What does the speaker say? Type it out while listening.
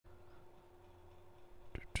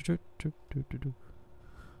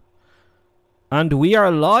And we are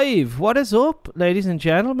live. What is up, ladies and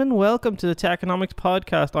gentlemen? Welcome to the Techonomics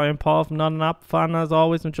Podcast. I am Paul from Not an App Fan. As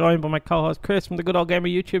always, I'm joined by my co-host Chris from the Good Old Gamer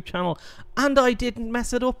YouTube channel. And I didn't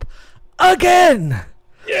mess it up again.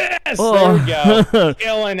 Yes, there we go.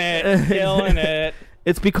 Killing it.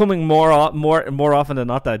 It's becoming more often than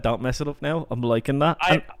not that I don't mess it up now. I'm liking that.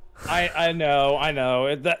 I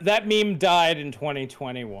know. That meme died in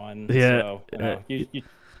 2021. Yeah. So, you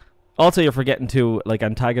Also, you're forgetting to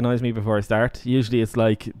antagonize me before I start. Usually it's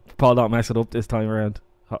like, Paul, don't mess it up this time around.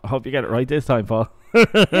 Hope you get it right this time, Paul. Yeah,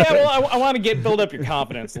 well, I want to build up your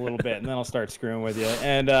confidence a little bit, and then I'll start screwing with you.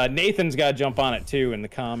 And Nathan's got to jump on it too in the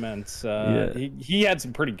comments. He had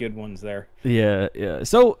some pretty good ones there. Yeah.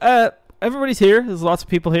 So everybody's here. There's lots of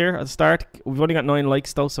people here at the start. We've only got 9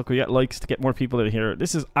 likes though, so can we get likes to get more people in here?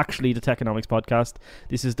 This is actually the Techonomics Podcast.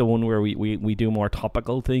 This is the one where we do more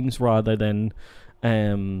topical things rather than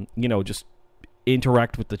just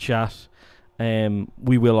interact with the chat.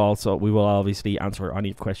 We will obviously answer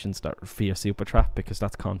any questions that are via Super Trap because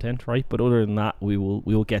that's content, right? But other than that, we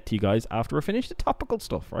will get to you guys after we finish the topical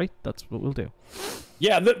stuff, right? That's what we'll do.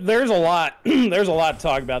 Yeah, there's a lot. There's a lot to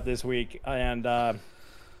talk about this week, and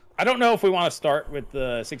I don't know if we want to start with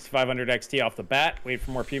the 6500 XT off the bat. Wait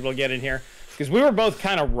for more people to get in here because we were both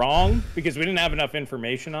kind of wrong because we didn't have enough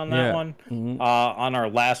information on that one on our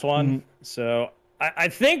last one. So I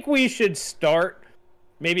think we should start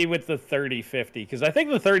maybe with the 3050 because I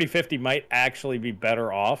think the 3050 might actually be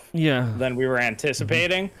better off than we were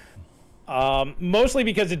anticipating. Mostly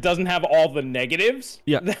because it doesn't have all the negatives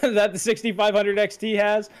that the 6500 XT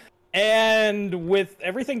has. And with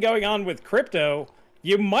everything going on with crypto,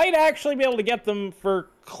 you might actually be able to get them for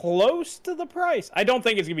close to the price. I don't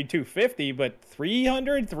think it's going to be 250, but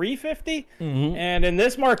 300, 350. And in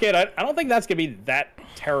this market, I don't think that's going to be that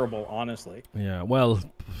terrible, honestly. Yeah, well,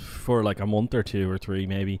 for like a month or 2 or 3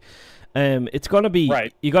 maybe. It's going to be,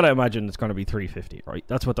 you got to imagine it's going to be 350, right?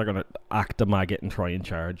 That's what they're going to act the maggot and try and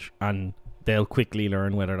charge. And they'll quickly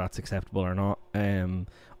learn whether that's acceptable or not.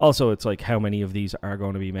 Also, it's like how many of these are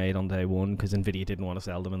going to be made on day one because NVIDIA didn't want to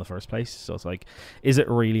sell them in the first place. So it's like, is it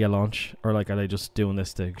really a launch or like are they just doing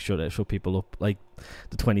this to shut people up like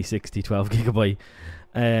the 2060 12 gigabyte?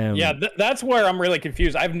 That's where I'm really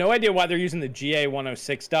confused. I have no idea why they're using the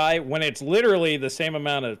GA106 die when it's literally the same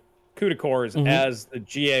amount of CUDA cores as the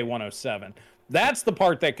GA107. That's the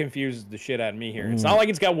part that confuses the shit out of me here. It's not like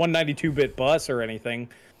it's got 192-bit bus or anything.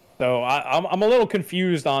 So I'm a little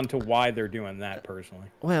confused on to why they're doing that personally.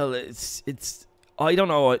 Well, it's I don't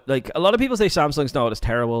know. Like a lot of people say Samsung's Note is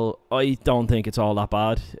terrible. I don't think it's all that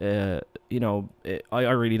bad. I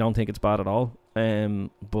really don't think it's bad at all.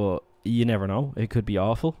 But you never know. It could be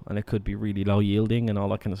awful and it could be really low yielding and all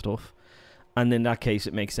that kind of stuff. And in that case,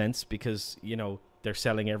 it makes sense because they're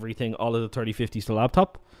selling everything, all of the 3050s to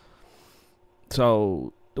laptop.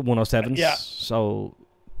 So the 107s. Yeah. So.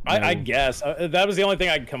 I guess that was the only thing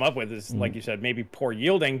I could come up with is, like you said, maybe poor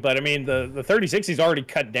yielding. But, I mean, the 3060's already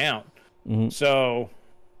cut down. So,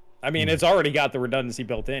 I mean, it's already got the redundancy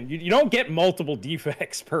built in. You don't get multiple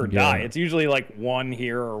defects per die. It's usually like one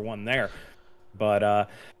here or one there. But,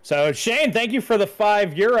 so, Shane, thank you for the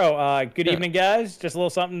 €5. Good evening, guys. Just a little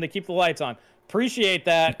something to keep the lights on. Appreciate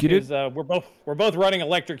that because we're both running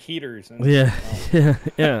electric heaters. And,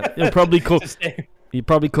 You'll probably You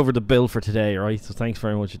probably covered the bill for today, right? So thanks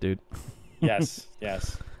very much, dude. Yes.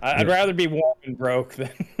 I'd rather be warm and broke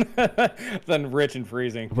than rich and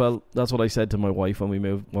freezing. Well, that's what I said to my wife when we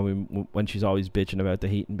moved. When she's always bitching about the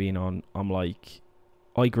heat and being on, I'm like,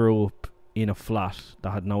 I grew up in a flat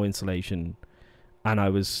that had no insulation, and I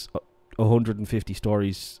was 150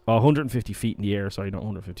 feet in the air. Sorry, not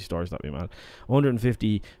 150 stories. That'd be mad.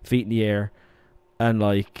 150 feet in the air, and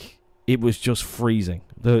like. It was just freezing.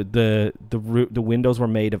 The windows were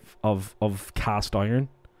made of cast iron,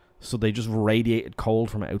 so they just radiated cold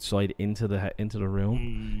from outside into the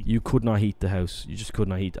room. You could not heat the house. You just could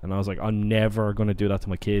not heat. And I was like, I'm never going to do that to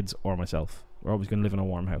my kids or myself. We're always going to live in a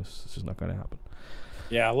warm house. It's just not going to happen.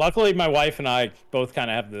 Yeah, luckily my wife and I both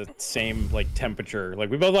kind of have the same temperature. Like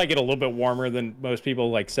we both like it a little bit warmer than most people,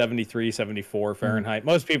 like 73, 74 Fahrenheit.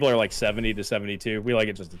 Most people are like 70 to 72. We like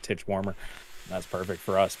it just a titch warmer. That's perfect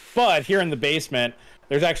for us. But here in the basement,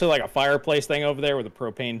 there's actually like a fireplace thing over there with a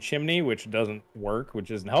propane chimney, which doesn't work, which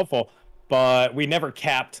isn't helpful. But we never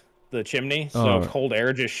capped the chimney, so cold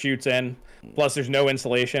air just shoots in. Plus, there's no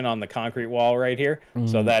insulation on the concrete wall right here,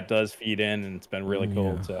 so that does feed in, and it's been really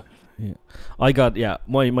cold. So my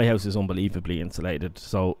house is unbelievably insulated,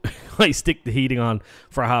 so I stick the heating on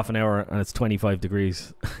for half an hour, and it's 25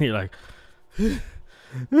 degrees. You're like...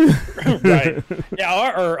 Right.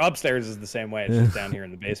 Yeah, or upstairs is the same way. It's just down here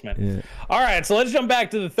in the basement. Yeah. All right, so let's jump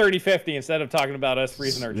back to the 3050 instead of talking about us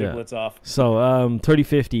freezing our giblets off. So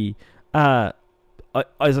 3050.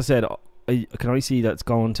 As I said, I can only see that's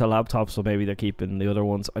going to laptops, so maybe they're keeping the other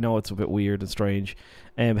ones. I know it's a bit weird and strange.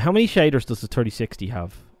 How many shaders does the 3060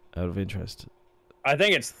 have, out of interest? I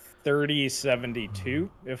think it's 3072,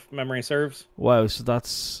 if memory serves. Wow, so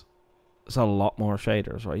that's a lot more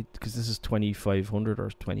shaders, right? Because this is 2500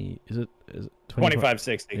 or 20. Is it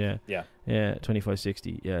 2560? Yeah. Yeah. Yeah,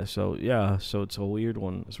 2560. Yeah. So it's a weird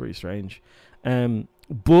one. It's really strange.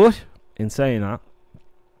 But in saying that,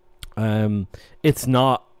 it's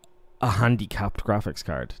not a handicapped graphics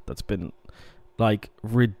card that's been like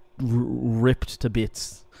ripped to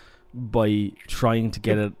bits by trying to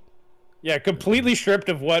get it. Yeah, completely stripped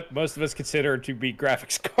of what most of us consider to be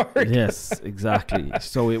graphics card. Yes, exactly.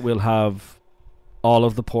 So it will have all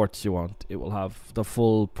of the ports you want. It will have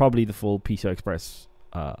probably the full PCI Express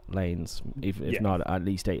lanes, if not at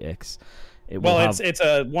least 8X. It's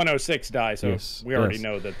a 106 die, so we already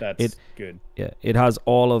know that's good. Yeah, it has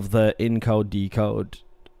all of the encode decode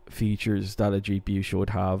features that a GPU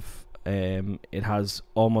should have. It has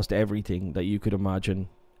almost everything that you could imagine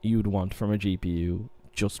you'd want from a GPU,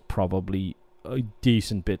 just probably a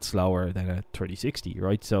decent bit slower than a 3060,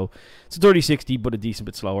 right? So it's a 3060 but a decent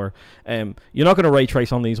bit slower. You're not going to ray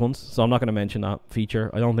trace on these ones, so I'm not going to mention that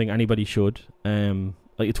feature. I don't think anybody should.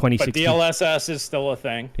 Like a 2060, but DLSS is still a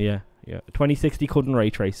thing. Yeah. 2060 couldn't ray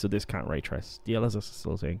trace, so this can't ray trace. DLSS is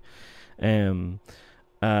still a thing.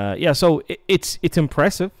 So it's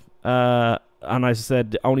impressive. And as I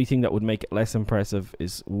said, the only thing that would make it less impressive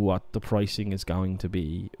is what the pricing is going to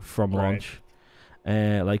be from launch.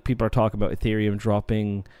 Like people are talking about Ethereum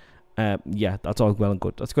dropping. That's all well and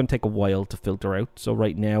good. That's going to take a while to filter out. So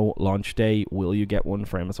right now, launch day, will you get one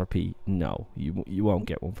for MSRP? No, you won't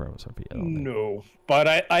get one for MSRP. I don't think. No,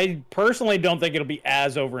 but I personally don't think it'll be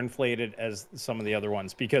as overinflated as some of the other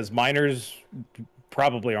ones because miners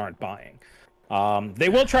probably aren't buying. They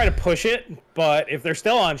will try to push it, but if they're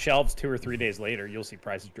still on shelves 2 or 3 days later, you'll see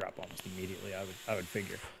prices drop almost immediately. I would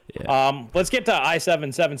figure. Yeah. Let's get to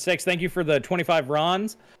i7-76. Thank you for the 25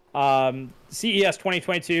 Rons. CES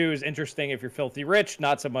 2022 is interesting if you're filthy rich,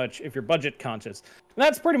 not so much if you're budget conscious. And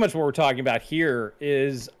that's pretty much what we're talking about here.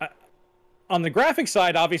 Is on the graphics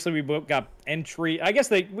side, obviously we both got entry. I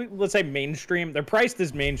guess let's say mainstream. They're priced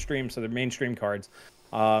as mainstream, so they're mainstream cards.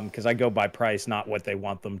 Because I go by price, not what they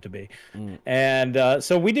want them to be. And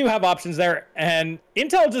so we do have options there. And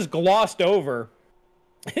Intel just glossed over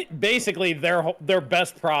basically their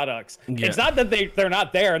best products. Yeah. It's not that they're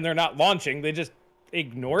not there and they're not launching. They just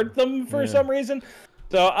ignored them for some reason.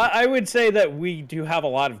 So I would say that we do have a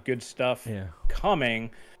lot of good stuff coming.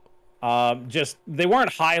 Just they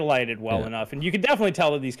weren't highlighted well enough. And you can definitely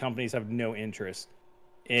tell that these companies have no interest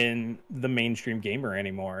in the mainstream gamer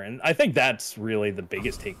anymore, and I think that's really the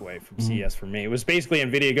biggest takeaway from CS for me. It was basically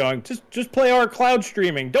Nvidia going, just play our cloud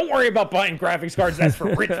streaming. Don't worry about buying graphics cards. That's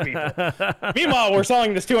for rich people. Meanwhile, we're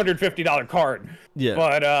selling this $250 card. Yeah.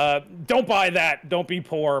 But don't buy that. Don't be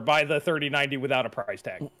poor. Buy the 3090 without a price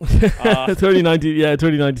tag.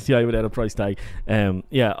 3090 Ti without a price tag.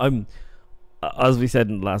 I'm. As we said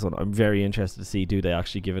in the last one, I'm very interested to see do they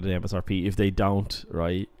actually give it an MSRP. If they don't,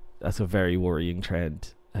 right, that's a very worrying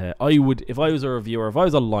trend. I would, if I was a reviewer, if I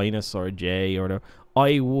was a Linus or a Jay or whatever,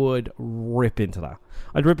 I would rip into that.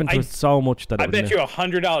 I'd rip into it so much that I bet you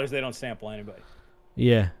 $100 they don't sample anybody.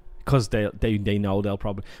 Yeah, because they know they'll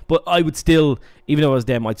probably. But I would still, even though it was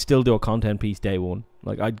them, I'd still do a content piece day one.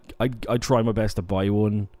 Like I'd try my best to buy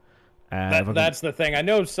one. That's the thing. I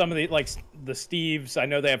know some of the the Steves. I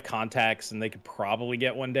know they have contacts and they could probably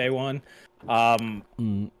get one day one.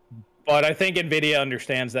 But I think Nvidia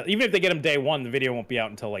understands that even if they get them day one, the video won't be out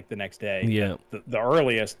until like the next day. Yeah, the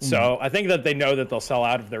earliest. So I think that they know that they'll sell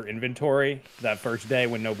out of their inventory that first day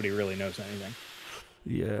when nobody really knows anything.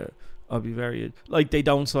 Yeah, I'll be very they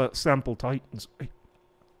don't sample Titans.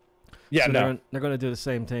 Yeah, so no, they're going to do the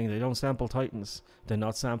same thing. They don't sample Titans. They're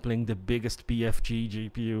not sampling the biggest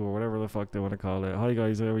BFG GPU or whatever the fuck they want to call it. Hi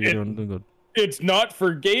guys, how are you doing? Doing good. It's not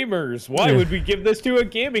for gamers. Why would we give this to a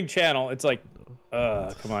gaming channel? It's like.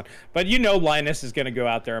 Come on. But Linus is going to go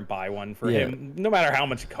out there and buy one for him, no matter how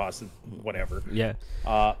much it costs, whatever. Yeah.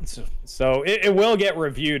 So it will get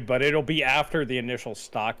reviewed, but it'll be after the initial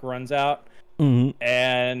stock runs out. Mm-hmm.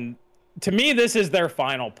 And to me, this is their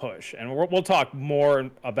final push. And we'll talk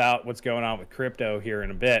more about what's going on with crypto here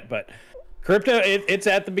in a bit. But crypto, it's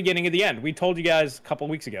at the beginning of the end. We told you guys a couple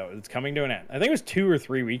weeks ago it's coming to an end. I think it was 2 or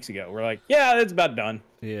 3 weeks ago. We're like, yeah, it's about done.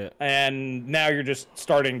 Yeah. And now you're just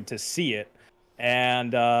starting to see it.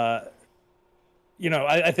 And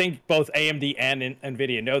I think both AMD and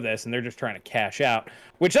NVIDIA know this, and they're just trying to cash out,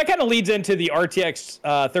 which that kind of leads into the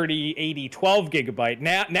RTX 3080 12 gigabyte.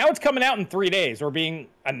 Now it's coming out in 3 days, or being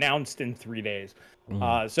announced in 3 days.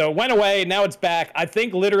 So it went away, now it's back. I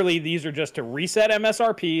think literally these are just to reset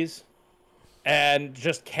MSRPs and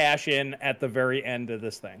just cash in at the very end of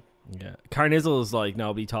this thing. Yeah, Carnizzle is like,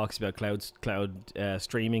 nobody talks about cloud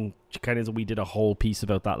streaming. Carnizzle, we did a whole piece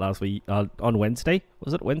about that last week on Wednesday.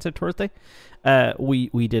 Was it Wednesday, Thursday?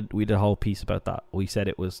 We did a whole piece about that. We said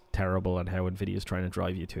it was terrible and how Nvidia's trying to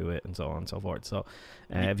drive you to it and so on and so forth. So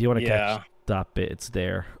if you want to catch that bit, it's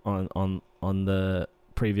there on the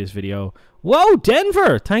previous video. Whoa,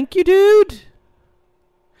 Denver! Thank you, dude.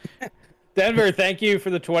 Denver, thank you for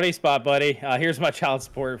the 20 spot, buddy. Here's my child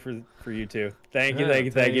support for you too. Thank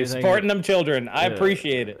you. Supporting them children. I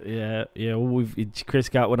appreciate it. Yeah. Well, Chris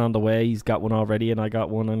got one on the way. He's got one already, and I got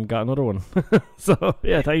one and got another one. So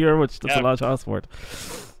yeah, thank you very much. That's a lot of child support.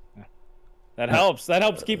 That helps. That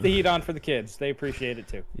helps keep the heat on for the kids. They appreciate it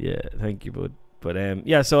too. Yeah, thank you, bud. But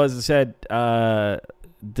yeah. So as I said,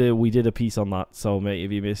 we did a piece on that. So mate,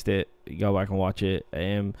 if you missed it, go back and watch it.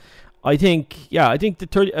 I think the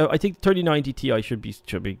 3090 Ti should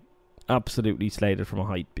be absolutely slated from a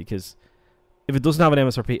height, because if it doesn't have an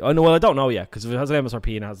MSRP, I don't know yet, because if it has an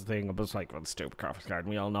MSRP and has a thing, I'm just like, well, stupid graphics card, and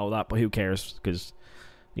we all know that, but who cares? Because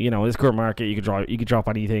in this current market, you could drop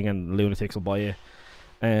anything and lunatics will buy it.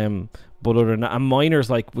 But other than that, and miners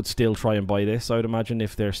would still try and buy this, I would imagine,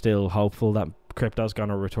 if they're still hopeful that crypto's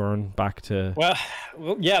gonna return back to. Well,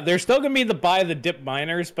 yeah, there's still gonna be the buy the dip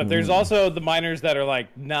miners, but there's also the miners that are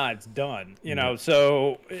like, nah, it's done.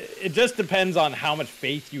 So it just depends on how much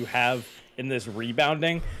faith you have in this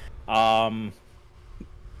rebounding.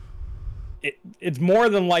 It's more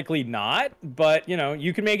than likely not, but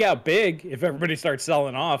you can make out big if everybody starts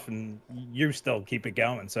selling off and you still keep it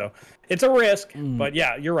going. So it's a risk, but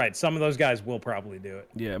yeah, you're right. Some of those guys will probably do it.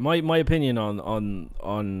 Yeah, my opinion on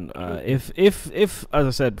if as I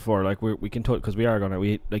said before, we can talk, because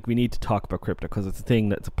we need to talk about crypto, because it's a thing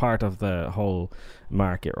that's a part of the whole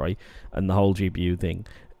market, right, and the whole GPU thing.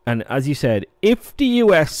 And as you said, if the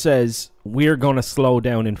US says we're going to slow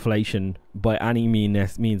down inflation by any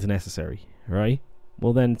means necessary, right?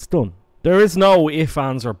 Well, then it's done. There is no ifs,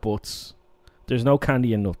 ands, or buts. There's no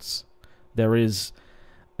candy and nuts. There is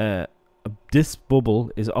this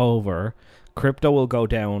bubble is over. Crypto will go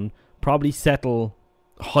down, probably settle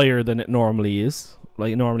higher than it normally is,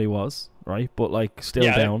 like it normally was, right? But still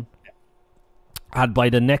down. And by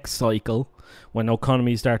the next cycle, when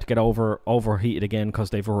economies start to get overheated again, because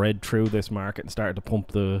they've read through this market and started to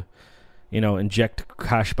pump inject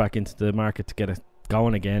cash back into the market to get it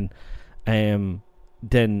going again,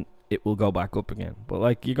 then it will go back up again.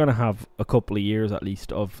 But you're gonna have a couple of years at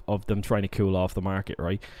least of them trying to cool off the market,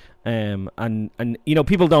 right? And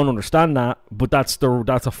people don't understand that, but that's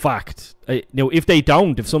a fact. If they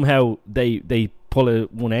don't, if somehow they pull a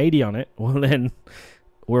 180 on it, well then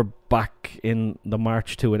we're back in the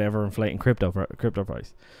march to an ever inflating crypto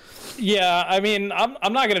price. Yeah, I mean,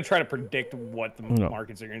 I'm not going to try to predict what the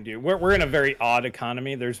markets are going to do. We're in a very odd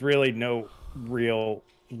economy. There's really no real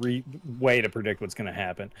way to predict what's going to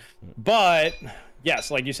happen. But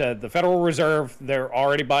yes, like you said, the Federal Reserve, they're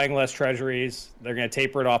already buying less treasuries. They're going to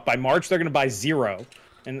taper it off. By March, they're going to buy zero.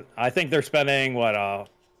 And I think they're spending,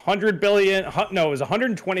 $100 billion? No, it was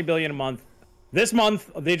 $120 billion a month. This month,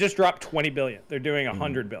 they just dropped $20 billion. They're doing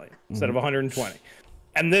 $100 billion instead of 120.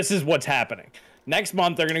 And this is what's happening. Next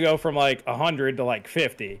month, they're going to go from 100 to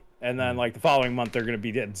 50. And then the following month, they're going to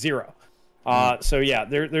be at zero. So yeah,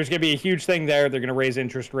 there's going to be a huge thing there. They're going to raise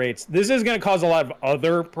interest rates. This is going to cause a lot of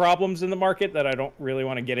other problems in the market that I don't really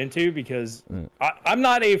want to get into, because I'm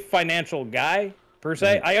not a financial guy per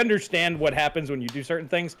se. I understand what happens when you do certain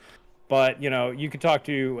things. But, you could talk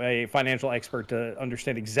to a financial expert to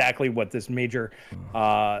understand exactly what this major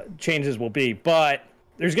changes will be. But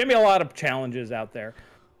there's going to be a lot of challenges out there.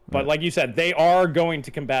 But like you said, they are going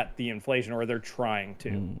to combat the inflation, or they're trying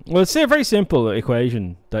to. Well, it's a very simple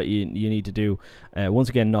equation that you need to do. Once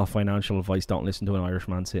again, not financial advice. Don't listen to an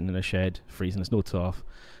Irishman sitting in a shed freezing his nuts off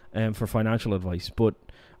for financial advice. But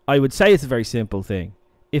I would say it's a very simple thing.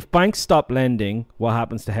 If banks stop lending, what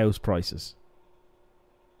happens to house prices?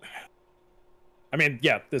 I mean,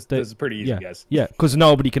 yeah, this is pretty easy, guys. Yeah, because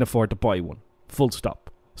nobody can afford to buy one. Full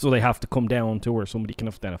stop. So they have to come down to where somebody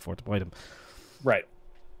can then afford to buy them. Right.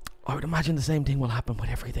 I would imagine the same thing will happen with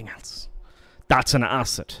everything else. That's an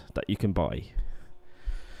asset that you can buy.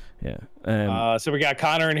 Yeah. So we got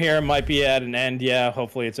Connor in here. Might be at an end. Yeah,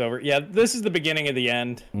 hopefully it's over. Yeah, this is the beginning of the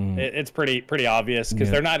end. It's pretty obvious,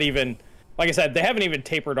 because they're not even, like I said, they haven't even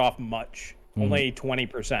tapered off much. Only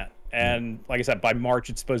 20%. and like I said, by March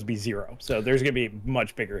it's supposed to be 0. So there's going to be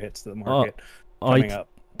much bigger hits to the market coming up.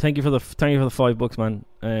 Thank you for the $5,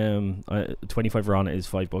 man. 25 RON is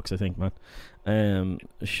 $5, I think, man.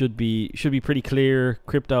 Should be pretty clear.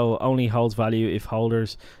 Crypto only holds value if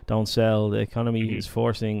holders don't sell. The economy is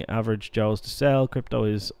forcing average Joes to sell. Crypto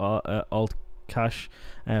is alt cash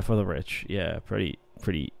for the rich. Yeah, pretty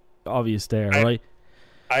obvious there, right?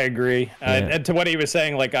 I agree. And to what he was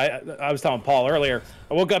saying, like I was telling Paul earlier,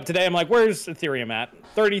 I woke up today, I'm like, where's Ethereum at?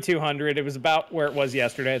 3,200. It was about where it was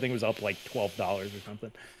yesterday. I think it was up like $12 or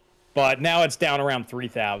something. But now it's down around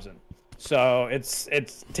 3,000. So it's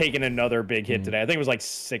taken another big hit today. I think it was like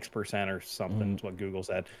 6% or something is what Google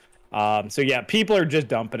said. So yeah, people are just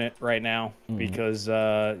dumping it right now because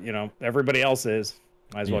everybody else is.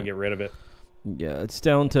 Might as well get rid of it. Yeah, it's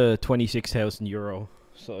down to €26,000.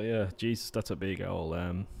 So yeah, Jesus, that's a big old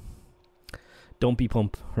dumpy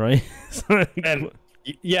pump, right? And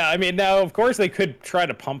yeah, I mean, now of course they could try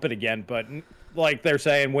to pump it again, but like they're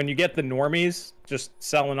saying, when you get the normies just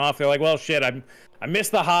selling off, they're like, well, shit, I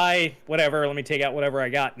missed the high, whatever. Let me take out whatever I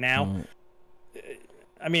got now.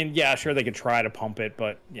 I mean, yeah, sure they could try to pump it,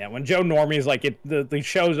 but yeah, when Joe Normie's like the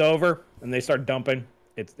show's over and they start dumping,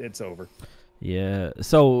 it's over. Yeah.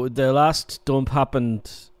 So the last dump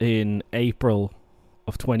happened in April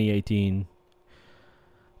of 2018.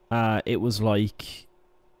 It was like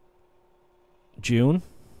June,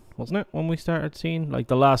 wasn't it, when we started seeing like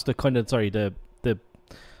the last the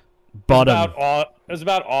bottom? It was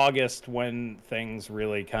about August when things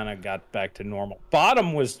really kind of got back to normal.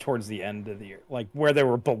 Bottom was towards the end of the year, like where they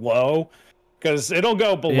were below, because it'll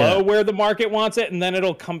go below where the market wants it, and then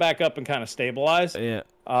it'll come back up and kind of stabilize. Yeah.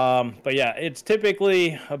 But yeah, it's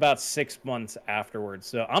typically about 6 months afterwards.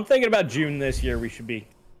 So I'm thinking about June this year. We should be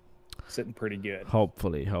sitting pretty good.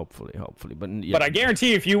 Hopefully. But I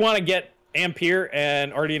guarantee you, if you want to get Ampere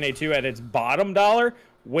and RDNA 2 at its bottom dollar,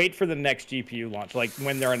 wait for the next GPU launch. Like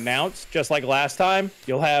when they're announced, just like last time,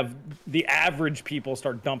 you'll have the average people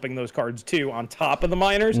start dumping those cards too on top of the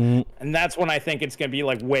miners. And that's when I think it's going to be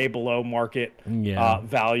like way below market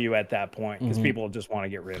value at that point, because people just want to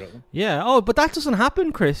get rid of them. Yeah. Oh, but that doesn't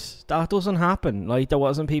happen, Chris. That doesn't happen. Like there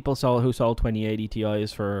wasn't people who sold 2080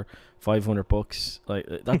 Ti's for $500. Like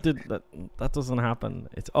that doesn't happen.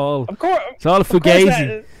 It's all it's all a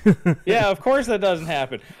fugazi. Yeah, of course that doesn't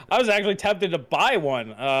happen. I was actually tempted to buy one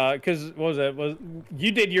because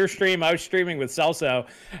you did your stream, I was streaming with Celso,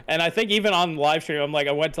 and I think even on live stream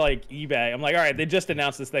I went to like eBay. I'm like, all right, they just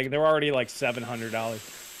announced this thing. They were already like $700.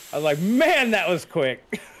 I was like, man, that was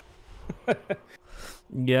quick.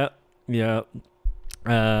 Yeah.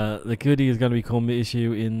 Liquidity is going to become an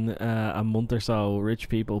issue in a month or so. Rich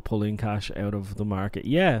people pulling cash out of the market.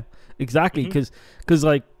 Yeah, exactly. Because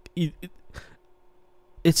like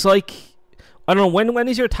it's like, I don't know, when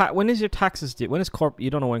is your taxes due? You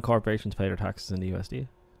don't know when corporations pay their taxes in the US, do you?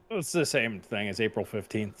 It's the same thing as April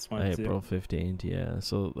 15th. April 15th, yeah.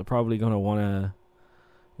 So they're probably going to want to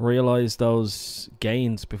realize those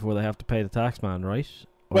gains before they have to pay the tax man, right?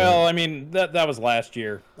 Well, I mean that was last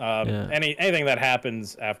year. Anything that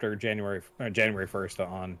happens after January 1st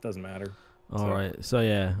on doesn't matter. All right. So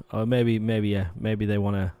yeah, maybe they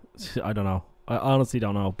want to. I don't know. I honestly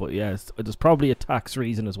don't know. But yeah, there's probably a tax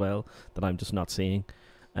reason as well that I'm just not seeing.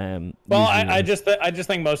 Well, I just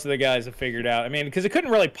think most of the guys have figured out. I mean, because it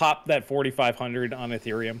couldn't really pop that 4,500 on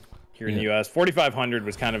Ethereum here in the U.S. 4,500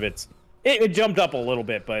 was kind of it jumped up a little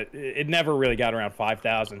bit, but it never really got around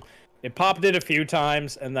 5,000. It popped it a few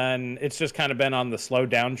times, and then it's just kind of been on the slow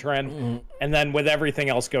downtrend. And then with everything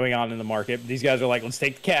else going on in the market, these guys are like, let's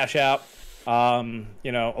take the cash out. A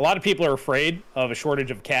lot of people are afraid of a shortage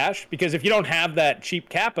of cash because if you don't have that cheap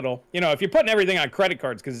capital, if you're putting everything on credit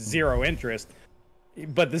cards because it's zero interest,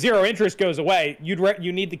 but the zero interest goes away,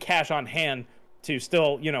 you need the cash on hand to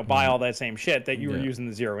still, buy all that same shit that you were using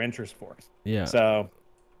the zero interest for. Yeah. So...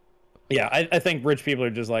 yeah, I think rich people are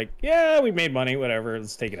just like, yeah, we made money, whatever,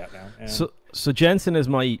 let's take it out now. And so Jensen is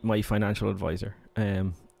my financial advisor.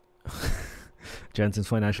 Jensen's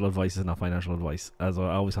financial advice is not financial advice, as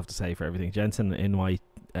I always have to say for everything. Jensen in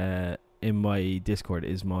my Discord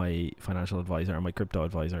is my financial advisor and my crypto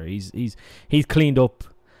advisor. He's cleaned up.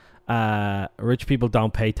 Rich people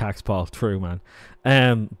don't pay tax, Paul. True,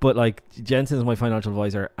 man. But like Jensen is my financial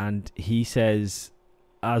advisor, and he says,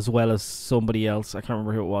 as well as somebody else, I can't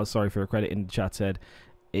remember who it was, sorry for your credit, in the chat, said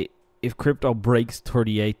if crypto breaks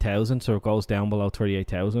 38,000, so it goes down below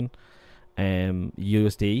 38,000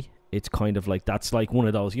 USD, it's kind of like, that's like one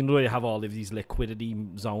of those, they have all of these liquidity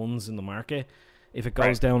zones in the market. If it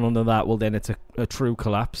goes down under that, well then it's a true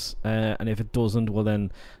collapse, and if it doesn't, well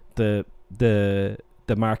then the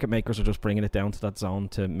the market makers are just bringing it down to that zone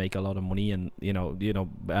to make a lot of money, and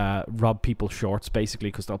rob people's shorts basically,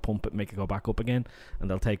 because they'll pump it, make it go back up again, and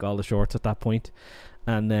they'll take all the shorts at that point,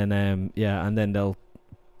 and then and then they'll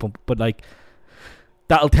pump. But like,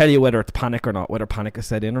 that'll tell you whether it's panic or not, whether panic is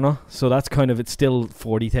set in or not. So that's kind of, it's still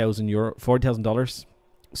 $40,000.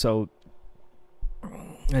 So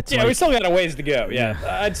it's we still got a ways to go. Yeah.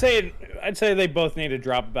 I'd say they both need to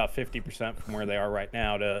drop about 50% from where they are right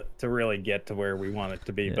now to really get to where we want it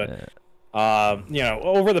to be. Yeah. But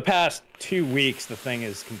over the past 2 weeks, the thing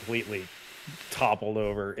is completely toppled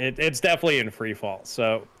over. It's definitely in free fall.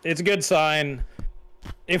 So it's a good sign.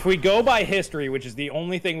 If we go by history, which is the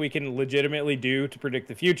only thing we can legitimately do to predict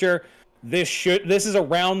the future, this is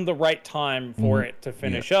around the right time for it to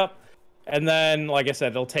finish up. And then, like I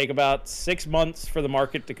said, it'll take about 6 months for the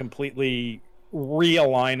market to completely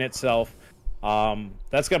realign itself.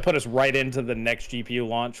 That's going to put us right into the next GPU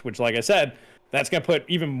launch, which, like I said, that's going to put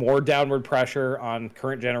even more downward pressure on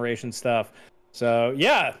current generation stuff. So,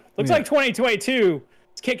 looks like 2022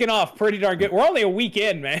 is kicking off pretty darn good. We're only a week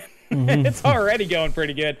in, man. It's already going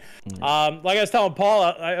pretty good. Like I was telling Paul,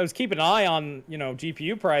 I was keeping an eye on,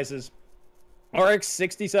 GPU prices. RX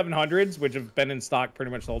 6700s, which have been in stock pretty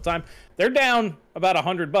much the whole time, they're down about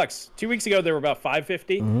 $100. 2 weeks ago they were about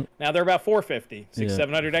 $550. Now they're about $450.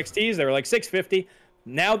 6700 XTs, they were like $650.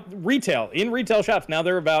 Now in retail shops, now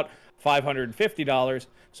they're about $550.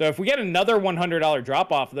 So if we get another $100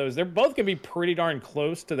 drop off of those, they're both gonna be pretty darn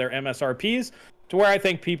close to their MSRPs, to where I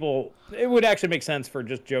think it would actually make sense for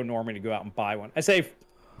just Joe Norman to go out and buy one. I say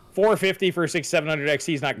 $450 for a 6700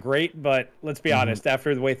 XT is not great, but let's be honest,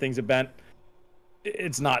 after the way things have been,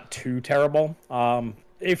 it's not too terrible,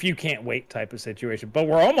 if you can't wait type of situation. But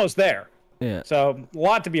we're almost there. Yeah. So a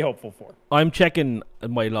lot to be hopeful for. I'm checking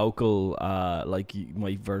my local,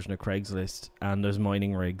 my version of Craigslist, and there's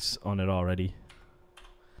mining rigs on it already.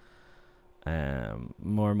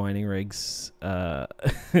 More mining rigs. 8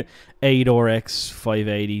 RX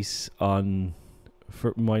 580s on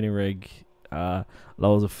for mining rig.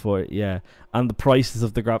 Loads of and the prices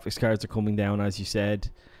of the graphics cards are coming down, as you said.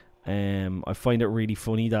 I find it really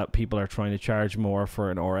funny that people are trying to charge more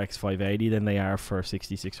for an RX 580 than they are for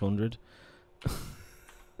 6600.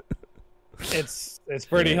 It's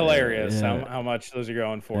pretty hilarious how much those are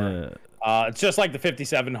going for. It's just like the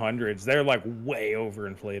 5700s. They're like way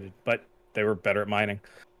overinflated, but they were better at mining.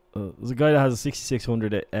 There's a guy that has a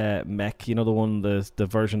 6600 mech, the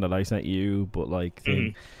version that I sent you, but like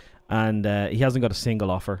thing, and he hasn't got a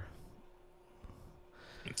single offer.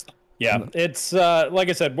 Yeah, it's like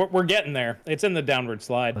I said, we're getting there. It's in the downward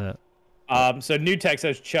slide. So New Tech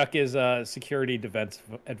says Chuck is a security defense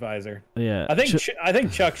advisor. Yeah, I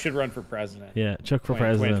think Chuck should run for president. Yeah, Chuck for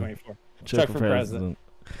president. 2024. Chuck for president.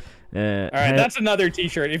 All right, that's another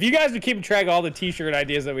T-shirt. If you guys are keeping track of all the T-shirt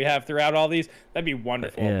ideas that we have throughout all these, that'd be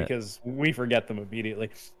wonderful because we forget them immediately.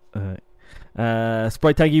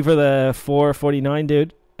 Sprite, thank you for the $4.49,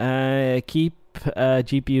 dude. Keep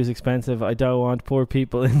GPUs expensive. I don't want poor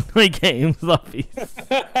people in my games lobbies.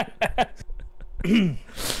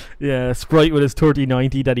 Yeah, Sprite with his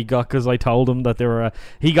 3090 that he got because I told him that there were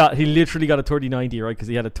he literally got a 3090, right, because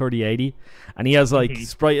he had a 3080, and he has like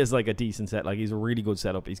Sprite is like a decent set, like he's a really good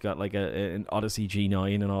setup. He's got like an Odyssey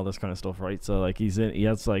G9 and all this kind of stuff, right? So like he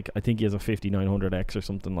has like, I think he has a 5900X or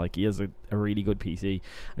something. Like he has a really good PC,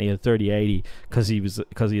 and he had a 3080 because he's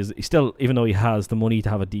still, even though he has the money to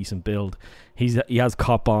have a decent build, he has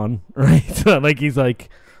cop on, right? So like he's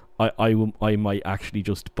like, I might actually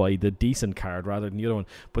just buy the decent card rather than the other one.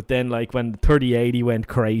 But then like when the 3080 went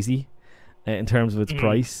crazy in terms of its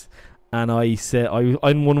price, and I said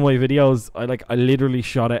in one of my videos I literally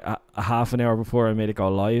shot it a half an hour before I made it go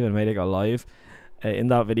live, in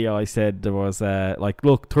that video I said there was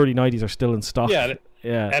look, 3090s are still in stock. Yeah.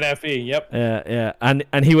 At FE, yep. Yeah. And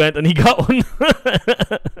he went and he got one.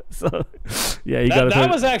 So yeah,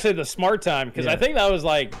 that was actually the smart time, because I think that was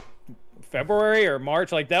like February or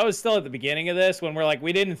March, like that was still at the beginning of this when we're like,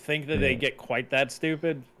 we didn't think that they'd get quite that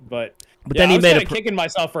stupid, but then he made kicking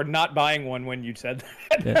myself for not buying one when you said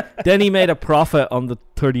that. Then he made a profit on the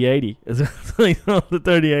 3080. The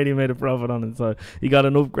 3080 made a profit on it, so he got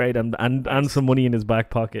an upgrade and some money in his back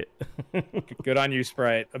pocket. Good on you,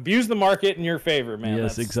 Sprite. Abuse the market in your favor, man.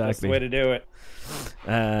 Yes, exactly. That's the way to do it.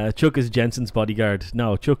 Chuck is Jensen's bodyguard.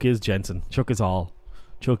 No, Chuck is Jensen. Chuck is all.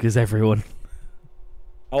 Chuck is everyone.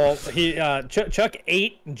 Oh, Chuck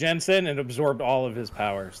ate Jensen and absorbed all of his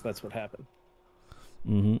powers. That's what happened.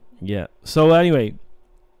 Yeah. So anyway,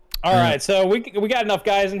 all right. So we got enough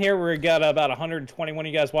guys in here. We got about 121 of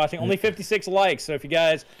you guys watching. Only 56 likes. So if you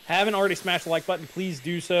guys haven't already smashed the like button, please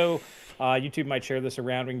do so. YouTube might share this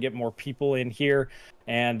around. We can get more people in here,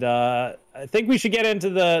 and I think we should get into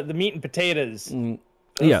the meat and potatoes.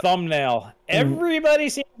 The thumbnail. Everybody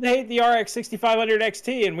seems to hate the RX 6500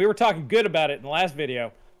 XT, and we were talking good about it in the last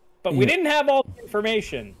video, but we didn't have all the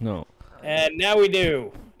information. No. And now we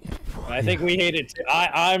do. And I think we hate it too.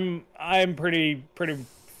 I'm pretty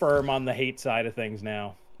firm on the hate side of things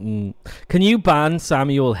now. Can you ban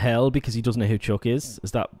Samuel Hell because he doesn't know who Chuck is?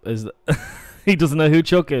 Is that he doesn't know who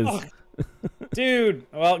Chuck is? Oh, dude,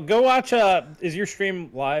 well, go watch. Is your stream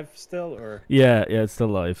live still, or? Yeah, it's still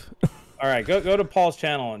live. All right, go to Paul's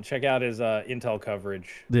channel and check out his Intel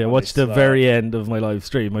coverage. Yeah, watch the very end of my live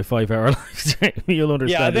stream, my 5-hour live stream. You'll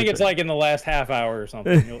understand. Yeah, I think it's like in the last half hour or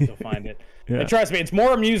something. You'll find it. Yeah. And trust me, it's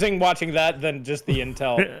more amusing watching that than just the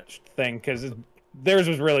Intel thing, because theirs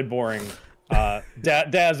was really boring.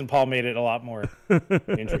 Daz and Paul made it a lot more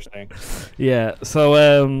interesting. Yeah.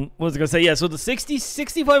 So what was I gonna say? Yeah. So the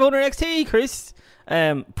 6500 XT, Chris,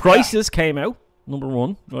 prices came out, number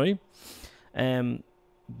one, right?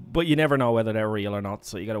 But you never know whether they're real or not,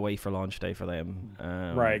 so you gotta wait for launch day for them.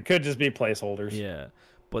 Right. Could just be placeholders. Yeah.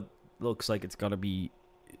 But looks like it's gonna be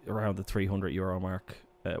around the €300 mark,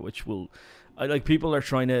 which will. People are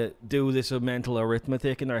trying to do this mental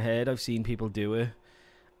arithmetic in their head. I've seen people do it.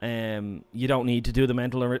 You don't need to do the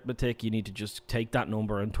mental arithmetic. You need to just take that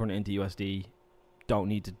number and turn it into USD. Don't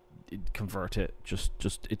need to convert it. Just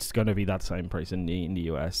it's going to be that same price in the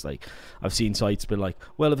US. Like, I've seen sites be like,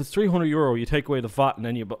 well, if it's €300, you take away the VAT and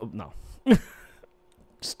then no.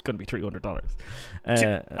 It's going to be $300.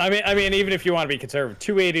 I mean, even if you want to be conservative,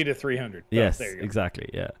 280 to 300. Yes, there you go. Exactly.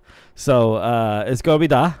 Yeah. So it's going to be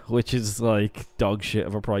that, which is like dog shit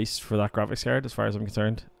of a price for that graphics card, as far as I'm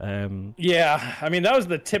concerned. Yeah, I mean, that was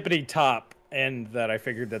the tippity top end that I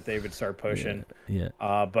figured that they would start pushing. Yeah.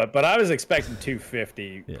 But I was expecting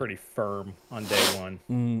 250 pretty firm on day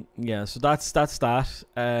one. Yeah. So that's that.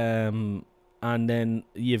 And then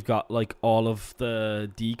you've got like all of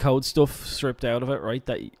the decode stuff stripped out of it, right?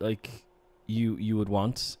 That like you would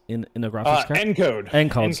want in a graphics card.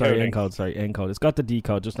 Encode. It's got the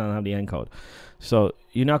decode, just doesn't have the encode. So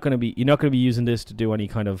you're not gonna be using this to do any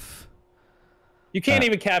kind of. You can't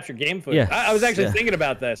even capture game footage. Yeah. I was actually thinking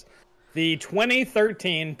about this. The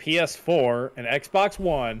 2013 PS4 and Xbox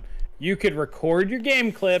One, you could record your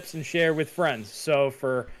game clips and share with friends. So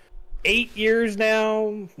for 8 years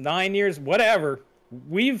now, 9 years, whatever,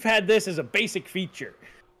 we've had this as a basic feature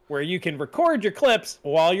where you can record your clips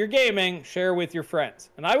while you're gaming, share with your friends.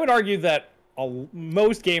 And I would argue that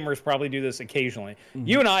most gamers probably do this occasionally.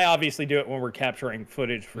 You and I obviously do it when we're capturing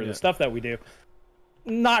footage for the stuff that we do.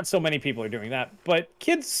 Not so many people are doing that, but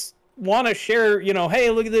kids want to share, hey,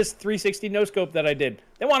 look at this 360 no scope that I did.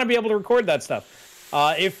 They want to be able to record that stuff.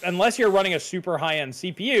 Unless you're running a super high-end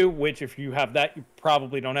CPU, which if you have that, you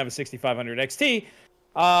probably don't have a 6500 XT,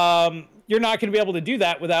 you're not going to be able to do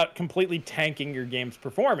that without completely tanking your game's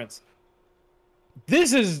performance.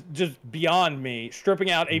 This is just beyond me, stripping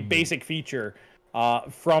out a basic feature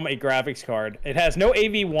from a graphics card. It has no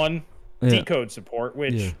AV1 decode support,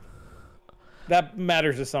 which that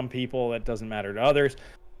matters to some people. That doesn't matter to others.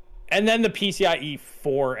 And then the PCIe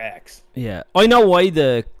 4X. Yeah, I know why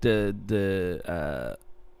the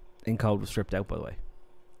encode was stripped out. By the way,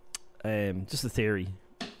 just a theory,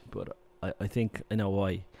 but I think I know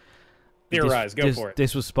why. Theorize, go for it.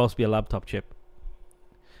 This was supposed to be a laptop chip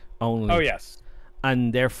only. Oh yes,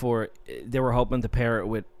 and therefore they were hoping to pair it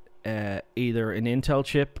with either an Intel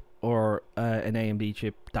chip or an AMD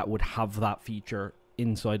chip that would have that feature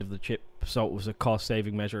inside of the chip. So it was a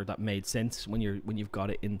cost-saving measure that made sense when you've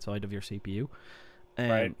got it inside of your CPU,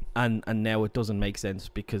 right? And now it doesn't make sense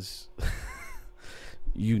because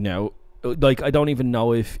like I don't even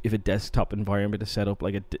know if a desktop environment is set up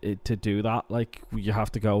like to do that. Like you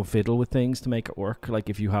have to go fiddle with things to make it work. Like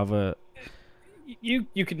if you have you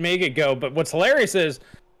could make it go, but what's hilarious is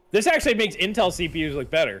this actually makes Intel CPUs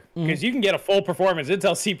look better because you can get a full performance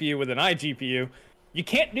Intel CPU with an iGPU. You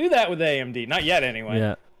can't do that with AMD, not yet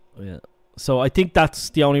anyway. Yeah. So I think that's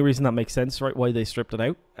the only reason that makes sense, right? Why they stripped it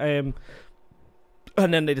out. And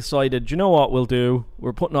then they decided, you know what we'll do?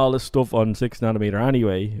 We're putting all this stuff on 6nm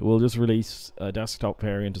anyway. We'll just release a desktop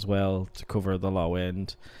variant as well to cover the low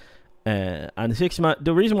end. And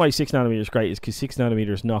the reason why 6nm is great is because 6nm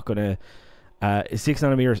is not going to...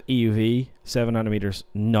 6nm is EUV, 7nm is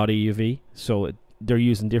not EUV. So they're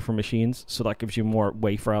using different machines. So that gives you more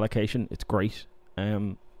wafer allocation. It's great.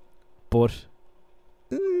 But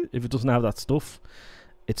if it doesn't have that stuff,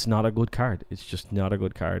 it's not a good card. It's just not a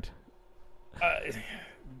good card.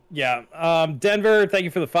 Denver, thank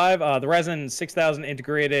you for the 5. The Ryzen 6000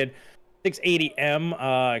 integrated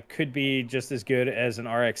 680M could be just as good as an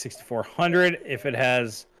RX 6400 if it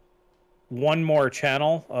has one more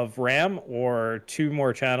channel of RAM or two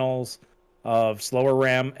more channels of slower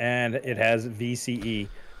RAM, and it has VCE.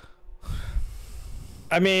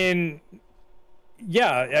 I mean,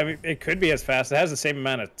 yeah, I mean, it could be as fast. It has the same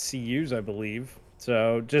amount of CUs, I believe.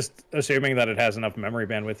 So just assuming that it has enough memory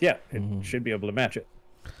bandwidth, yeah, it should be able to match it.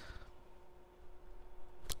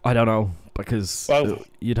 I don't know, because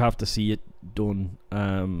you'd have to see it done.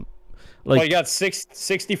 Well, you got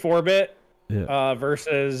 64-bit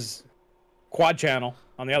versus quad channel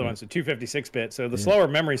on the other one, so 256-bit. So the slower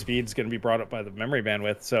memory speed is going to be brought up by the memory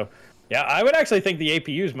bandwidth. So yeah, I would actually think the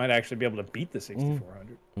APUs might actually be able to beat the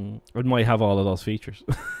 6400. It might have all of those features.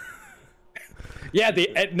 Yeah,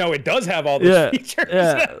 no, it does have all those features.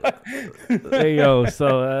 Yeah. There you go.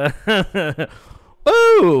 So,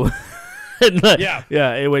 ooh.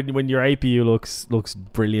 When your APU looks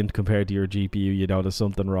brilliant compared to your GPU, you know there's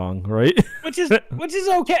something wrong, right? which is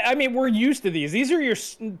okay. I mean, we're used to these. These are your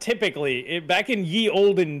typically back in ye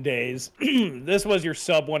olden days. This was your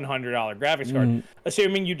sub $100 graphics card,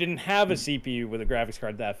 assuming you didn't have a CPU with a graphics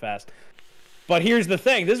card that fast. But here's the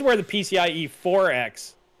thing: this is where the PCIe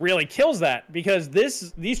 4X really kills that, because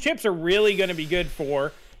these chips are really going to be good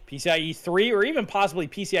for PCIe 3 or even possibly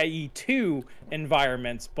PCIe 2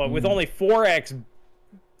 environments, but with only 4x,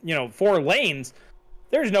 4 lanes,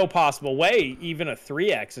 there's no possible way even a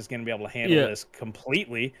 3x is going to be able to handle this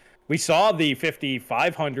completely. We saw the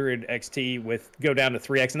 5500 XT go down to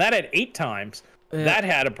 3x, and that had 8 times. That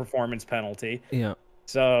had a performance penalty. Yeah.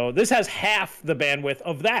 So this has half the bandwidth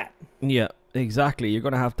of that. Yeah, exactly. You're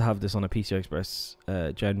going to have this on a PCI Express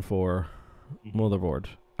Gen 4 motherboard,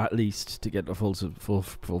 at least, to get the full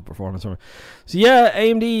performance from it. So yeah,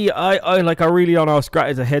 AMD, I really don't know.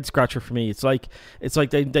 It's a head scratcher for me. It's like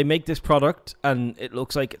they make this product and it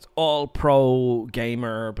looks like it's all pro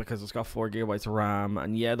gamer because it's got 4 gigabytes of RAM,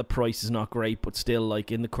 and yeah, the price is not great, but still,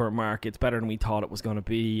 like, in the current market, it's better than we thought it was going to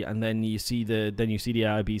be. And then you see the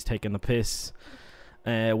IBs taking the piss,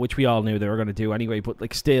 which we all knew they were going to do anyway. But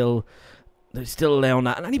like, still. They're still allowing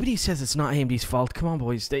that, and anybody who says it's not AMD's fault, come on,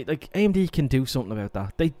 boys. AMD can do something about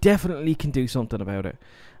that. They definitely can do something about it.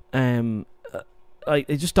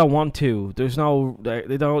 They just don't want to. They just don't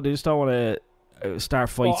want to start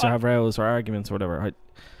fights or have rows or arguments or whatever.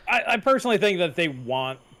 I personally think that they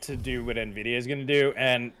want to do what Nvidia is going to do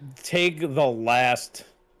and take the last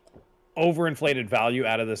overinflated value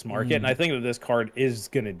out of this market, and I think that this card is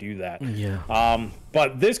going to do that. Yeah.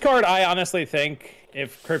 But this card, I honestly think,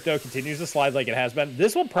 if crypto continues to slide like it has been,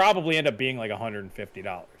 this will probably end up being like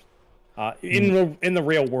 $150 in the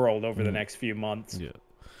real world over the next few months. Yeah.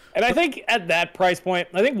 And I think at that price point,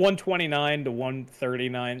 I think $129 to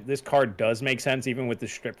 $139, this card does make sense even with the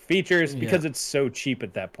stripped features because it's so cheap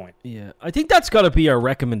at that point. Yeah, I think that's got to be our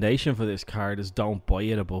recommendation for this card, is don't buy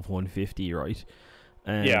it above $150, right?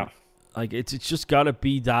 Like, it's just got to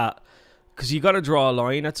be that, because you got to draw a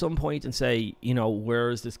line at some point and say,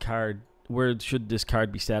 where should this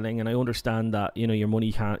card be selling? And I understand that your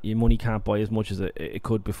money can't buy as much as it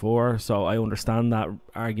could before, so I understand that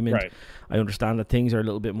argument. Right. I understand that things are a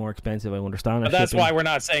little bit more expensive. I understand that. But that's why we're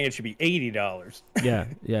not saying it should be $80.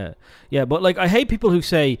 Yeah. But like, I hate people who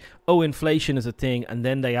say, "Oh, inflation is a thing," and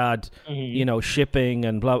then they add, shipping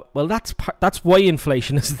and blah. Well, that's why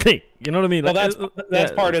inflation is a thing. You know what I mean? Well,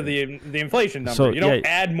 that's part of the inflation number. So, you don't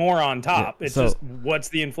add more on top. It's just what's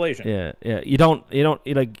the inflation. Yeah. You don't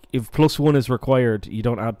like, if +1 is required, you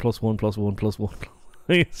don't add +1 +1 +1.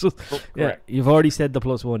 It's just, you've already said the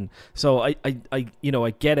 +1. So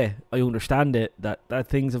I get it. I understand it that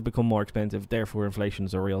things have become more expensive. Therefore, inflation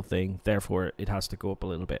is a real thing. Therefore, it has to go up a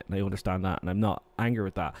little bit. And I understand that, and I'm not angry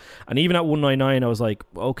with that. And even at $199, I was like,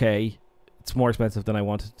 okay, it's more expensive than I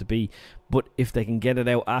wanted it to be. But if they can get it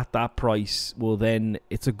out at that price, well, then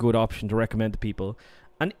it's a good option to recommend to people.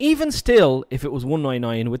 And even still, if it was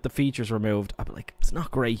 $199 with the features removed, I'd be like, it's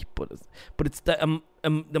not great, but it's the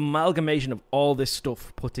amalgamation of all this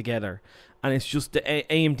stuff put together, and it's just the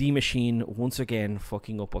AMD machine once again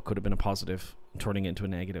fucking up what could have been a positive and turning into a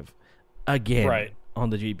negative again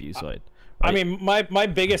on the GPU side. Right? I mean, my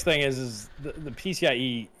biggest thing is the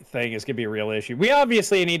PCIe thing is going to be a real issue. We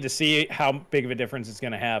obviously need to see how big of a difference it's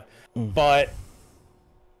going to have, but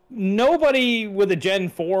nobody with a Gen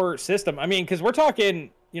 4 system, I mean, because we're talking,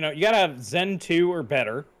 you got to have Zen 2 or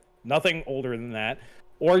better, nothing older than that,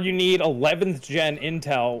 or you need 11th gen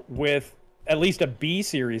Intel with at least a B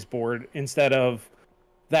series board instead of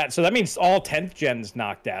that. So that means all 10th gens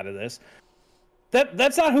knocked out of this.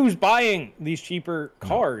 That's not who's buying these cheaper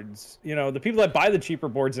cards. The people that buy the cheaper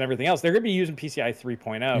boards and everything else, they're going to be using PCI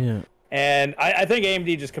 3.0. And I think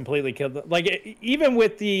AMD just completely killed it. Like, even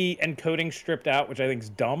with the encoding stripped out, which I think is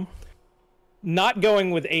dumb, not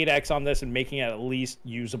going with 8X on this and making it at least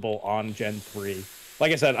usable on Gen 3.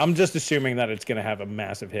 Like I said, I'm just assuming that it's going to have a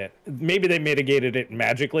massive hit. Maybe they mitigated it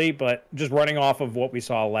magically, but just running off of what we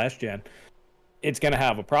saw last gen, it's going to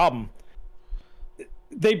have a problem.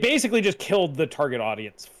 They basically just killed the target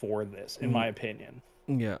audience for this, in my opinion.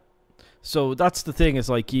 Yeah. So that's the thing, is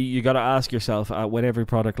like you got to ask yourself when every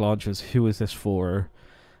product launches, who is this for?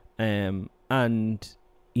 And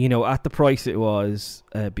you know, at the price it was,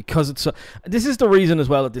 because it's this is the reason as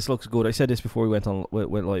well that this looks good. I said this before we went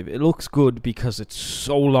live. It looks good because it's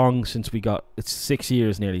so long since we got, it's 6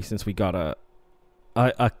 years nearly since we got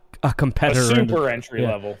a competitor, a super entry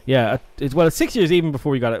level. Yeah, it's 6 years even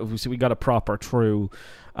before we got it. So we got a proper true.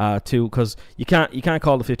 Because you can't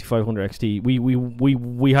call the 5500 XT.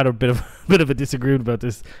 We had a bit of a disagreement about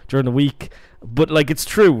this during the week, but like, it's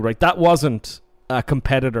true, right? That wasn't a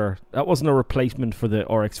competitor. That wasn't a replacement for the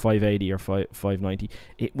RX 580 or 590.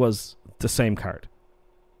 It was the same card.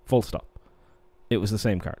 Full stop. It was the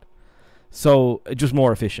same card. So just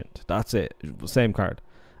more efficient. That's it. Same card.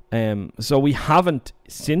 So we haven't,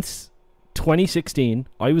 since 2016.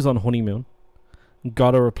 I was on honeymoon.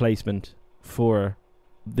 Got a replacement for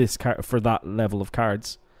this card, for that level of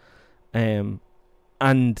cards, and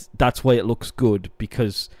that's why it looks good,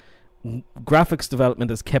 because graphics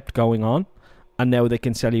development has kept going on, and now they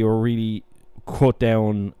can sell you a really cut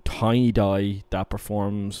down tiny die that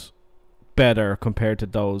performs better compared to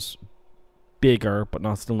those bigger but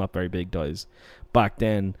still not very big dies back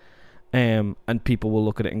then. And people will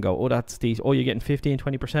look at it and go, oh, that's decent. Oh, you're getting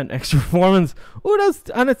 15-20% extra performance. Oh,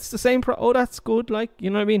 and it's the same oh, that's good. Like,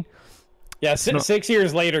 you know what I mean? Yeah, 6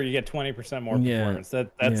 years later, you get 20% more performance.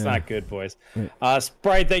 That's not good, boys.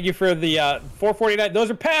 Sprite, thank you for the 449. Those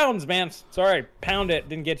are pounds, man. Sorry, pound it.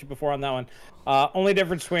 Didn't get you before on that one. Only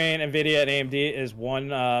difference between NVIDIA and AMD is one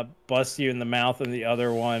busts you in the mouth, and the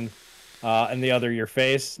other your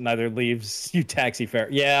face. Neither leaves you taxi fare.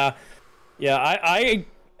 Yeah.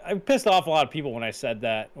 I pissed off a lot of people when I said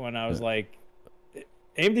that. When I was like,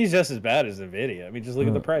 AMD's just as bad as NVIDIA. I mean, just look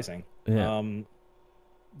at the pricing.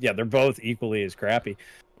 Yeah, they're both equally as crappy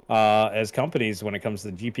as companies when it comes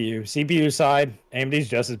to the GPU. CPU side, AMD's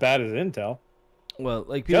just as bad as Intel. Well,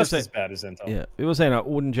 like people just as bad as Intel. Yeah, people saying I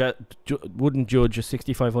wouldn't judge a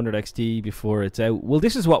 6500 XT before it's out. Well,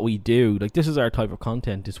 this is what we do. Like, this is our type of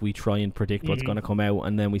content. Is we try and predict what's going to come out,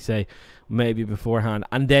 and then we say maybe beforehand,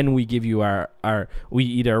 and then we give you our we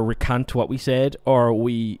either recant what we said, or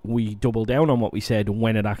we double down on what we said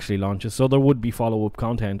when it actually launches. So there would be follow up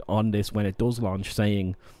content on this when it does launch,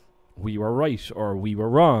 saying we were right or we were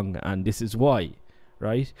wrong, and this is why.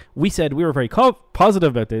 Right? We said we were very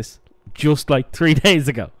positive about this just like 3 days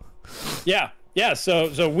ago. Yeah.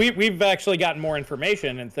 So we've actually gotten more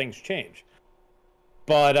information and things change.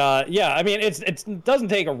 But yeah, I mean, it doesn't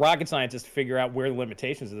take a rocket scientist to figure out where the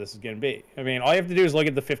limitations of this is going to be. I mean, all you have to do is look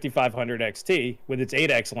at the 5500 XT with its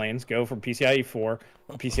 8X lanes, go from PCIe 4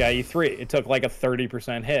 to PCIe 3. It took like a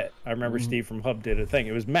 30% hit. I remember Steve from Hub did a thing.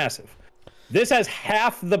 It was massive. This has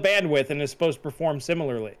half the bandwidth and is supposed to perform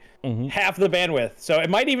similarly. Half the bandwidth. So it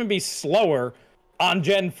might even be slower on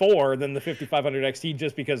Gen 4 than the 5500 XT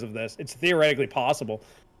just because of this. It's theoretically possible.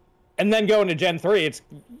 And then going to Gen 3, it's,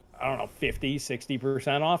 I don't know, 50,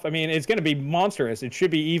 60% off. I mean, it's going to be monstrous. It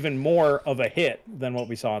should be even more of a hit than what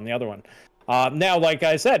we saw on the other one. Now, like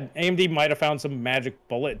I said, AMD might have found some magic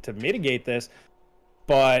bullet to mitigate this.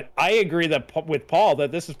 But I agree that with Paul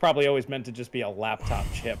that this is probably always meant to just be a laptop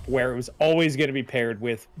chip, where it was always going to be paired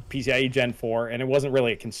with PCIe Gen 4, and it wasn't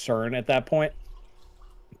really a concern at that point.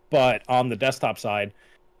 But on the desktop side,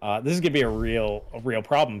 this is going to be a real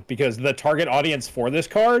problem, because the target audience for this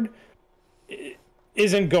card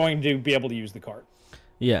isn't going to be able to use the card.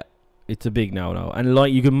 Yeah, it's a big no-no. And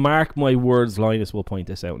like, you can mark my words, Linus will point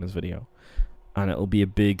this out in his video. And it'll be a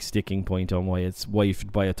big sticking point on why you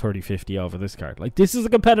should buy a 3050 over this card. Like, this is a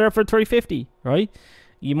competitor for 3050, right?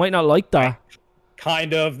 You might not like that.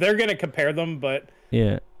 Kind of. They're going to compare them, but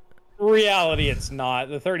yeah, reality, it's not.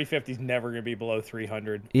 The 3050 is never going to be below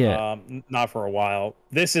 300. Yeah. Not for a while.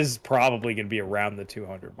 This is probably going to be around the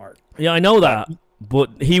 200 mark. Yeah, I know that, but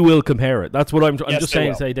he will compare it. That's what I'm just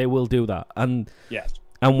saying. Say they will do that. And yes.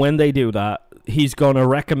 And when they do that, he's going to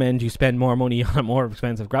recommend you spend more money on a more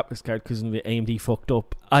expensive graphics card because the AMD fucked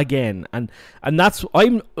up again. And that's,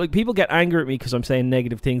 I'm like, people get angry at me because I'm saying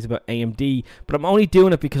negative things about AMD, but I'm only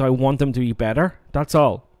doing it because I want them to be better. That's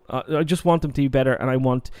all. I just want them to be better,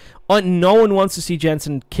 and no one wants to see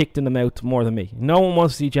Jensen kicked in the mouth more than me. No one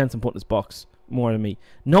wants to see Jensen put in his box more than me.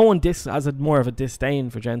 No one has more of a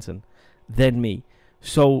disdain for Jensen than me.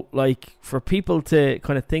 So, like, for people to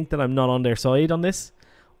kind of think that I'm not on their side on this,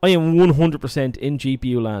 I am 100% in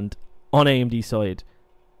GPU land on AMD side.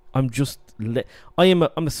 I'm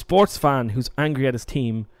I'm a sports fan who's angry at his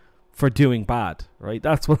team for doing bad, right?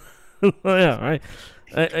 That's what, yeah, right.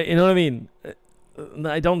 You know what I mean?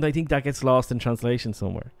 I think that gets lost in translation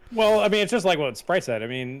somewhere. Well, I mean, it's just like what Sprite said. I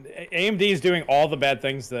mean, AMD is doing all the bad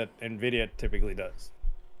things that NVIDIA typically does.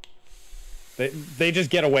 They just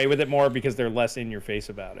get away with it more because they're less in your face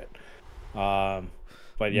about it.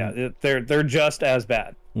 But yeah, they're just as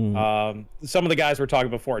bad. Some of the guys we're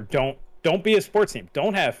talking before don't be a sports team.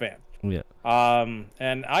 Don't have fans. Yeah.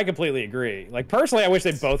 And I completely agree. Like, personally, I wish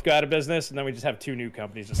they both go out of business and then we just have two new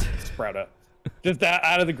companies just sprout up. Just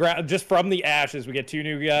out of the ground, just from the ashes, we get two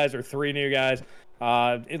new guys or three new guys.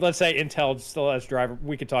 Let's say Intel still has driver.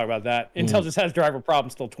 We could talk about that. Intel just has driver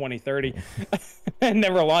problems till 2030 and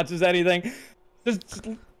never launches anything.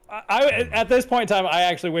 At this point in time, I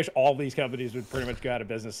actually wish all these companies would pretty much go out of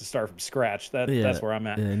business and start from scratch. That's where I'm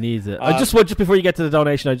at. Yeah, it needs it. Just before you get to the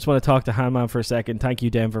donation, I just want to talk to Haman for a second. Thank you,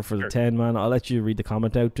 Denver, for the 10, man. I'll let you read the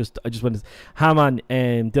comment out. I just want to, Haman,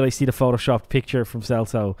 did I see the photoshopped picture from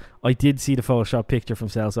Celso? I did see the photoshopped picture from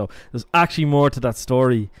Celso. There's actually more to that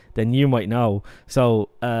story than you might know. So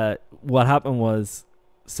what happened was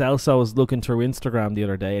Celso was looking through Instagram the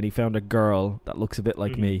other day and he found a girl that looks a bit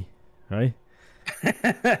like me, right?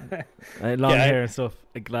 Long hair and stuff,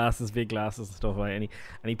 glasses, big glasses and stuff, right? And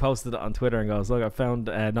he posted it on Twitter and goes, "Look, I found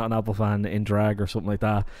not an Apple fan in drag or something like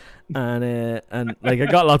that," and like I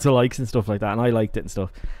got lots of likes and stuff like that, and I liked it and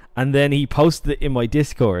stuff. And then he posted it in my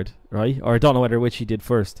Discord, right? Or I don't know which he did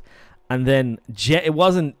first. And then it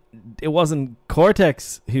wasn't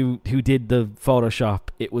Cortex who did the Photoshop.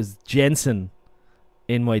 It was Jensen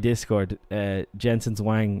in my Discord, Jensen's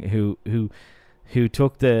Wang, who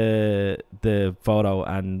took the photo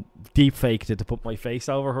and deep faked it to put my face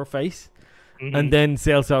over her face, and then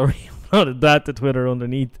Celso uploaded that to Twitter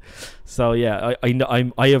underneath. So yeah,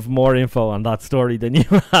 I have more info on that story than you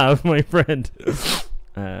have, my friend.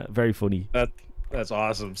 Very funny. That's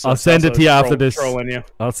awesome. So I'll send it to you after this. You.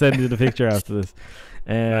 I'll send you the picture after this.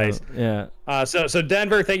 Nice. Yeah. So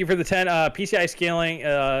Denver, thank you for the 10. PCI scaling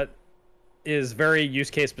is very use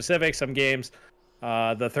case specific. Some games.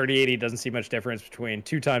 The 3080 doesn't see much difference between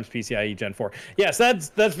 2 times PCIe Gen 4. Yes,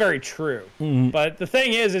 that's very true. But the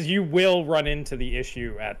thing is you will run into the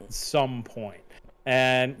issue at some point.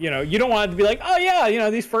 And, you don't want it to be like, oh yeah,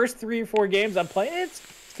 these first 3 or 4 games I'm playing, it's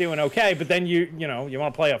doing okay. But then you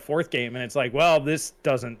want to play a 4th game and it's like, well, this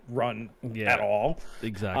doesn't run at all.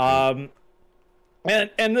 Exactly.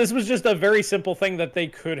 And this was just a very simple thing that they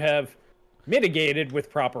could have mitigated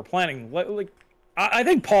with proper planning. Like, I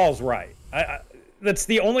think Paul's right. That's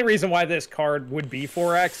the only reason why this card would be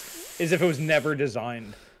 4X is if it was never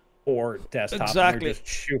designed for desktop. Exactly. And they're just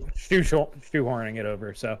shoehorning it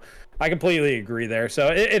over. So I completely agree there. So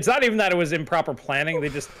it's not even that it was improper planning. They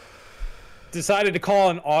just decided to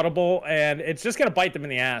call an audible, and it's just going to bite them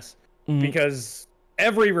in the ass because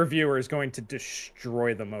every reviewer is going to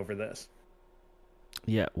destroy them over this.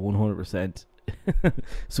 Yeah, 100%.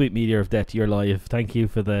 Sweet Meteor of Death, you're live. Thank you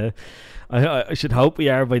for the. I should hope we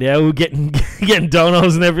are by now getting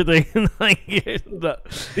donos and everything.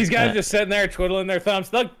 These guys just sitting there twiddling their thumbs.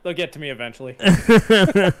 They'll get to me eventually.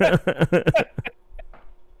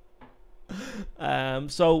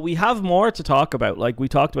 So we have more to talk about. Like we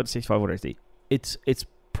talked about the 6500 XT. It's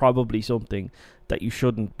probably something that you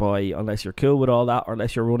shouldn't buy unless you're cool with all that, or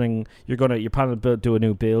unless you're planning to do a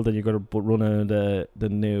new build and you're going to run the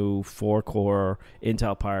new 4-core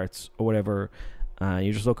Intel parts or whatever.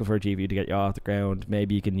 You're just looking for a GPU to get you off the ground.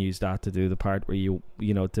 Maybe you can use that to do the part where you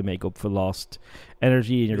to make up for lost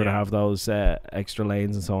energy, and you're going to have those extra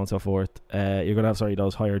lanes and so on and so forth. You're going to have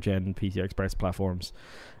those higher gen PCI Express platforms.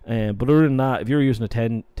 But other than that, if you're using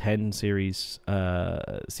a 10 series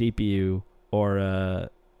CPU or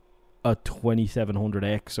a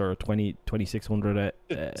 2700X or a 2600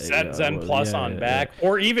 Zen Plus on back,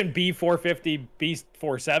 or even B450,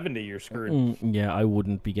 B470, you're screwed. Yeah, I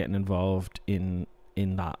wouldn't be getting involved in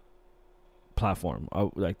that platform.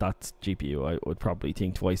 Like that's GPU. I would probably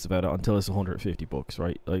think twice about it until it's $150,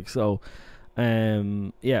 right? Like so.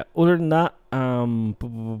 Yeah. Other than that,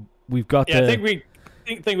 we've got. Yeah, I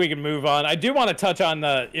think we can move on. I do want to touch on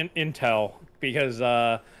the Intel because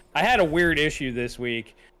I had a weird issue this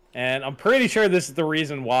week. And I'm pretty sure this is the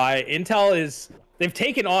reason why they've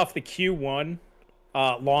taken off the Q1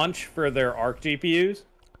 launch for their Arc GPUs.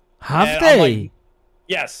 Have they?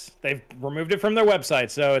 Yes, they've removed it from their website,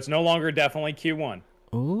 so it's no longer definitely Q1.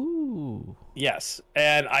 Ooh. Yes,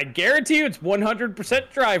 and I guarantee you it's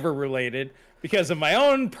 100% driver related because of my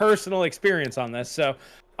own personal experience on this. So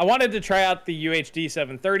I wanted to try out the UHD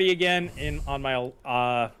 730 again on my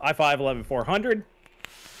i5 11400.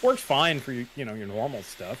 Works fine for your normal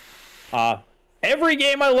stuff. Every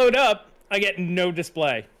game I load up, I get no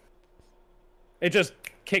display. It just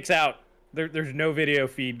kicks out. There's no video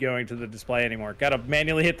feed going to the display anymore. Got to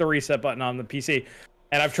manually hit the reset button on the PC.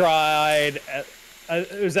 And I've tried,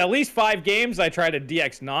 it was at least 5 games. I tried a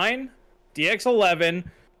DX9, DX11,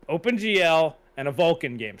 OpenGL, and a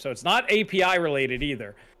Vulkan game. So it's not API related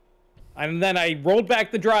either. And then I rolled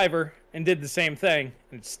back the driver and did the same thing,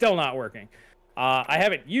 and it's still not working. I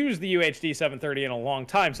haven't used the UHD 730 in a long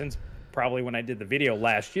time, since probably when I did the video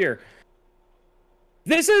last year.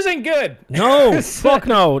 This isn't good. No, fuck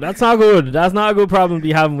no. That's not good. That's not a good problem to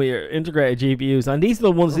be having with your integrated GPUs. And these are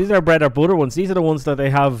the ones. These are bread or butter ones. These are the ones that they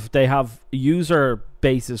have user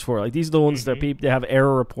bases for. Like, these are the ones that they have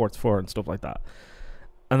error reports for and stuff like that.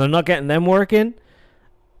 And they're not getting them working.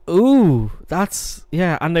 Ooh, that's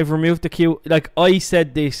And they've removed the queue. Like, I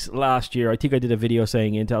said this last year. I think I did a video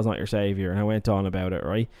saying Intel's not your savior, and I went on about it,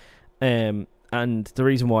 right? And the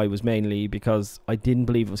reason why was mainly because I didn't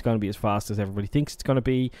believe it was going to be as fast as everybody thinks it's going to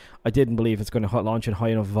be. I didn't believe it's going to launch in high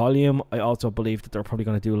enough volume. I also believed that they're probably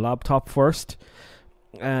going to do a laptop first.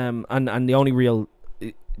 And the only real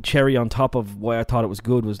cherry on top of why I thought it was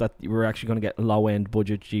good was that we were actually going to get low-end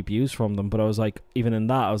budget GPUs from them. But I was like, even in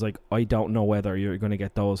that, I was like, I don't know whether you're going to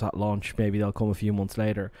get those at launch. Maybe they'll come a few months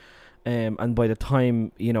later. And by the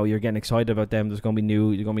time you're getting excited about them, there's going to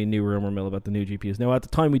be a new rumor mill about the new GPUs. Now, at the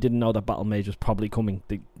time, we didn't know that Battlemage was probably coming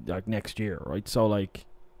next year, right? So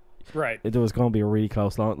there was going to be a really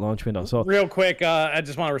close launch window. So real quick, I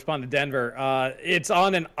just want to respond to Denver. It's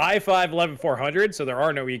on an i5 11400, so there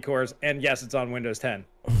are no E-cores, and yes, it's on Windows 10.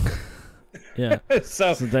 Yeah.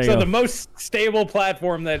 so the most stable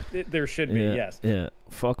platform that there should be. Yes. Yeah.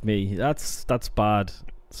 Fuck me. That's bad.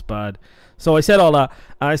 It's bad. So I said all that,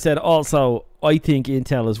 and I said also I think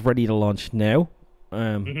Intel is ready to launch now,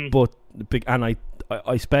 but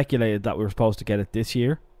I speculated that we were supposed to get it this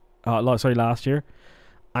year, last year,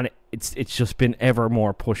 and it's just been ever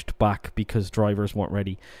more pushed back because drivers weren't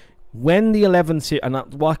ready. When the 11 series, and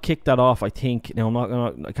what kicked that off, I think, I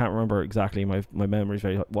can't remember exactly. My memory's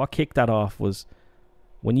very. What kicked that off was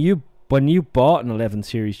when you bought an 11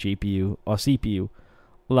 series GPU or CPU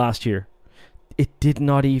last year. It did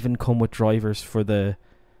not even come with drivers for the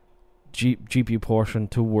GPU portion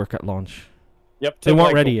to work at launch. Yep, they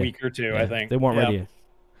weren't ready a yet. Week or two, I think they weren't ready yet.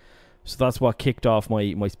 So that's what kicked off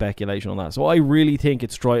my speculation on that. So I really think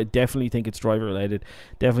definitely think it's driver related.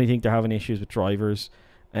 Definitely think they're having issues with drivers,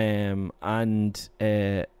 that's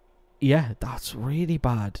really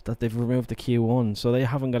bad that they've removed the Q1. So they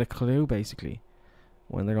haven't got a clue basically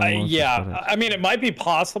when they're going to launch. I mean, it might be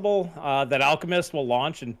possible that Alchemist will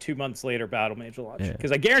launch and 2 months later Battlemage will launch.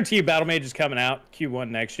 Because I guarantee you Battlemage is coming out Q1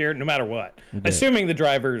 next year, no matter what. Assuming the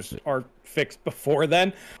drivers are fixed before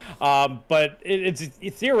then. But it's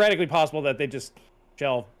theoretically possible that they just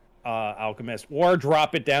shelve Alchemist or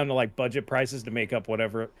drop it down to like budget prices to make up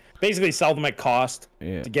whatever. Basically sell them at cost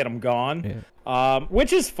to get them gone.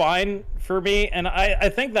 Which is fine for me. And I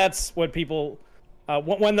think that's what people...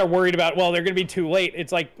 when they're worried about, they're going to be too late.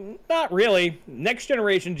 It's like, not really. Next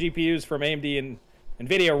generation GPUs from AMD and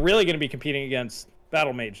NVIDIA are really going to be competing against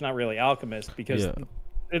Battlemage, not really Alchemist, because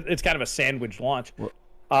it's kind of a sandwich launch.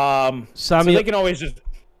 So they can always just...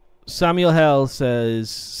 Samuel Hell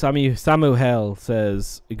says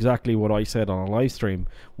exactly what I said on a live stream,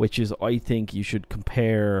 which is I think you should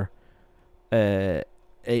compare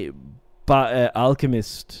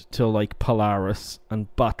Alchemist to like Polaris and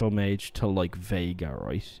Battlemage to like Vega,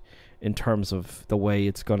 right? In terms of the way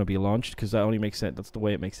it's going to be launched, because that only makes sense. That's the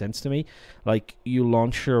way it makes sense to me. Like, you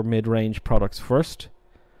launch your mid-range products first,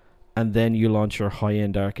 and then you launch your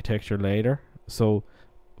high-end architecture later. So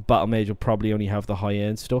Battlemage will probably only have the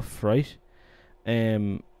high-end stuff, right?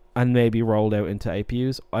 And maybe rolled out into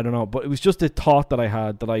APUs. I don't know, but it was just a thought that I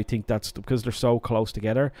had, that I think that's because they're so close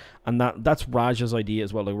together, and that's Raja's idea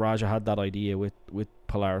as well. Like, Raja had that idea with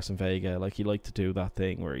Polaris and Vega. Like, he liked to do that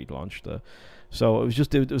thing where he'd launch so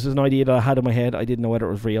it was an idea that I had in my head. I didn't know whether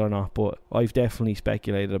it was real or not, but I've definitely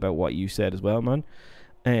speculated about what you said as well, man.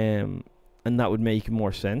 And that would make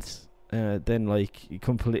more sense than like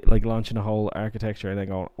launching a whole architecture and then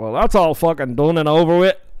going, well, that's all fucking done and over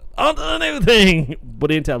with. On to the new thing.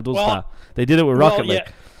 But Intel does that. They did it with Rocket Lake.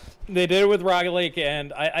 They did it with Rocket Lake,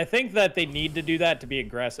 and I think that they need to do that to be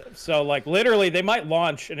aggressive. So, like, literally, they might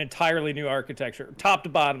launch an entirely new architecture, top to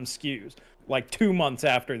bottom SKUs, like 2 months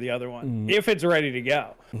after the other one, if it's ready to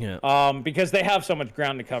go. Because they have so much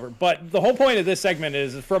ground to cover. But the whole point of this segment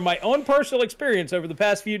is, from my own personal experience over the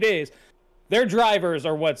past few days, their drivers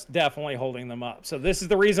are what's definitely holding them up. So this is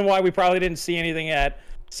the reason why we probably didn't see anything at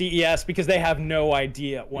CES, because they have no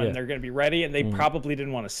idea when they're going to be ready, and they probably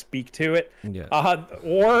didn't want to speak to it. Yeah.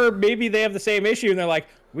 Or maybe they have the same issue, and they're like,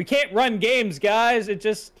 we can't run games, guys. It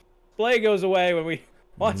just play goes away when we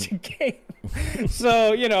launch a game.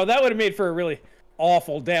 So, you know, that would have made for a really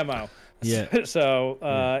awful demo. Yeah. So,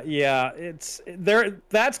 yeah, it's there.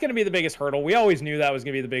 That's going to be the biggest hurdle. We always knew that was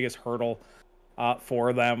going to be the biggest hurdle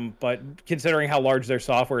for them, but considering how large their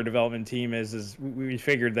software development team is we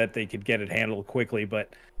figured that they could get it handled quickly. But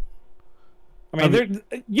I mean,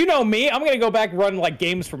 you know me, I'm going to go back and run like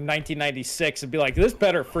games from 1996 and be like, this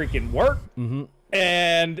better freaking work.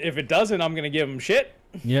 And if it doesn't, I'm going to give them shit.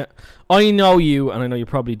 Yeah. I know you, and I know you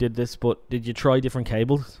probably did this, but did you try different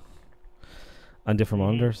cables and different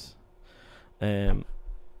monitors?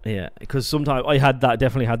 Yeah, because sometimes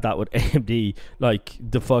definitely had that with AMD, like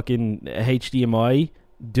the fucking HDMI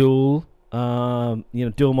dual,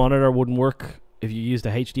 dual monitor wouldn't work if you used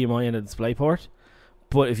a HDMI and a DisplayPort,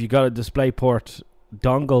 but if you got a DisplayPort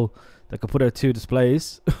dongle that could put out two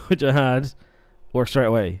displays, which I had, worked straight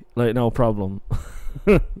away, like no problem.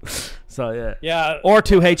 So yeah, or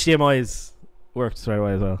two HDMIs worked straight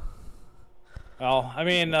away as well. Well, I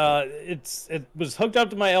mean, it was hooked up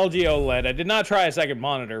to my LG OLED. I did not try a second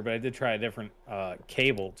monitor, but I did try a different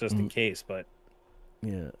cable just in case. But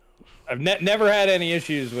yeah, I've never had any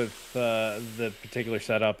issues with the particular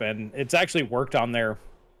setup, and it's actually worked on there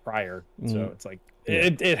prior. So it's like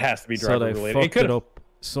it has to be driver related. Fucked it up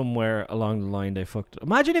somewhere along the line. They fucked it.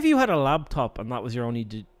 Imagine if you had a laptop and that was your only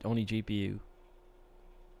GPU.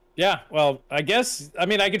 Yeah, well, I guess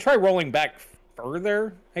I could try rolling back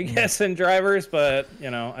further, I guess, in drivers, but you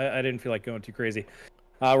know, I didn't feel like going too crazy.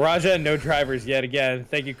 Raja, no drivers yet again.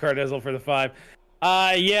 Thank you, Cardizzle, for the 5.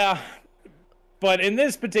 Yeah, but in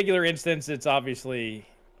this particular instance, it's obviously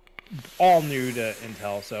all new to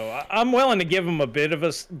Intel, so I'm willing to give them a bit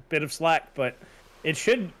of slack, but it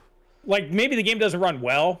should, like, maybe the game doesn't run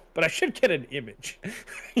well, but I should get an image,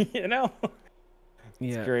 you know?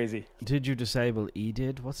 Yeah, it's crazy. Did you disable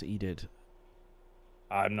EDID? What's EDID?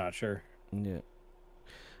 I'm not sure. Yeah.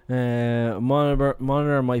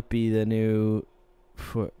 Monitor might be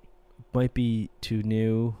too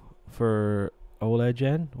new for OLED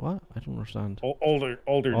gen. What? I don't understand. Older gen.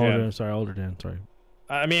 Older gen. Sorry.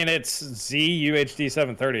 I mean, it's ZUHD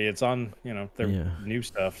 730. It's on, you know, their new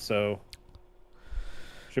stuff, so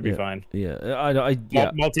should be fine.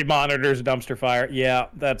 Yeah. Multi monitors, dumpster fire. Yeah,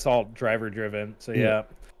 that's all driver driven. So yeah.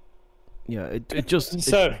 Yeah. It just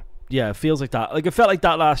it feels like that. Like it felt like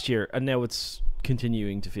that last year, and now it's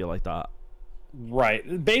continuing to feel like that.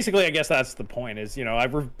 Right. Basically, I guess that's the point. Is, you know,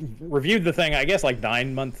 I've reviewed the thing, I guess, like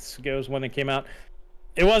 9 months ago is when it came out.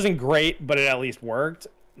 It wasn't great, but it at least worked.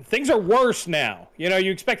 Things are worse now. You know,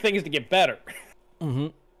 you expect things to get better.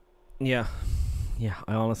 Yeah. Yeah.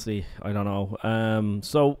 I don't know.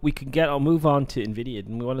 So I'll move on to Nvidia.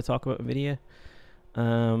 Didn't we want to talk about Nvidia?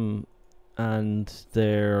 And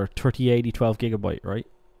their 3080 12GB, right?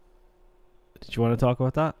 Did you want to talk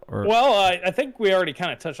about that? Or well, I think we already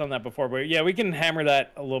kind of touched on that before, but yeah, we can hammer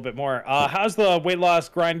that a little bit more. How's the weight loss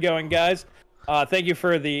grind going, guys? Thank you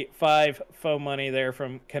for the 5 faux money there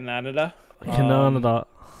from Canada. Canada.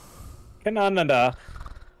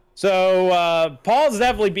 So Paul's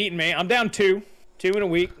definitely beating me. I'm down 2 in a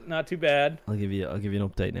week. Not too bad. I'll give you an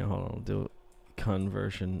update now. Hold on, I'll do a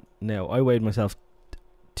conversion now. I weighed myself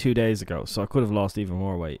 2 days ago, so I could have lost even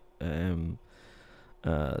more weight.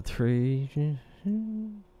 3.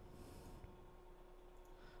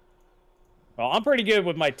 Well, I'm pretty good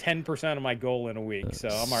with my 10% of my goal in a week, so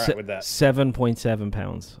I'm all right with that. 7.7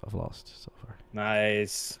 pounds I've lost so far.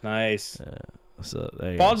 Nice. So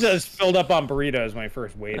there Paul just filled up on burritos when I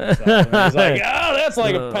first weighed himself. And I was like, oh, that's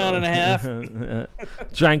like a pound and a half.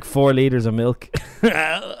 Drank 4 liters of milk.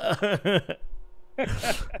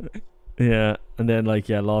 Yeah, and then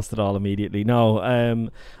lost it all immediately. No,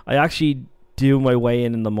 I actually do my weigh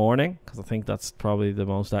in the morning because I think that's probably the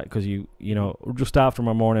most because you know, just after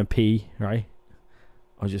my morning pee, right?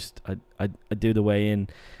 I do the weigh in.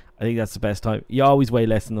 I think that's the best time. You always weigh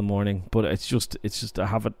less in the morning, but it's just to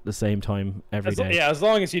have it the same time every day. Yeah, as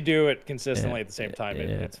long as you do it consistently at the same time,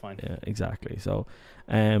 it's fine. Yeah, exactly. So,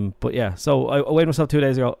 but yeah, so I weighed myself 2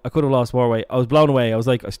 days ago. I could have lost more weight. I was blown away. I was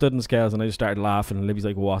like, I stood in the scales and I just started laughing. And Libby's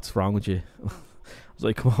like, "What's wrong with you?" I was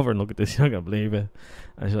like, "Come over and look at this. You're not gonna believe it."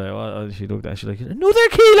 And she's like, "What?" And she looked at. She's like, "Another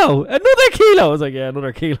kilo. I was like, "Yeah,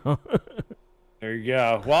 another kilo." There you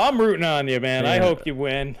go. Well, I'm rooting on you, man. I hope you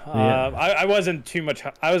win. I wasn't too much.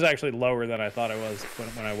 I was actually lower than I thought I was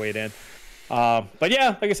when I weighed in. But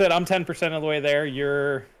yeah, like I said, I'm 10% of the way there.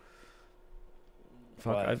 You're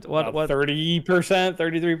What? 30%,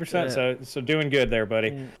 33%. So doing good there,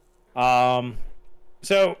 buddy.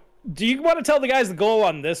 So do you want to tell the guys the goal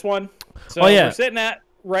on this one? So we're sitting at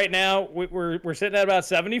right now. We're sitting at about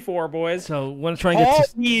 74, boys. So want to try and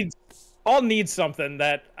get all needs something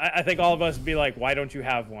that I think all of us would be like, why don't you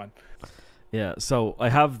have one? Yeah. So I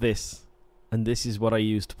have this, and this is what I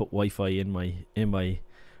use to put Wi-Fi in my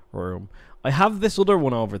room. I have this other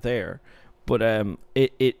one over there, but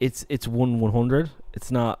it's 100.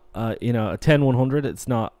 It's not a 10-100. It's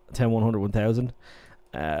not 10-100 1000.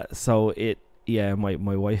 So my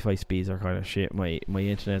Wi-Fi speeds are kind of shit. My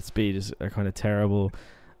internet speed are kind of terrible.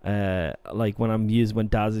 Like when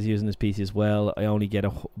Daz is using his PC as well, I only get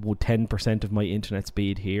 10% of my internet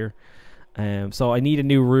speed here. So I need a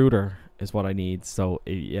new router is what I need. So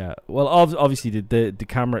yeah, well obviously the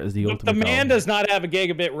camera is the ultimate. The man does not have a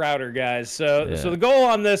gigabit router, guys. So the goal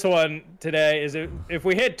on this one today is if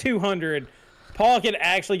we hit 200, Paul can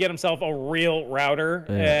actually get himself a real router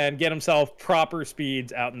and get himself proper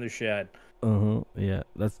speeds out in the shed. Yeah,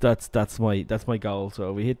 that's my goal. So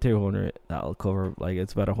if we hit 200, that'll cover, like,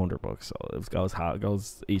 it's about $100. So it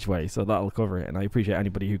goes each way. So that'll cover it. And I appreciate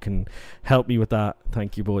anybody who can help me with that.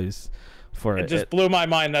 Thank you, boys. It just blew my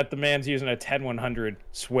mind that the man's using a 10100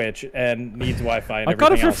 switch and needs Wi-Fi and I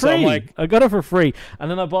got it for else. free. So like, I got it for free, and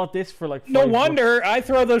then I bought this for like. No wonder I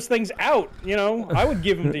throw those things out. I would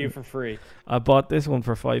give them to you for free. I bought this one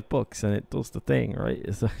for $5, and it does the thing, right?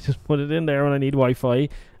 So I just put it in there when I need Wi-Fi.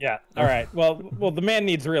 Yeah. All right. Well, the man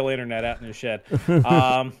needs real internet out in his shed.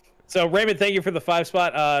 So Raymond, thank you for the 5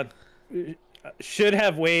 spot. Should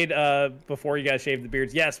have weighed before you guys shaved the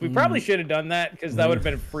beards. Yes, we probably should have done that because that would have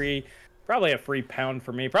been free. Probably a free pound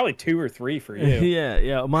for me. Probably 2 or 3 for you.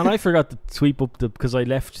 yeah. Man, I forgot to sweep up because I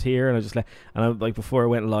left here and I just before I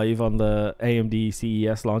went live on the AMD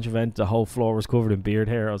CES launch event, the whole floor was covered in beard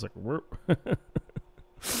hair. I was like, whoop.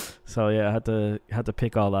 So yeah, I had to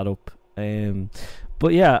pick all that up.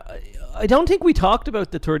 But yeah, I don't think we talked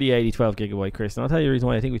about the 3080 12 gigabyte, Chris. And I'll tell you the reason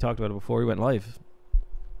why I think we talked about it before we went live.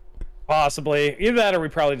 Possibly either that, or we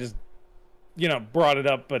probably just brought it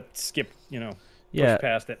up but skipped pushed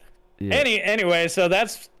past it. Yeah. Anyway, so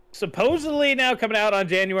that's supposedly now coming out on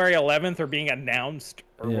January 11th or being announced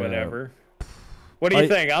or whatever. What do you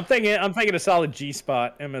think? I'm thinking a solid G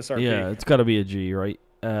spot MSRP. Yeah, it's got to be a G, right?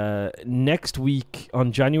 Next week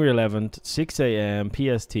on January 11th, 6 a.m.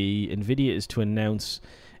 PST, Nvidia is to announce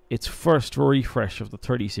its first refresh of the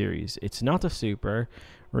 30 series. It's not a Super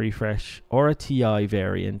refresh or a TI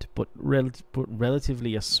variant, but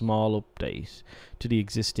relatively a small update to the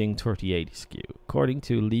existing 3080 SKU. According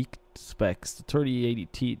to leaked specs, the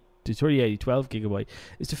 3080 12 gigabyte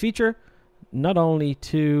is to feature not only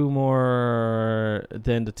 2 more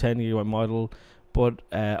than the 10 gigabyte model, but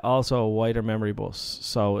also a wider memory bus,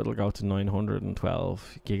 so it'll go to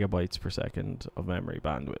 912 gigabytes per second of memory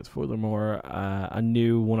bandwidth. Furthermore, a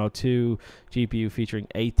new 102 GPU featuring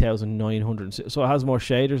 8,900. So it has more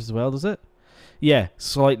shaders as well, does it? Yeah,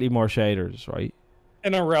 slightly more shaders, right?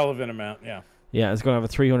 An irrelevant amount, yeah. Yeah, it's going to have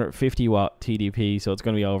a 350 watt TDP, so it's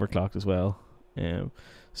going to be overclocked as well.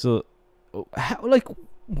 So,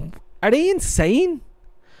 are they insane?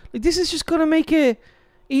 Like, this is just going to make it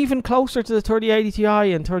even closer to the 3080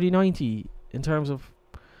 Ti and 3090 in terms of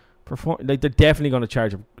performance. Like, they're definitely going to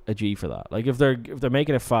charge a G for that. Like, if they're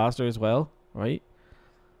making it faster as well, right?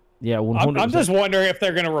 Yeah, 100%. I'm just wondering if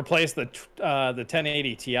they're going to replace the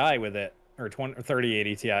 1080 Ti with it, or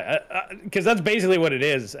 3080 Ti, because that's basically what it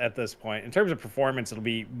is at this point. In terms of performance, it'll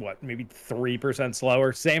be maybe 3%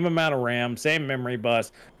 slower, same amount of RAM, same memory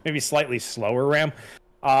bus, maybe slightly slower RAM.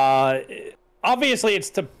 Obviously, it's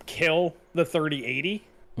to kill the 3080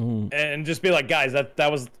 and just be like, guys,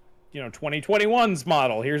 that was 2021's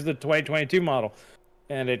model. Here's the 2022 model,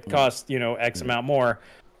 and it costs X amount more.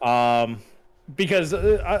 Because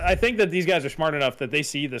I think that these guys are smart enough that they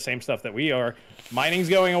see the same stuff that we are. Mining's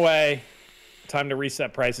going away. Time to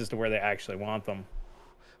reset prices to where they actually want them.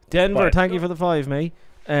 Denver, thank you for the 5, mate.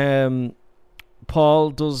 Paul,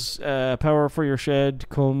 does power for your shed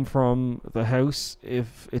come from the house?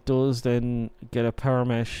 If it does, then get a power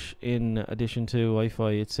mesh in addition to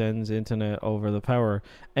Wi-Fi. It sends internet over the power.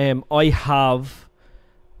 I have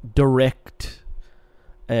direct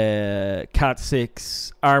Cat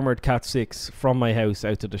 6, armored Cat 6 from my house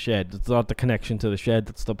out to the shed. It's not the connection to the shed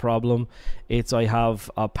that's the problem. It's I have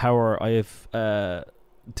a power. I have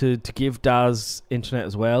to give Daz internet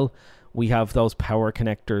as well. We have those power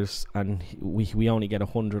connectors, and we only get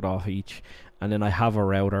 100 off each. And then I have a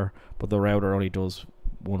router, but the router only does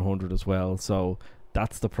 100 as well. So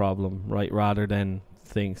that's the problem, right? Rather than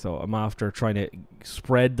thing. So I'm after trying to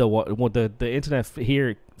spread the internet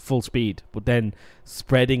here full speed, but then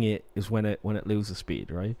spreading it is when it loses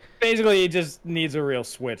speed, right? Basically, it just needs a real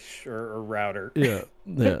switch or router. Yeah.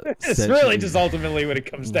 It's really just ultimately what it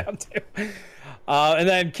comes down to. And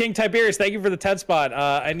then King Tiberius, thank you for the 10 spot.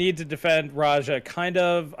 I need to defend Raja. Kind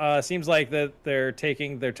of seems like that they're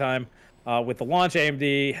taking their time with the launch.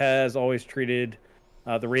 AMD has always treated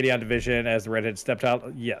the Radeon division as the redheaded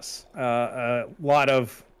stepchild. Yes. A lot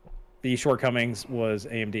of the shortcomings was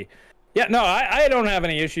AMD. Yeah, no, I don't have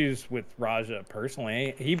any issues with Raja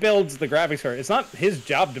personally. He builds the graphics card. It's not his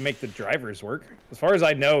job to make the drivers work. As far as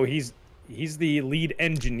I know, he's the lead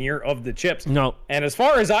engineer of the chips. No. And as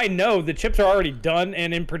far as I know, the chips are already done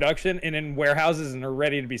and in production and in warehouses and are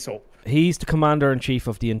ready to be sold. He's the commander-in-chief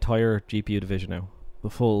of the entire GPU division now. The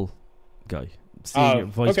full guy. Senior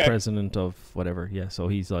vice president of whatever. Yeah, so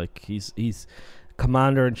he's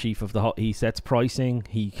commander-in-chief of the whole. He sets pricing,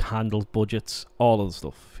 he handles budgets, all of the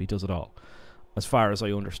stuff. He does it all. As far as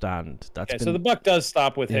I understand. So the buck does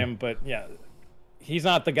stop with him, but yeah, he's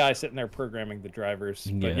not the guy sitting there programming the drivers.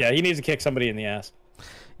 But yeah, he needs to kick somebody in the ass.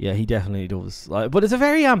 Yeah, he definitely does. But it's a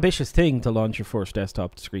very ambitious thing to launch your first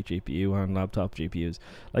desktop discrete GPU on laptop GPUs.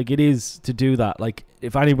 Like, it is to do that. Like,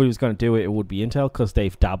 if anybody was going to do it, it would be Intel, because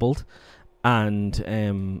they've dabbled. And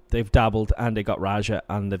they got Raja,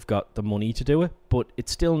 and they've got the money to do it. But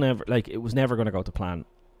it's still never, like, it was never going to go to plan.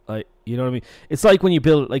 Like, you know what I mean? It's like when you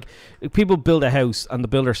build, like, if people build a house and the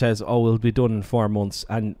builder says, oh, it'll be done in 4 months,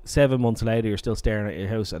 and 7 months later you're still staring at your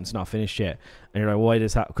house and it's not finished yet, and you're like, why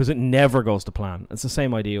does that? Because it never goes to plan. It's the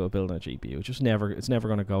same idea with building a GPU. It's never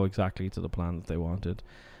going to go exactly to the plan that they wanted.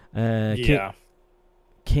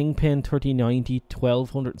 Kingpin 3090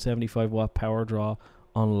 1275 watt power draw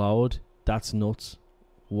on load. That's nuts.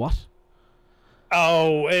 What?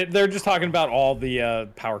 Oh, they're just talking about all the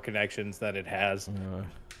power connections that it has.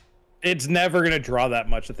 It's never going to draw that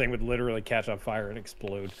much. The thing would literally catch on fire and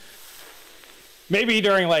explode. Maybe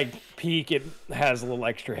during, like, peak, it has a little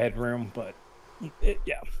extra headroom, but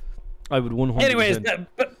yeah. I would 100%. Anyways,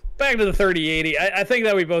 but back to the 3080. I think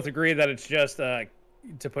that we both agree that it's just to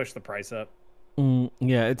push the price up.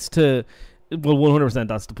 Yeah, it's to... Well, 100%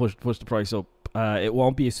 that's to push the price up. It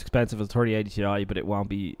won't be as expensive as 3080 Ti, but it won't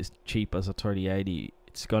be as cheap as a 3080.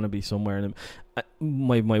 It's going to be somewhere in them.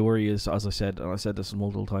 My worry is, as I said, and I said this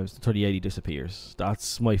multiple times, the 3080 disappears.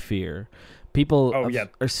 That's my fear. People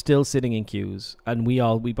are still sitting in queues, and we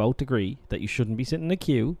both agree that you shouldn't be sitting in a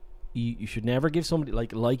queue. You should never give somebody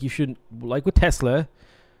like you shouldn't, like with Tesla.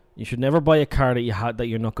 You should never buy a car that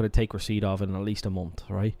you're not going to take receipt of in at least a month,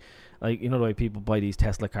 right? Like, you know the way people buy these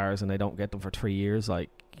Tesla cars and they don't get them for 3 years, like,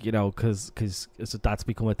 you know, because that's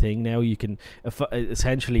become a thing now. You can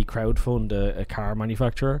essentially crowdfund a car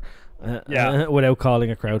manufacturer without calling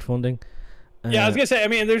it crowdfunding. I was gonna say, I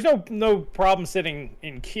mean, there's no problem sitting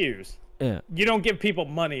in queues. Yeah, you don't give people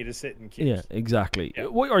money to sit in queues. Yeah, exactly. Yeah.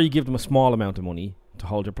 Or you give them a small amount of money to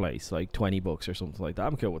hold your place, like $20 or something like that.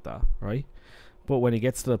 I'm cool with that, right? But when it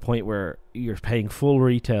gets to the point where you're paying full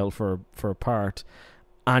retail for a part,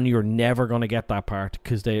 and you're never going to get that part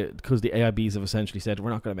because the AIBs have essentially said,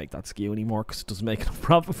 we're not going to make that SKU anymore because it doesn't make enough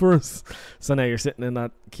profit for us. So now you're sitting in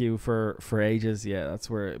that queue for ages. Yeah,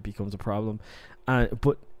 that's where it becomes a problem.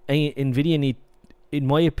 But NVIDIA need, in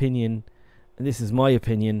my opinion, and this is my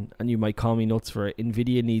opinion, and you might call me nuts for it,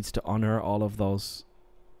 NVIDIA needs to honor all of those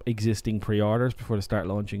existing pre-orders before they start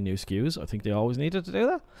launching new SKUs. I think they always needed to do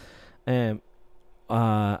that.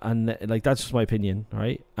 And like, that's just my opinion,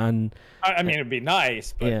 right? And I mean, it'd be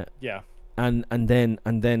nice, but yeah. And then,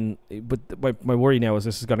 but my worry now is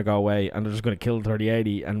this is going to go away, and they're just going to kill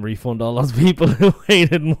 3080 and refund all those people who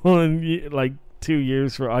waited 2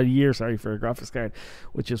 years for a graphics card,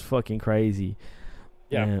 which is fucking crazy.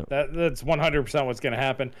 Yeah, that's 100% what's going to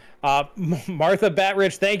happen. Martha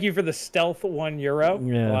Batrich, thank you for the stealth €1.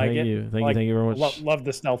 Yeah, like thank you very much. Love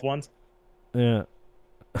the stealth ones. Yeah,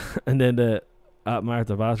 and then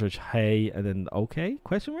Martha Batrich, hey, and then okay?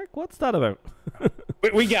 Question mark? What's that about?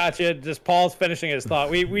 we got you. Just Paul's finishing his thought.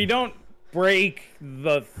 We don't break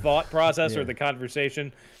the thought process or the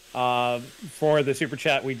conversation for the super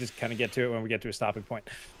chat. We just kind of get to it when we get to a stopping point.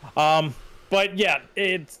 But yeah,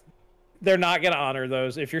 they're not going to honor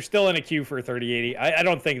those. If you're still in a queue for 3080, I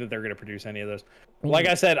don't think that they're going to produce any of those. Like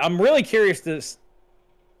I said, I'm really curious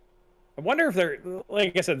I wonder if they're,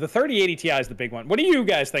 like I said, the 3080 Ti is the big one. What do you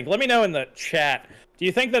guys think? Let me know in the chat. Do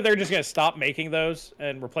you think that they're just going to stop making those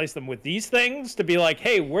and replace them with these things to be like,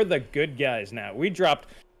 hey, we're the good guys now. We dropped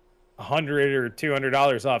 $100 or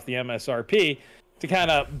 $200 off the MSRP to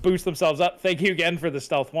kind of boost themselves up. Thank you again for the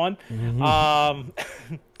stealth one. Mm-hmm.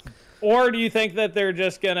 Or do you think that they're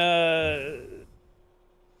just going to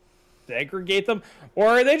segregate them, or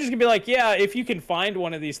are they just gonna be like, yeah, if you can find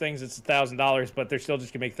one of these things, it's $1,000, but they're still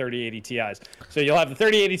just gonna make 3080 Ti's. So you'll have the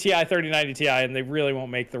 3080 Ti, 3090 Ti, and they really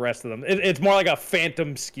won't make the rest of them. It's more like a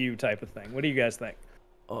phantom SKU type of thing. What do you guys think?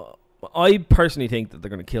 I personally think that they're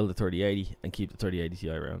going to kill the 3080 and keep the 3080 Ti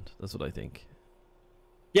around. That's what I think.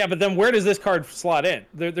 Yeah, but then where does this card slot in?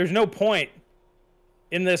 There's no point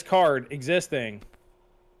in this card existing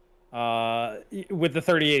with the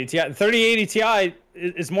 3080 Ti. The 3080 Ti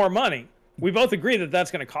is more money. We both agree that that's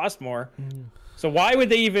going to cost more. So why would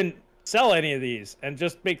they even sell any of these and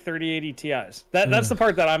just make 3080 Ti's? That's the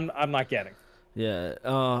part that I'm not getting. Yeah,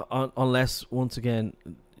 unless once again,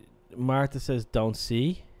 Martha says don't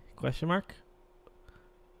see ? I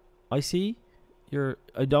see.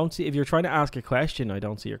 I don't see. If you're trying to ask a question, I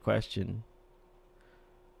don't see your question.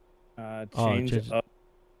 Change up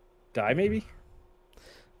die maybe?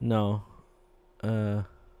 No. Oh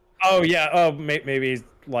yeah. Oh, maybe it's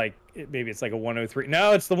like a 103.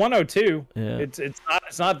 No, it's the 102. Yeah. It's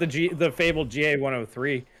not the fabled GA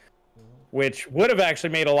 103, which would have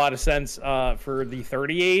actually made a lot of sense for the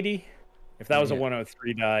 3080 if that was a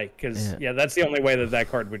 103 die, because that's the only way that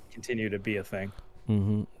card would continue to be a thing.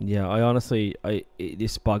 Yeah, I honestly,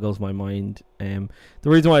 this boggles my mind. The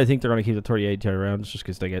reason why I think they're going to keep the 3080 Ti around is just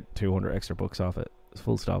because they get 200 extra bucks off it. It's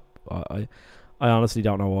full stop. I honestly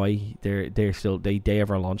don't know why they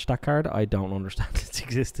ever launched that card. I don't understand its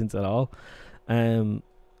existence at all.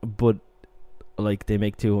 But like they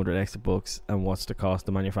make 200 extra bucks, and what's the cost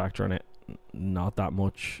of manufacturing it? Not that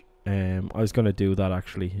much. I was going to do that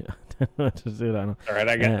actually. Just do that now. All right,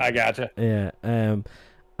 I gotcha. Yeah.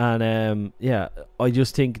 I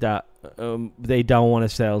just think that they don't want to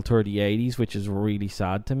sell 3080s, which is really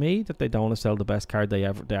sad to me that they don't want to sell the best card they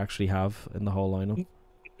actually have in the whole lineup.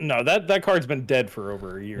 No, that card's been dead for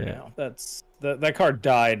over a year now. That card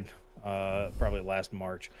died probably last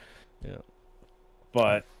March. Yeah.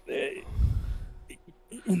 But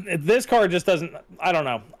this card just doesn't. I don't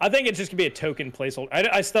know. I think it's just gonna be a token placeholder.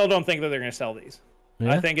 I still don't think that they're gonna sell these.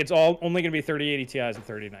 Yeah? I think it's only going to be 3080 Ti's and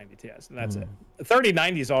 3090 Ti's, and that's it. The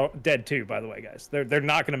 3090's all dead too, by the way, guys. They're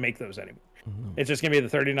not going to make those anymore. It's just going to be the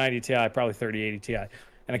 3090 Ti, probably 3080 Ti,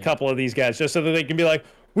 and a couple of these guys, just so that they can be like,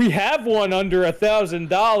 we have one under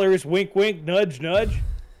 $1,000. Wink, wink, nudge, nudge.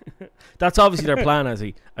 That's obviously their plan, as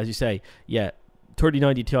you say. Yeah,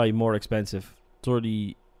 3090 Ti more expensive.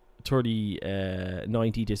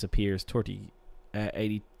 3090 disappears.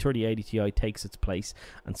 3080 Ti takes its place,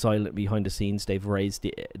 and silent behind the scenes they've raised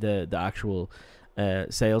the actual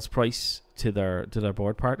sales price to their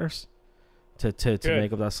board partners to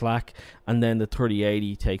make up that slack, and then the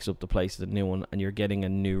 3080 takes up the place of the new one, and you're getting a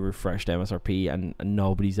new refreshed MSRP, and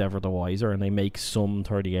nobody's ever the wiser, and they make some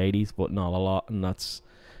 3080s but not a lot, and that's,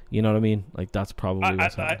 you know what I mean, like that's probably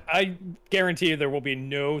what's happening. I guarantee you there will be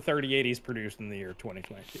no 3080s produced in the year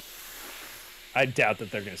 2022. I doubt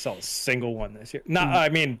that they're going to sell a single one this year. No, I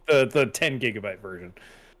mean the 10 gigabyte version.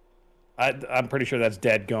 I'm pretty sure that's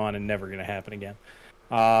dead, gone, and never going to happen again.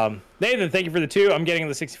 Nathan, thank you for the 2. I'm getting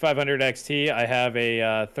the 6500 XT. I have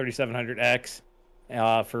a 3700X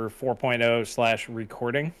for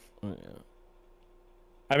 4.0/recording. Oh, yeah.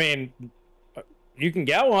 I mean, you can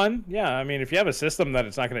get one. Yeah, I mean, if you have a system that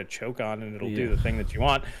it's not going to choke on and it'll do the thing that you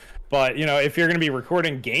want. But, you know, if you're going to be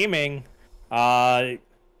recording gaming,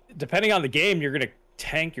 depending on the game, you're going to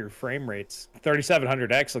tank your frame rates.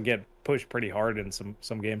 3700X will get pushed pretty hard in some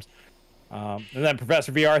games. And then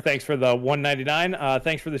Professor VR, thanks for the 199.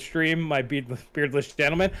 Thanks for the stream, my beardless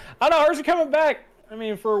gentleman. I don't know, ours are coming back. I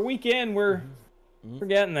mean, for a weekend, we're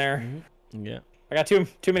getting there. Yeah. I got too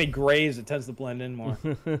many grays. It tends to blend in more.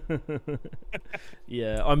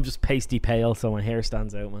 Yeah, I'm just pasty pale, so my hair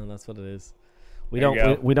stands out, man. That's what it is. We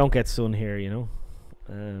don't get sun here, you know.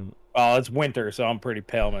 Well, it's winter, so I'm pretty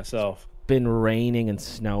pale myself. Been raining and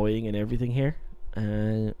snowing and everything here.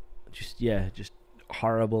 Just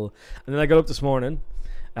horrible. And then I got up this morning.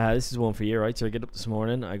 This is one for you, right? So I get up this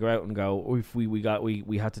morning, I go out and go,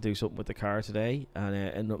 we had to do something with the car today, and I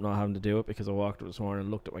ended up not having to do it because I walked up this morning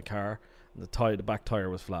and looked at my car, and the back tire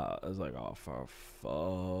was flat. I was like, oh, for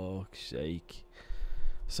fuck's sake.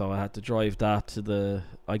 So I had to drive that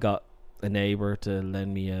I got a neighbour to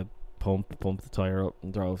lend me a pump the tire up,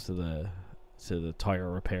 and drove to the tire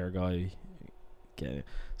repair guy.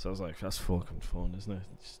 So I was like, that's fucking fun, isn't it?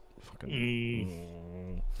 Just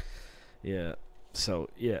fucking yeah. So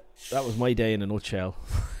yeah, that was my day in a nutshell.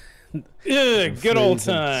 Yeah, good old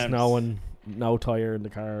times. Snowing, no tire in the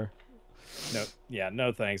car.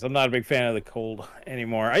 No thanks. I'm not a big fan of the cold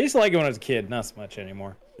anymore. I used to like it when I was a kid, not so much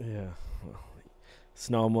anymore. Yeah,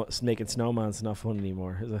 making snowman's not fun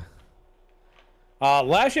anymore, is it?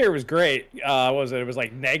 Last year was great. What was it? It was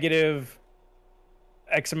like negative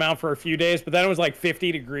X amount for a few days, but then it was like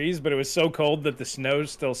 50 degrees, but it was so cold that the snow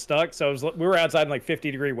still stuck. So we were outside in like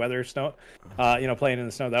 50-degree weather, snow, playing in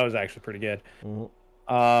the snow. That was actually pretty good.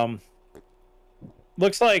 Mm-hmm.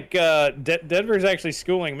 Looks like Denver's actually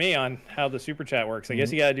schooling me on how the super chat works. I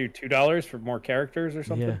guess you got to do $2 for more characters or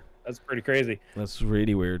something. Yeah. That's pretty crazy. That's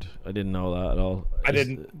really weird. I didn't know that at all. I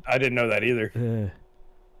didn't know that either.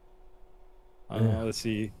 Let's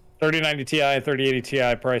see. 3090 Ti and 3080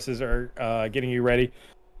 Ti prices are getting you ready.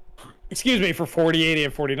 Excuse me, for 4080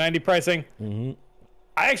 and 4090 pricing. Mm-hmm.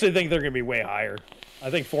 I actually think they're going to be way higher. I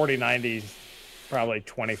think 4090 is probably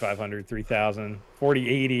 2,500, 3,000.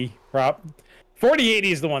 4080 prop.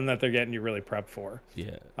 4080 is the one that they're getting you really prepped for.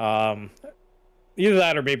 Yeah. Either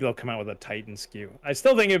that or maybe they'll come out with a Titan SKU. I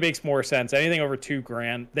still think it makes more sense. Anything over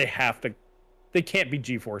 $2,000, they can't be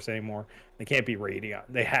GeForce anymore. They can't be Radeon.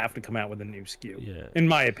 They have to come out with a new SKU. Yeah. In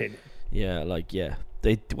my opinion. Yeah,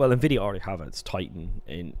 Nvidia already have it. It's Titan,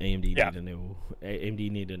 and AMD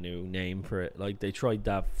need a new name for it. Like they tried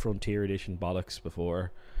that Frontier Edition bollocks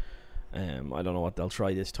before. I don't know what they'll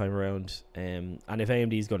try this time around. And if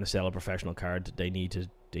AMD is going to sell a professional card, they need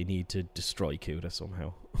to destroy CUDA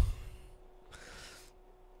somehow.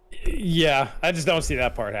 Yeah, I just don't see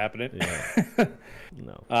that part happening. Yeah.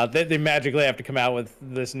 No. They magically have to come out with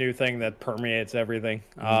this new thing that permeates everything.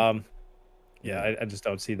 I just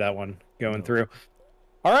don't see that one going through.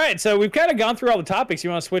 All right, so we've kind of gone through all the topics.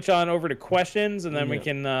 You want to switch on over to questions, and then we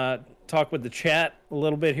can talk with the chat a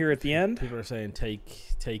little bit here at the end? People are saying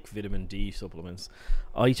take vitamin D supplements.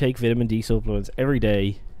 I take vitamin D supplements every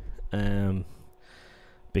day,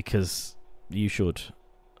 because you should.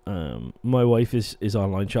 My wife is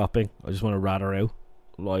online shopping. I just want to rat her out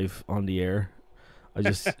live on the air.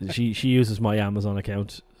 She uses my Amazon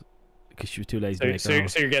account because she was too lazy to make her own.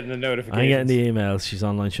 So you're getting the notifications. I'm getting the emails. She's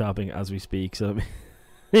online shopping as we speak. So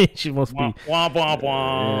she must be. Womp womp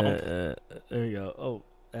womp. There you go.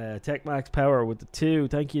 Oh, Tech Max Power with the 2.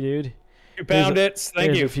 Thank you, dude. You pound it.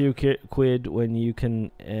 Thank you. A few quid when you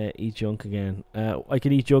can eat junk again. I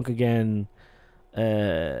can eat junk again.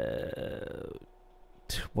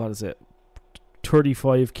 What is it?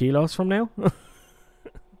 35 kilos from now.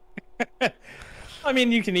 I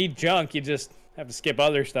mean, you can eat junk. You just have to skip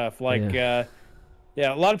other stuff. Like, a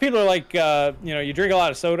lot of people are like, you drink a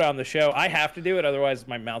lot of soda on the show. I have to do it, otherwise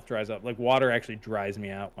my mouth dries up. Like, water actually dries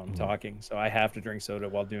me out while I'm talking, so I have to drink soda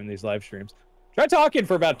while doing these live streams. Try talking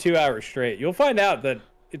for about 2 hours straight. You'll find out that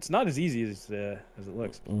it's not as easy as it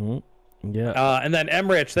looks. Mm-hmm. Yeah. And then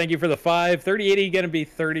Emrich, thank you for the 5. 3080 going to be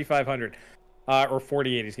 3,500, or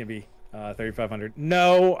 4080 is going to be 3,500.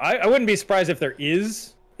 No, I wouldn't be surprised if there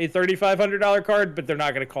is a $3,500 card, but they're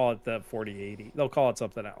not going to call it the 4080. They'll call it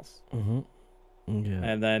something else. Mm-hmm. Yeah.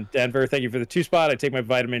 And then Denver, thank you for the 2 spot. I take my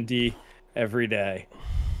vitamin D every day.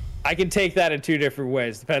 I can take that in 2 different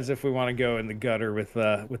ways. Depends if we want to go in the gutter with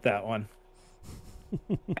that one.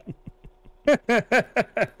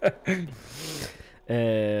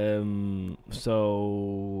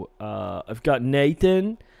 So I've got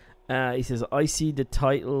Nathan. He says, I see the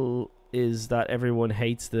title is that everyone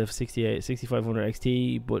hates the 6500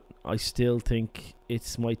 XT, but I still think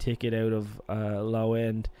it's my ticket out of low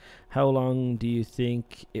end. How long do you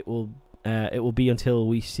think it will be until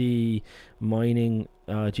we see mining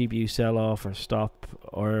GPU sell off or stop,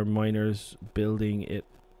 or miners building it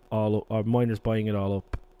all, or miners buying it all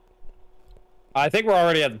up? I think we're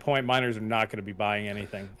already at the point miners are not going to be buying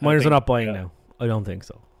anything. Miners are not buying now. I don't think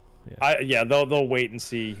so. Yeah, they'll wait and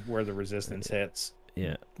see where the resistance hits.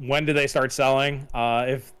 Yeah. When do they start selling?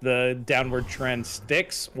 If the downward trend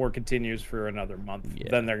sticks or continues for another month,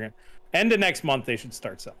 then they're going to end of next month. They should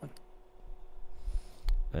start selling.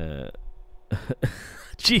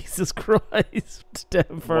 Jesus Christ,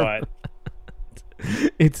 Denver. What?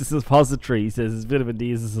 It's a suppository. He says his vitamin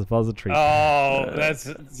D is a suppository. Oh, that's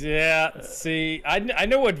See, I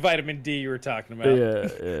know what vitamin D you were talking about.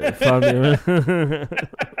 Yeah.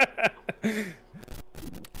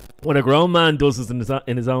 When a grown man does this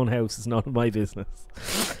in his own house, it's not my business.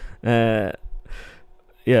 Yeah.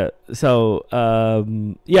 So,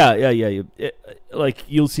 like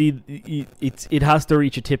you'll see, it has to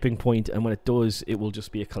reach a tipping point, and when it does, it will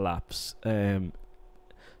just be a collapse.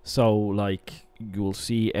 So like you'll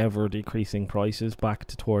see ever decreasing prices back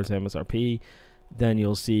towards MSRP. Then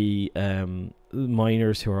you'll see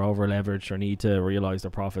miners who are over leveraged or need to realize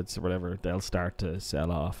their profits or whatever, they'll start to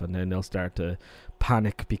sell off, and then they'll start to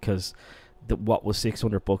panic because what was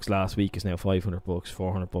 $600 last week is now $500,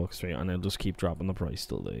 $400, right? And they'll just keep dropping the price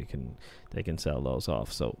till they can sell those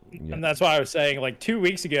off. So yeah. And that's why I was saying, like 2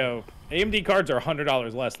 weeks ago, AMD cards are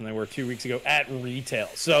 $100 less than they were 2 weeks ago at retail.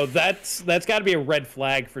 So that's got to be a red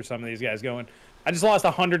flag for some of these guys going, I just lost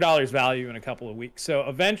 $100 value in a couple of weeks. So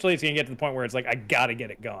eventually it's gonna get to the point where it's like, I gotta get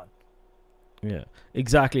it gone. Yeah,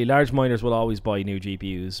 exactly. Large miners will always buy new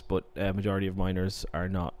GPUs, but majority of miners are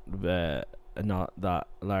not that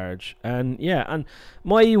large. And yeah, and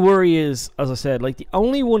my worry is, as I said, like the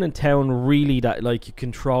only one in town really that like you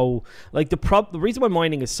control, like the reason why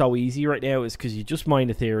mining is so easy right now is because you just mine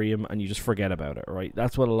Ethereum and you just forget about it, right?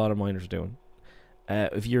 That's what a lot of miners are doing.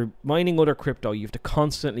 If you're mining other crypto, you have to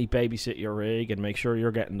constantly babysit your rig and make sure you're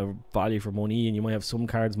getting the value for money. And you might have some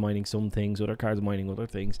cards mining some things, other cards mining other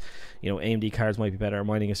things. You know, AMD cards might be better at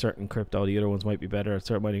mining a certain crypto, the other ones might be better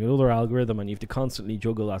at mining another algorithm, and you have to constantly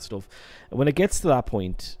juggle that stuff. And when it gets to that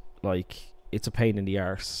point, like, it's a pain in the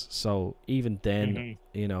arse. So even then,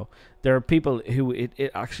 you know, there are people who it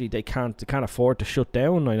actually they can't afford to shut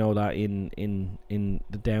down. I know that in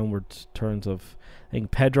the downward turns of, I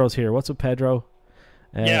think Pedro's here. What's up, Pedro?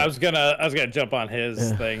 Yeah, I was gonna jump on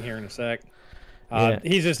his thing here in a sec.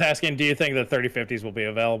 He's just asking, do you think the 3050s will be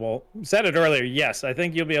available? Said it earlier. Yes, I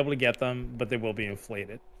think you'll be able to get them, but they will be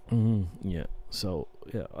inflated. Yeah. So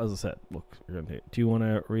yeah, as I said, look, do you want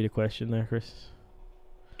to read a question there, Chris?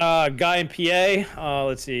 Guy in PA.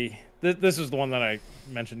 Let's see. This is the one that I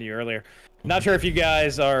mentioned to you earlier. Not sure if you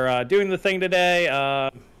guys are doing the thing today.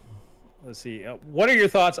 Let's see. What are your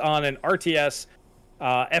thoughts on an RTS?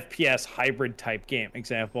 FPS hybrid type game.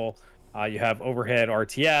 Example, you have overhead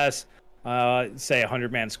RTS, say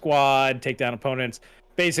 100-man squad, take down opponents.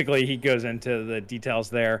 Basically, he goes into the details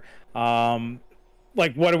there.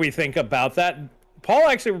 Like, what do we think about that? Paul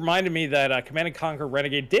actually reminded me that Command & Conquer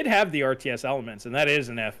Renegade did have the RTS elements, and that is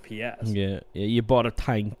an FPS. Yeah, you bought a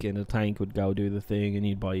tank, and the tank would go do the thing, and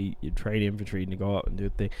you'd trade infantry, and you go out and do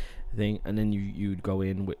the thing, and then you'd go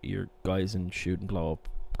in with your guys and shoot and blow up,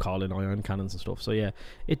 call in ion cannons and stuff. So yeah,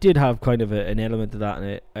 it did have kind of an element of that in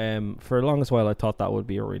it. For the longest while, I thought that would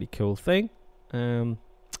be a really cool thing.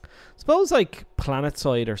 Suppose like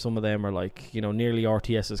PlanetSide or some of them are like, you know, nearly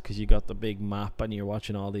RTSs because you got the big map and you're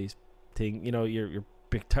watching all these things. You know, you're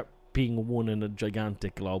being one in a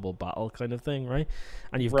gigantic global battle kind of thing, right?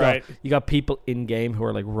 And you got people in game who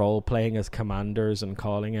are like role playing as commanders and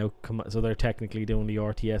calling out. So they're technically doing the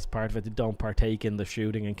RTS part of it. They don't partake in the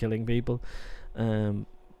shooting and killing people.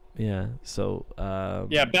 Yeah, so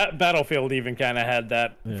Battlefield even kind of had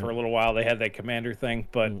that for a little while. They had that commander thing,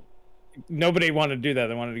 but nobody wanted to do that.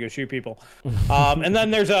 They wanted to go shoot people. And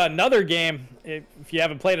then there's another game, if you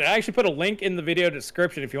haven't played it, I actually put a link in the video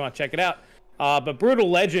description if you want to check it out. But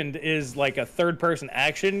Brutal Legend is like a third-person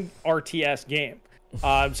action RTS game.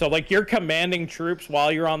 So like you're commanding troops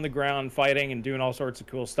while you're on the ground fighting and doing all sorts of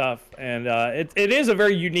cool stuff. And it is a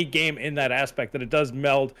very unique game in that aspect, that it does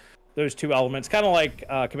meld those two elements, kind of like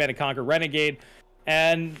Command & Conquer Renegade.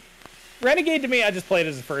 And Renegade, to me, I just played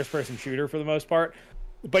as a first-person shooter for the most part.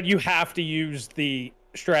 But you have to use the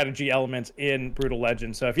strategy elements in Brutal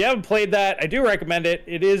Legend. So if you haven't played that, I do recommend it.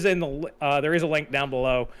 It is in the there is a link down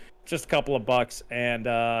below, just a couple of bucks, and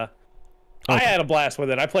I had a blast with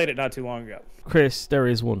it. I played it not too long ago. Chris, there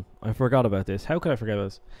is one. I forgot about this. How could I forget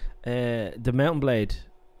this? The Mount & Blade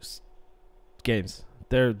games.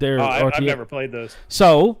 I've never played those.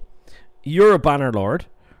 So you're a banner lord,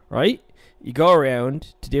 right? You go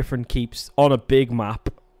around to different keeps on a big map,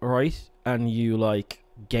 right? And you like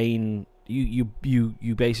gain you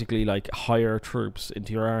basically like hire troops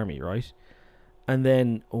into your army, right? And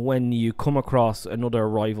then when you come across another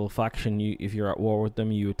rival faction, if you're at war with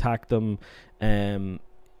them, you attack them.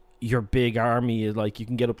 Your big army is like, you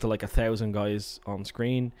can get up to like 1,000 guys on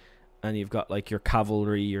screen, and you've got like your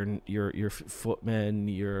cavalry, your footmen,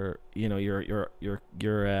 your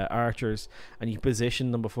archers, and you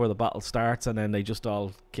position them before the battle starts, and then they just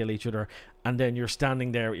all kill each other. And then you're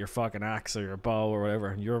standing there with your fucking axe or your bow or whatever,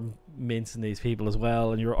 and you're mincing these people as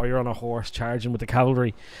well, and you're on a horse charging with the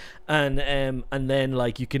cavalry, and then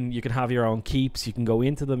like you can have your own keeps. You can go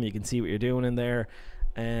into them. You can see what you're doing in there.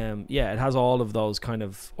 It has all of those kind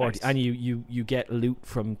of, nice. And you get loot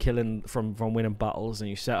from killing from winning battles, and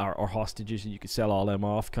you sell or hostages, and you can sell all them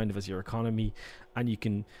off kind of as your economy, and you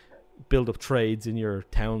can build up trades in your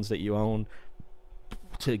towns that you own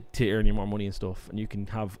to earn you more money and stuff. And you can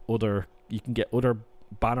get other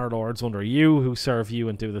banner lords under you who serve you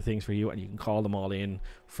and do the things for you, and you can call them all in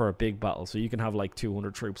for a big battle. So you can have like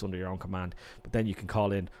 200 troops under your own command, but then you can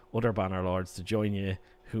call in other banner lords to join you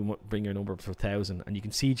who bring your number up to 1,000, and you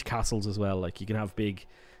can siege castles as well. Like you can have big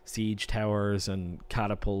siege towers and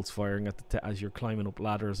catapults firing at as you're climbing up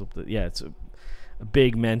ladders up the. Yeah, it's a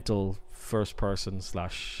big mental first person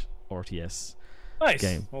 / RTS. Nice.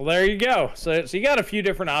 Game. Well, there you go. So you got a few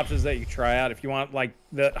different options that you try out if you want like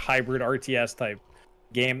the hybrid RTS type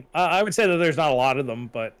game. I would say that there's not a lot of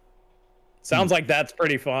them, but sounds like that's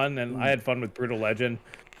pretty fun. And I had fun with Brutal Legend.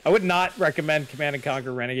 I would not recommend Command and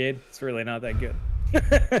Conquer Renegade. It's really not that good.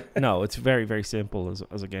 No, it's very, very simple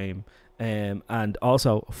as a game. And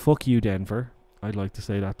also, fuck you, Denver. I'd like to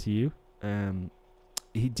say that to you.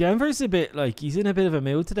 Denver's a bit like he's in a bit of a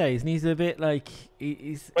mood today, isn't he? He's a bit like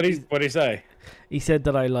What'd he say? He said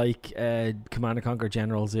that I like Command and Conquer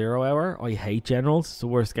General Zero Hour. I hate Generals. It's the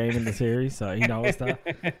worst game in the series, so he knows that.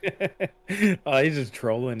 Oh, he's just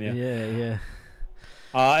trolling you. Yeah.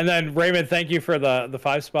 And then Raymond, thank you for the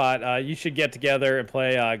 5 spot. You should get together and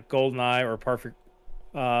play GoldenEye or Perfect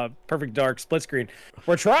Dark split screen.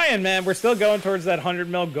 We're trying, man. We're still going towards that 100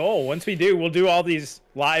 mil goal. Once we do, we'll do all these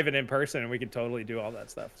live and in person, and we can totally do all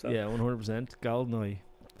that stuff. So yeah, 100% GoldenEye.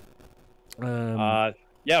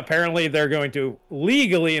 Yeah, apparently they're going to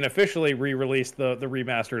legally and officially re-release the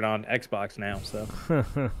remastered on Xbox now. So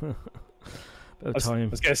about time. I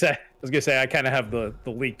was gonna say I kind of have the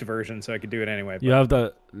leaked version, so I could do it anyway. You have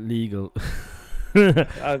the legal.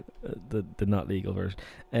 the not legal version.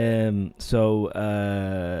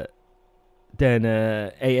 Then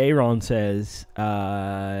Aaron says,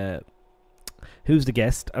 who's the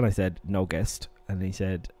guest? And I said, no guest. And he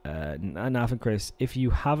said, Naf and Chris, if you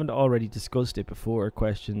haven't already discussed it before,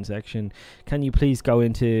 question section, can you please go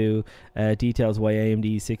into details why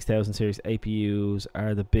AMD 6000 series APUs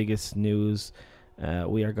are the biggest news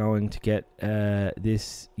we are going to get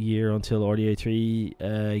this year until RDNA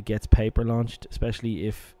 3 gets paper launched, especially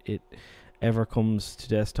if it ever comes to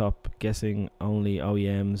desktop, guessing only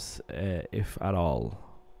OEMs, if at all.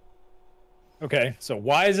 Okay, so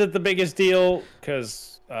why is it the biggest deal?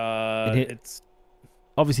 Because it's...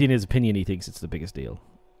 Obviously, in his opinion, he thinks it's the biggest deal.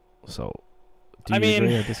 So, do you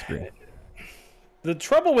agree or disagree? The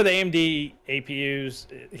trouble with AMD APUs,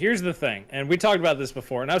 here's the thing, and we talked about this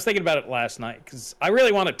before, and I was thinking about it last night, because I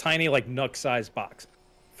really want a tiny, like, Nook-sized box.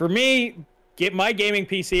 For me, get my gaming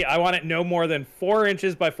PC, I want it no more than 4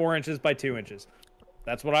 inches by 4 inches by 2 inches.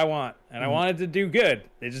 That's what I want, and I want it to do good.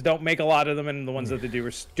 They just don't make a lot of them, and the ones that they do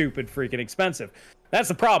are stupid freaking expensive. That's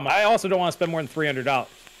the problem. I also don't want to spend more than $300.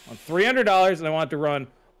 On $300, and I want it to run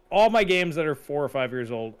all my games that are 4 or 5 years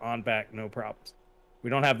old on back, no problems. We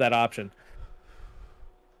don't have that option.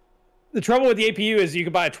 The trouble with the APU is you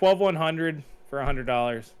can buy a 12100 for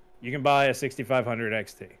 $100. You can buy a 6500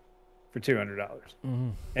 XT for $200. Mm-hmm.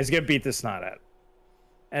 It's going to beat the snot out.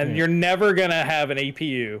 And you're never going to have an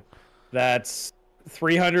APU that's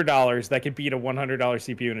 $300 that could beat a $100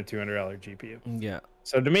 CPU and a $200 GPU. Yeah.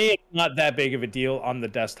 So to me, it's not that big of a deal on the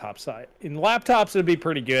desktop side. In laptops, it'd be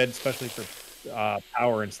pretty good, especially for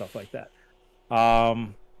power and stuff like that.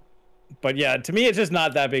 But yeah, to me, it's just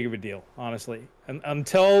not that big of a deal, honestly.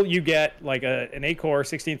 Until you get like an 8-core,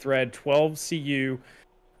 16-thread, 12 CU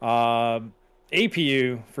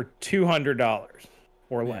APU for $200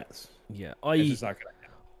 or less. Yeah, it's just not gonna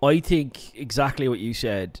happen. I think exactly what you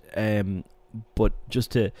said. But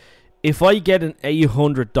if I get an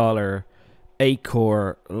 $800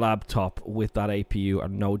 8-core laptop with that APU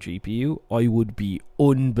and no GPU, I would be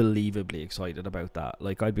unbelievably excited about that.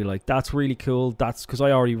 Like, I'd be like, that's really cool. That's because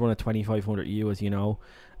I already run a 2500U, as you know,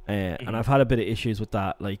 and I've had a bit of issues with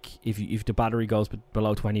that. Like, if the battery goes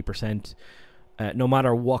below 20%, no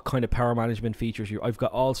matter what kind of power management features I've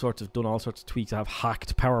got done all sorts of tweaks. I've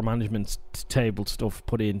hacked power management table stuff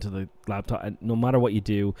put into the laptop, and no matter what you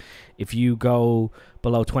do, if you go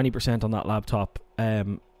below 20% on that laptop,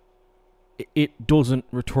 it doesn't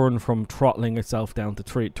return from throttling itself down to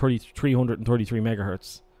 333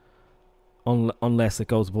 megahertz unless it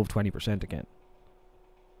goes above 20% again.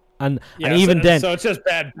 And even then, so it's just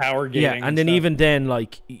bad power gating. Yeah, and then stuff. Even then,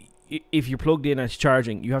 like, if you're plugged in and it's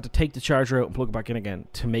charging, you have to take the charger out and plug it back in again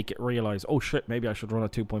to make it realize, oh shit, maybe I should run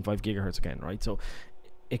at 2.5 gigahertz again, right? So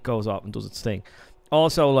it goes up and does its thing.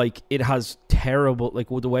 Also, like, it has terrible, like,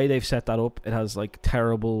 with the way they've set that up, it has like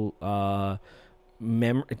terrible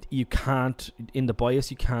memory. You can't, in the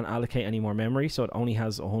BIOS, you can't allocate any more memory, so it only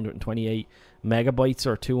has 128 megabytes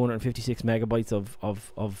or 256 megabytes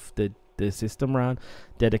of the system RAM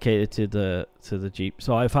dedicated to the Jeep.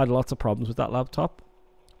 So I've had lots of problems with that laptop.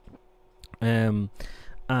 And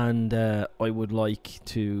I would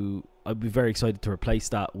I'd be very excited to replace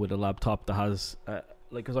that with a laptop that has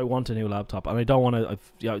because I want a new laptop, and I don't want to.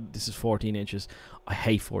 This is 14 inches. I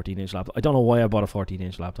hate 14-inch laptop. I don't know why I bought a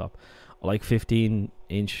 14-inch laptop. I like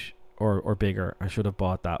 15-inch or bigger. I should have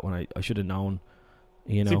bought that when I should have known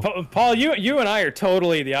You See, know, Paul, you and I are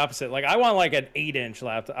totally the opposite. Like, I want like an 8-inch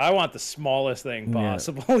laptop. I want the smallest thing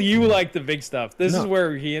possible. You like the big stuff. This is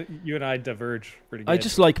where you and I diverge pretty good. I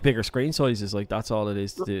just like bigger screen sizes. Like, that's all it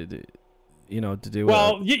is to do.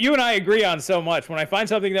 Well, you and I agree on so much. When I find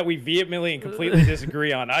something that we vehemently and completely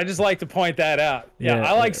disagree on, I just like to point that out. Yeah,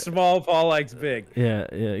 I like small. Paul likes big. Yeah,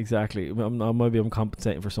 exactly. Maybe I'm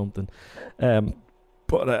compensating for something. So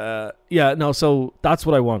that's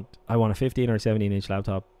what I want. I want a 15 or 17-inch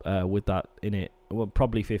laptop with that in it. Well,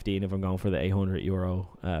 probably 15 if I'm going for the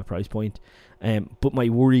 €800 price point. But my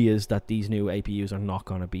worry is that these new APUs are not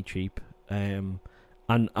going to be cheap. And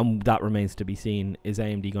that remains to be seen. Is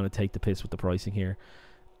AMD going to take the piss with the pricing here?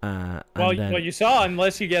 Well, you saw,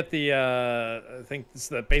 unless you get the, I think it's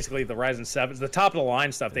basically the Ryzen 7, the top of the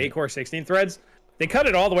line stuff, the 8-core 16 threads, they cut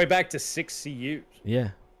it all the way back to 6 CUs.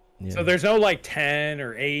 Yeah. So there's no like 10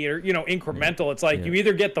 or 8 or, incremental. It's like you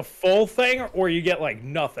either get the full thing or you get like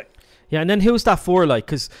nothing. Yeah, and then who's that for? Like,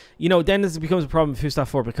 because then this becomes a problem. Who's that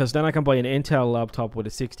for? Because then I can buy an Intel laptop with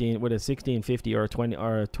a 1650 or a 20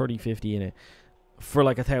 or a 3050 in it for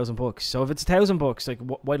like $1,000. So if it's $1,000, like,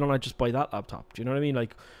 why don't I just buy that laptop? Do you know what I mean?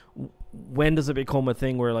 Like, when does it become a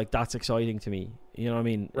thing where like that's exciting to me? You know what I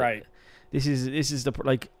mean? Right. This is the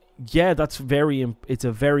like. Yeah, it's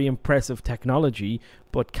a very impressive technology,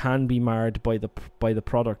 but can be marred by the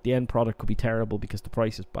product. The end product could be terrible because the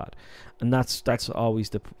price is bad, and that's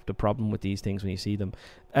always the problem with these things when you see them.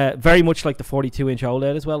 Very much like the 42-inch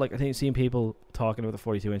OLED as well. Like, I think I've seen people talking about the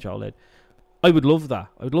 42-inch OLED. I would love that.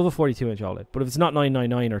 I would love a 42-inch OLED, but if it's not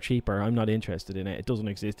 $999 or cheaper, I'm not interested in it. It doesn't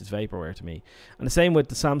exist. It's vaporware to me. And the same with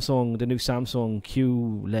the new Samsung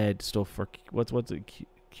QLED stuff, or what's it?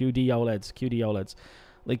 QD OLEDs.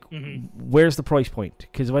 Like, where's the price point?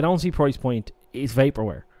 Because if I don't see price point, it's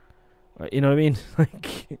vaporware. You know what I mean?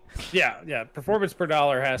 Like, yeah. Performance per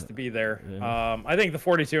dollar has to be there. Yeah. I think the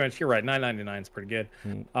 42-inch, you're right, $999 is pretty good.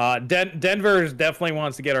 Denver definitely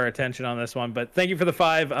wants to get our attention on this one, but thank you for the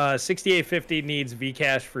 5. 6850 needs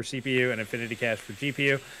Vcache for CPU and Infinity Cache for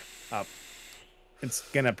GPU. It's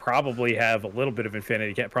going to probably have a little bit of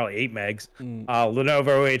Infinity Cache, probably 8 megs.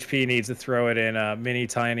 Lenovo HP needs to throw it in a mini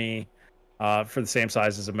tiny for the same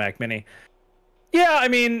size as a Mac Mini. Yeah, I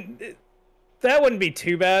mean, that wouldn't be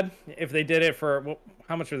too bad if they did it for,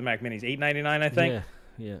 how much are the Mac Minis? $899, I think.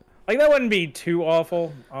 Yeah. Like, that wouldn't be too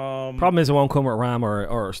awful. Problem is, it won't come with RAM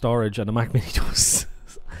or storage, and the Mac Mini does.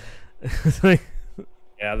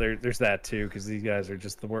 Yeah, there's that too, because these guys are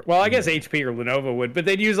just the worst. Well, I guess HP or Lenovo would, but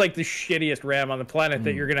they'd use like the shittiest RAM on the planet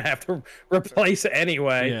that you're gonna have to replace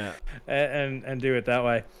anyway. Yeah. And do it that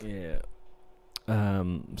way. Yeah.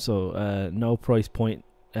 So no price point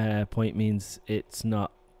means it's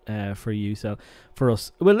not for you. So for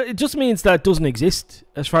us, well, it just means that it doesn't exist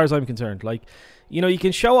as far as I'm concerned. Like, you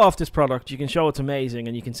can show off this product, you can show it's amazing,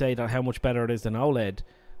 and you can say that how much better it is than OLED.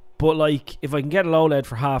 But like, if I can get an OLED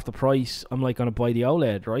for half the price, I'm like gonna buy the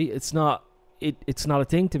OLED, right? It's not a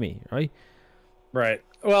thing to me, right? Right.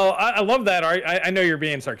 Well, I love that. I know you're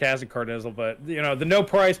being sarcastic, Cardizzle, but the no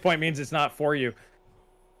price point means it's not for you.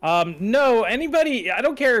 No, anybody, I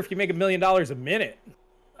don't care if you make $1 million a minute.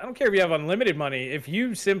 I don't care if you have unlimited money. If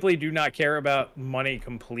you simply do not care about money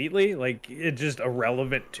completely, like, it's just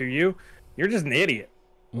irrelevant to you, you're just an idiot.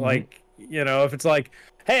 Like, if it's like,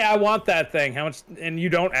 hey, I want that thing, how much, and you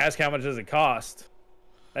don't ask how much does it cost,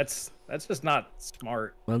 that's just not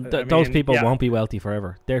smart. Well, those people won't be wealthy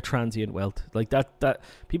forever. They're transient wealth. Like, that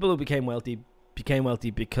people who became wealthy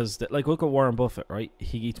because like, look at Warren Buffett, right?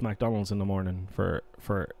 He eats McDonald's in the morning for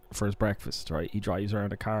his breakfast, right? He drives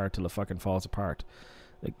around a car till it fucking falls apart.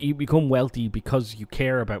 Like, you become wealthy because you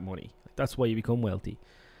care about money. That's why you become wealthy.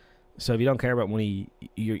 So if you don't care about money,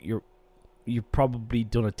 you've probably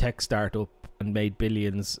done a tech startup and made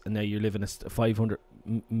billions, and now you live in a $500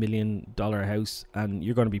 million house, and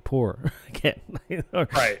you're going to be poor again.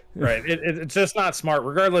 Right. It's just not smart,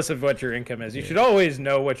 regardless of what your income is. You should always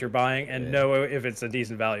know what you're buying and know if it's a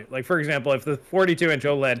decent value. Like, for example, if the 42-inch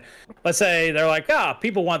OLED, let's say they're like,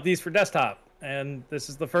 people want these for desktop, and this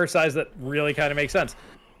is the first size that really kind of makes sense.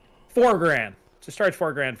 $4,000. Just charge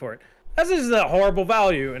 $4,000 for it. This is a horrible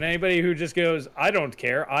value, and anybody who just goes, I don't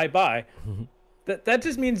care, I buy, that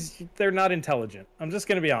just means they're not intelligent. I'm just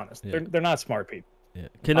going to be honest. Yeah. They're not smart people. Yeah.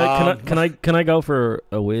 Can I go for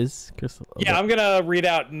a whiz, Chris? Yeah, I'm gonna read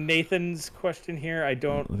out Nathan's question here. I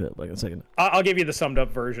don't. Okay, like a second. I'll give you the summed up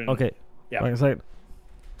version. Okay. Yeah. Like a second.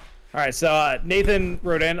 All right. So Nathan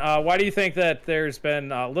wrote in. Why do you think that there's been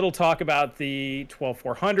little talk about the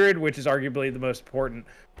 12400, which is arguably the most important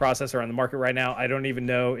processor on the market right now? I don't even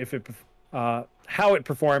know if it how it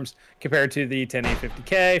performs compared to the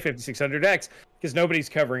 10850K, 5600X, because nobody's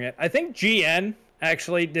covering it. I think GN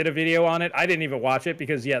actually did a video on it. I didn't even watch it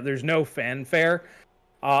because there's no fanfare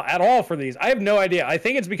at all for these. I have no idea. I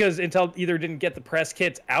think it's because Intel either didn't get the press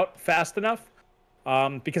kits out fast enough,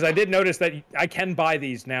 because I did notice that I can buy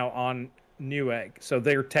these now on Newegg, so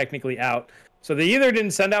they're technically out. So they either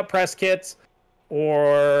didn't send out press kits,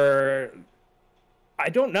 or I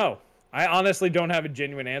don't know. I honestly don't have a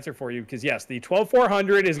genuine answer for you, because yes, the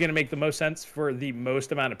 12400 is going to make the most sense for the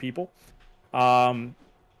most amount of people.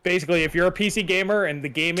 Basically, if you're a PC gamer and the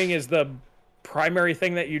gaming is the primary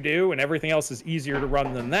thing that you do and everything else is easier to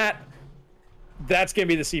run than that, that's going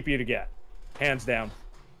to be the CPU to get, hands down.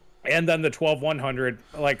 And then the 12100,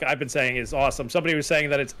 like I've been saying, is awesome. Somebody was saying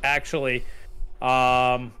that it's actually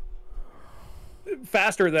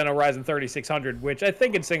faster than a Ryzen 3600, which I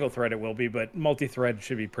think in single thread it will be, but multi-thread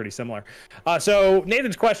should be pretty similar. So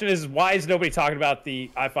Nathan's question is, why is nobody talking about the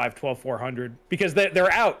i5 12400? Because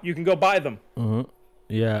they're out. You can go buy them. Mm-hmm.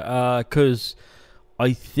 Yeah, because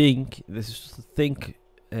I think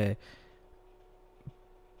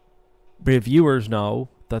reviewers know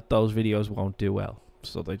that those videos won't do well,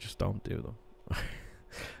 so they just don't do them.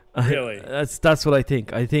 Really? That's what I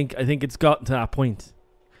think. I think it's gotten to that point,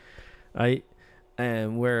 right?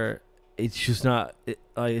 Where it's just not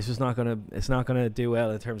gonna do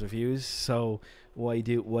well in terms of views. So why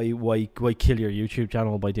kill your YouTube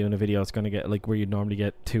channel by doing a video that's gonna get, like, where you normally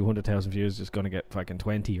get 200,000 views, just gonna get fucking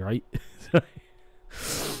 20, right?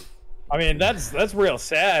 I mean, that's real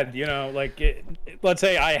sad, you know. Like, let's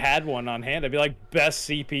say I had one on hand, I'd be like, best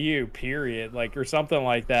CPU, period, like, or something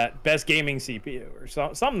like that, best gaming CPU, or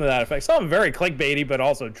something to that effect, something very clickbaity but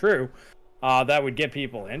also true, that would get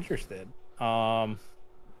people interested. I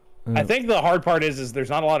think the hard part is there's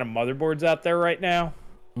not a lot of motherboards out there right now.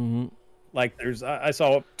 Mm-hmm. Like, I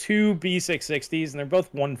saw 2 B660s and they're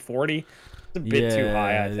both 140. It's a bit too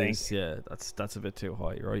high, I think. That's a bit too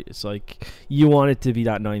high, right? It's like, you want it to be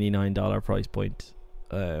that $99 price point.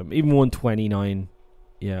 Even 129.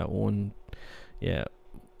 Yeah.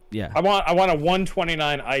 I want a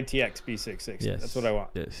 129 ITX B660. Yes. That's what I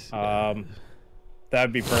want. Yes.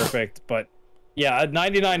 That'd be perfect. But yeah,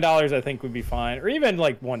 $99 I think would be fine, or even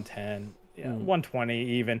like 110. Yeah, 120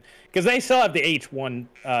 even, because they still have the H1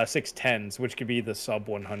 610s, which could be the sub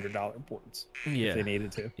 $100 boards if they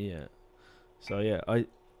needed to. Yeah. So yeah,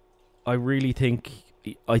 I really think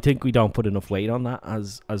we don't put enough weight on that,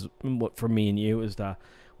 as what for me and you is that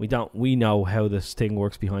we know how this thing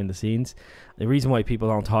works behind the scenes. The reason why people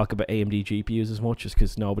don't talk about AMD GPUs as much is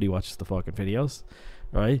because nobody watches the fucking videos,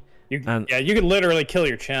 right? You could literally kill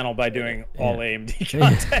your channel by doing all AMD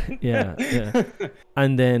content. yeah.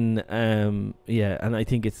 And then, and I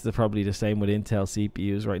think it's probably the same with Intel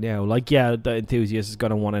CPUs right now. Like, yeah, the enthusiast is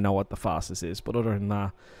going to want to know what the fastest is, but other than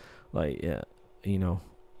that, like, yeah, you know,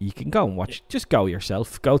 you can go and watch. Just go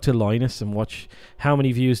yourself. Go to Linus and watch how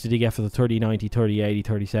many views did he get for the 3090, 3080,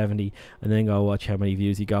 3070, and then go watch how many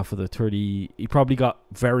views he got for the 30. He probably got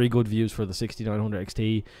very good views for the 6900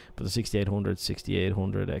 XT, but the 6800,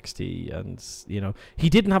 6800 XT, and you know, he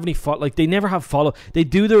didn't have any like, they never have follow. They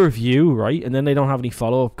do the review, right, and then they don't have any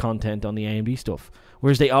follow up content on the AMD stuff,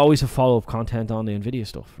 whereas they always have follow up content on the Nvidia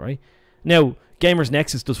stuff, right? Now, Gamers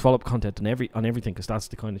Nexus does follow up content on everything, because that's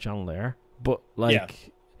the kind of channel they are. But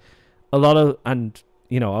like, a lot of, and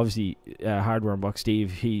you know, obviously, Hardware Unbox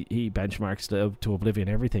Steve, he benchmarks to Oblivion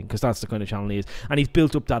everything, because that's the kind of channel he is, and he's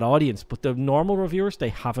built up that audience. But the normal reviewers, they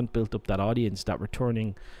haven't built up that audience, that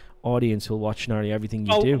returning audience who'll watch nearly everything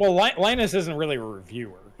you do. Well, Linus isn't really a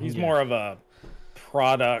reviewer. He's more of a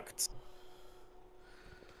product,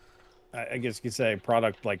 I guess you could say,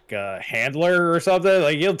 product like handler or something.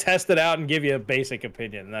 Like, he'll test it out and give you a basic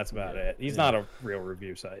opinion, and that's about it. He's not a real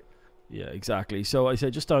review site. Yeah, exactly. So I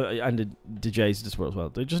said, just and the Jays as well.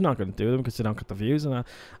 They're just not going to do them because they don't get the views,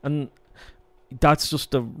 and that's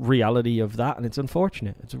just the reality of that, and it's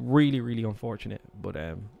unfortunate. It's really, really unfortunate. But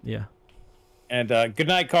yeah. And good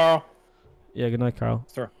night, Carl. Yeah, good night, Carl.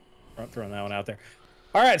 Throwing that one out there.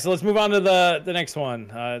 All right, so let's move on to the next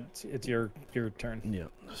one. It's your turn. Yeah,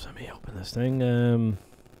 just let me open this thing.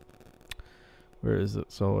 Where is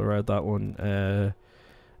it? So we're at that one.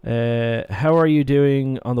 How are you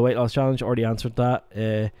doing on the weight loss challenge? Already answered that.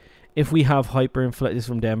 If we have hyperinflation, this is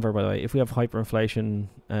from Denver, by the way. If we have hyperinflation,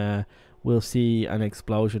 we'll see an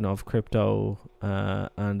explosion of crypto,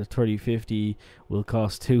 and the 3050 will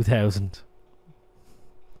cost 2,000.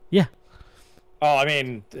 Yeah. Oh, I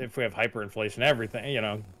mean, if we have hyperinflation, everything, you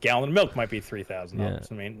know, gallon of milk might be $3,000. Yeah.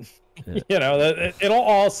 I mean, you know, it'll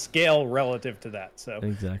all scale relative to that. So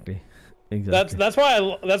exactly. That's why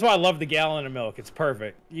I love the gallon of milk. It's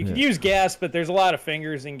perfect. You can use gas, but there's a lot of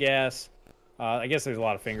fingers in gas. I guess there's a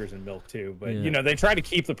lot of fingers in milk too, but Yeah. you know, they try to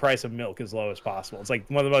keep the price of milk as low as possible. It's like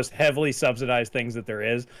one of the most heavily subsidized things that there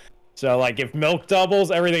is. So like if milk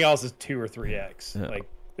doubles, everything else is 2 or 3x. Yeah. Like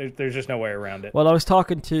there's just no way around it. Well, I was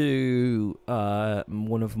talking to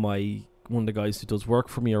one of the guys who does work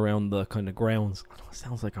for me around the kind of grounds. I know it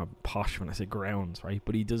sounds like I'm posh when I say grounds, right?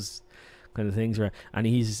 But he does kind of things around, and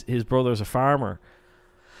his brother's a farmer.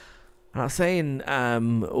 And I was saying,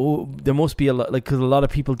 there must be a lot, like, because a lot of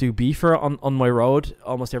people do beef on my road.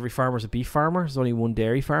 Almost every farmer's a beef farmer. There's only one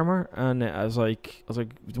dairy farmer, and I was like, there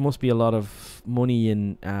must be a lot of money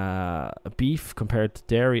in beef compared to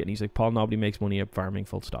dairy. And he's like, Paul, nobody makes money at farming.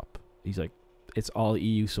 Full stop. He's like, it's all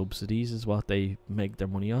EU subsidies is what they make their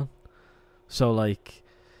money on. So like,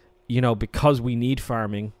 you know, because we need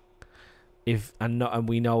farming, and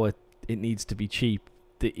we know it needs to be cheap.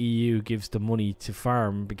 The EU gives the money to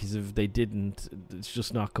farm, because if they didn't, it's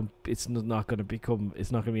just not. It's not going to become.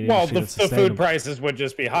 It's not going to be. Well, the food prices would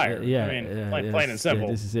just be higher. Yeah, I mean, plain and simple.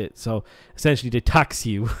 Yeah, this is it. So essentially, they tax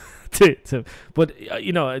you to. But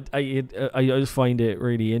you know, I just find it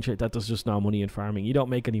really interesting that there's just no money in farming. You don't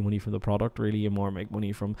make any money from the product, really. You more make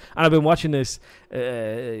money from. And I've been watching this.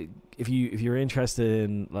 If you're interested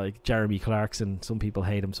in like Jeremy Clarkson, some people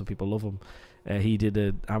hate him, some people love him. He did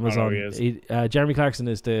an Amazon. Jeremy Clarkson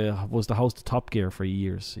was the host of Top Gear for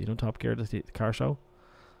years. You know Top Gear, the car show.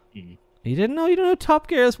 Mm. You didn't know? You don't know Top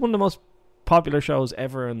Gear is one of the most popular shows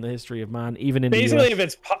ever in the history of man, even in basically the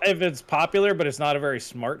US. if it's popular but it's not a very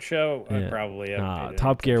smart show, Yeah. I'd probably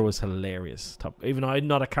Top Gear was hilarious. Even though I'm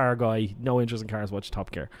not a car guy, no interest in cars, watch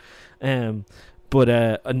Top Gear. But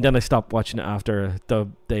and then I stopped watching it after all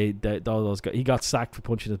those guys. He got sacked for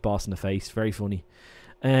punching his boss in the face. Very funny.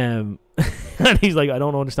 And he's like, I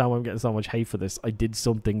don't understand why I'm getting so much hate for this. I did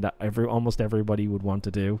something that almost everybody would want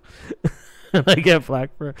to do. And I get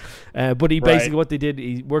flack for it. But he basically, what they did,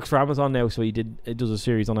 he works for Amazon now, so he does a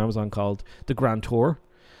series on Amazon called The Grand Tour.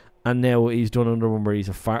 And now he's done another one where he's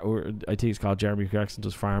I think it's called Jeremy Clarkson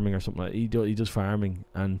Does Farming or something like that. He does farming,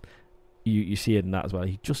 and you see it in that as well.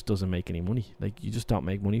 He just doesn't make any money. Like, you just don't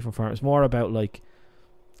make money from farming. It's more about like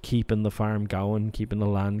keeping the farm going, keeping the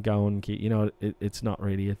land going. It's not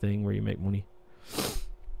really a thing where you make money.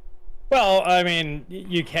 Well, I mean,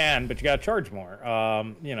 you can, but you got to charge more.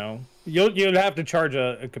 You know, you'd have to charge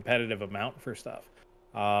a competitive amount for stuff.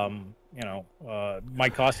 Might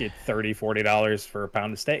cost you $30-$40 for a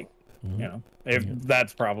pound of steak. Mm-hmm. You know, if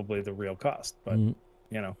that's probably the real cost. But you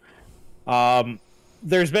know,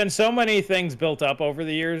 there's been so many things built up over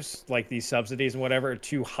the years, like these subsidies and whatever,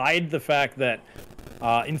 to hide the fact that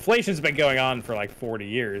inflation's been going on for like 40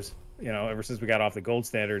 years. You know, ever since we got off the gold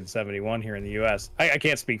standard in 71 here in the U.S. I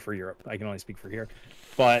can't speak for Europe. I can only speak for here.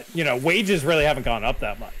 But, you know, wages really haven't gone up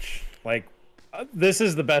that much. Like, this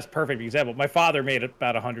is the perfect example. My father made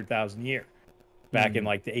about $100,000 a year back in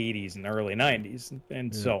like the 80s and early 90s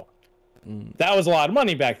and so on. That was a lot of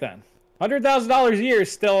money back then. $100,000 a year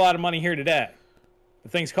is still a lot of money here today. The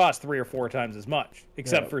things cost 3 or 4 times as much,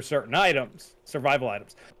 except for certain items, survival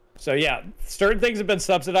items. So yeah, certain things have been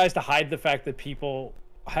subsidized to hide the fact that people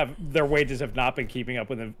their wages have not been keeping up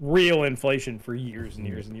with the real inflation for years and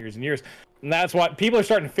years and years and years. And that's why people are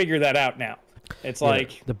starting to figure that out now. It's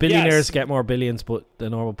like the billionaires get more billions, but the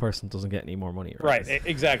normal person doesn't get any more money. Right,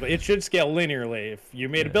 exactly. It should scale linearly. If you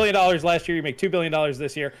made $1 billion last year, you make $2 billion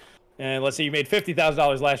this year. And let's say you made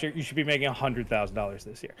 $50,000 last year, you should be making $100,000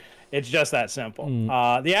 this year. It's just that simple.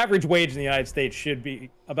 The average wage in the United States should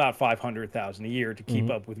be about $500,000 a year to keep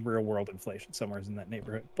up with real world inflation, somewhere in that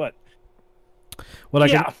neighborhood. But well,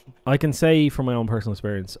 I can say from my own personal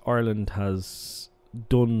experience, Ireland has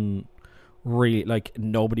done really, like,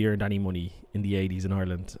 nobody earned any money in the 80s in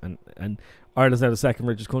Ireland, and Ireland's now the second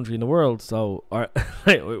richest country in the world, so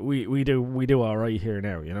we do all right here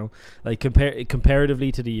now, you know. Like,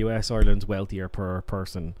 comparatively to the US, Ireland's wealthier per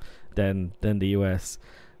person than the US,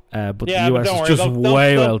 but the US is just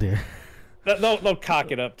way wealthier. They'll cock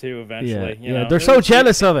it up too eventually. You know? They're so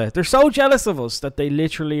jealous of it. They're so jealous of us that they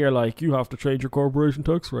literally are like, you have to change your corporation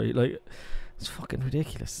tax rate. Like, it's fucking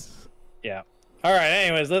ridiculous. Yeah. All right.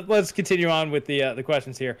 Anyways, let's continue on with the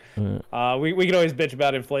questions here. We can always bitch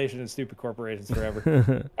about inflation and stupid corporations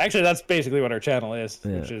forever. Actually, that's basically what our channel is,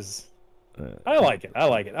 which is. I like it.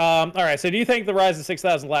 All right. So, do you think the rise of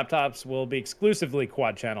 6,000 laptops will be exclusively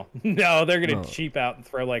quad channel? No, they're gonna cheap out and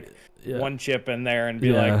throw like one chip in there and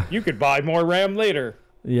be like, you could buy more RAM later.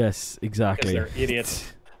 Yes, exactly. Because they're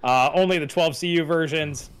idiots. Only the 12 CU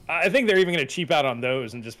versions. I think they're even gonna cheap out on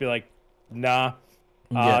those and just be like, nah.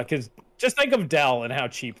 Because just think of Dell and how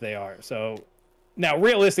cheap they are. So now,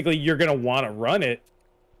 realistically, you're gonna want to run it,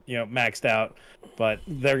 you know, maxed out, but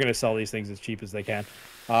they're gonna sell these things as cheap as they can.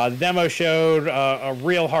 The demo showed a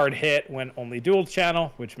real hard hit when only dual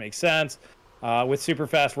channel, which makes sense. With super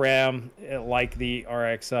fast RAM, like the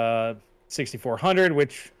RX 6400,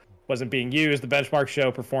 which wasn't being used. The benchmarks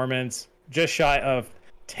show performance just shy of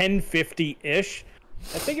 1050-ish.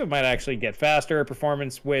 I think it might actually get faster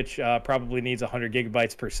performance, which probably needs 100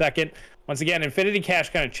 gigabytes per second. Once again, Infinity Cache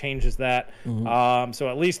kind of changes that. So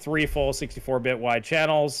at least 3 full 64-bit wide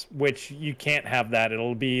channels, which you can't have that.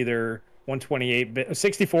 It'll be either 128-bit,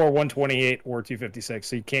 64, 128, or 256,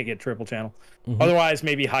 so you can't get triple channel. Otherwise,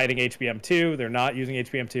 maybe hiding HBM2. They're not using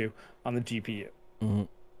HBM2 on the GPU.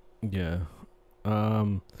 Yeah.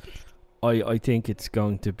 I think it's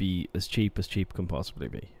going to be as cheap can possibly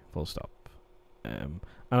be. Full stop. And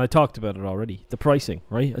I talked about it already. The pricing,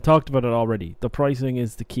 right? I talked about it already. The pricing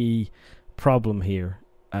is the key problem here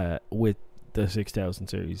with the 6000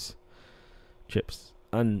 series chips.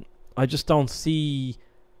 And I just don't see...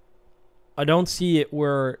 I don't see it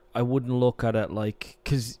where I wouldn't look at it like...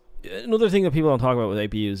 Because another thing that people don't talk about with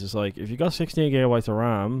APUs is like, if you got 16 gigabytes of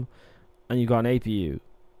RAM and you got an APU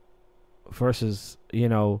versus,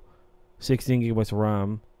 16 gigabytes of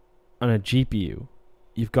RAM and a GPU,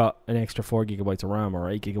 you've got an extra 4 gigabytes of RAM or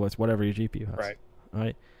 8 gigabytes, whatever your GPU has.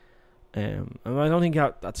 Right? And I don't think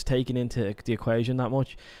that's taken into the equation that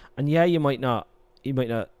much. And yeah, you might not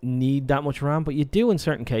need that much RAM, but you do in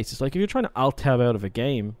certain cases. Like if you're trying to alt-tab out of a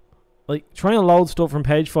game, like trying to load stuff from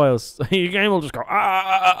page files, your game will just go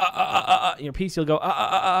your PC will go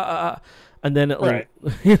and then it'll and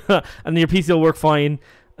your PC will work fine,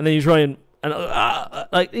 and then you try and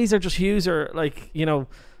like these are just user what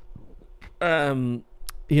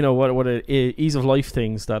ease of life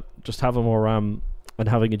things that just having more RAM and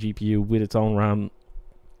having a GPU with its own RAM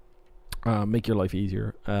make your life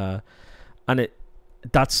easier. And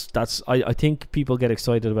I think people get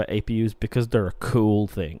excited about APUs because they're a cool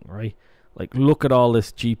thing, right? Like look at all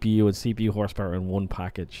this GPU and CPU horsepower in one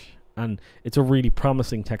package, and it's a really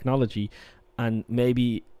promising technology. And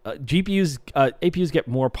maybe APUs get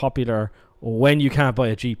more popular when you can't buy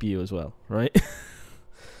a GPU as well, right?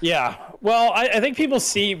 Yeah, well, I think people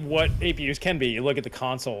see what APUs can be. You look at the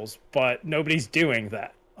consoles, but nobody's doing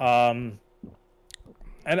that. And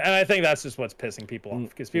I think that's just what's pissing people off,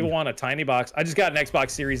 because people want a tiny box. I just got an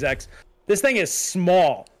Xbox Series X. This thing is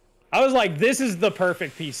small. I was like, this is the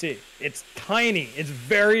perfect PC. It's tiny. It's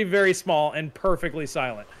very, very small and perfectly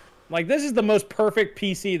silent. Like, this is the most perfect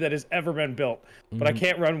PC that has ever been built. But I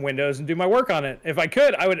can't run Windows and do my work on it. If I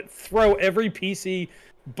could, I would throw every PC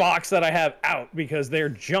box that I have out because they're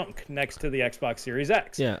junk next to the Xbox Series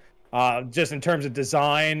X. Yeah. Just in terms of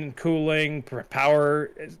design, cooling,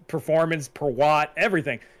 power, performance per watt,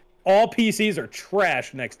 everything. All PCs are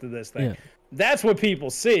trash next to this thing. Yeah. That's what people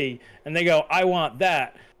see, and they go, I want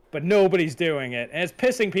that, but nobody's doing it. And it's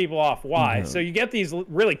pissing people off. Why? So you get these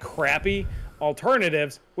really crappy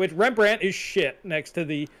alternatives, which Rembrandt is shit next to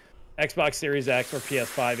the Xbox Series X or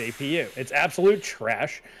PS5 APU. It's absolute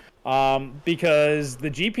trash because the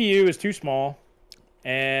GPU is too small,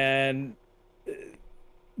 and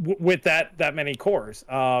with that many cores.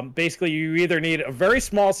 Basically, you either need a very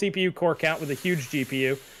small CPU core count with a huge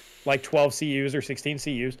GPU, like 12 CUs or 16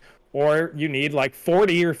 CUs, or you need like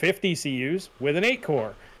 40 or 50 CUs with an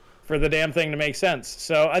 8-core for the damn thing to make sense.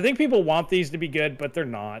 So I think people want these to be good, but they're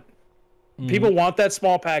not. People want that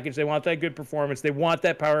small package. They want that good performance. They want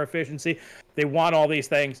that power efficiency. They want all these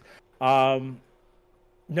things.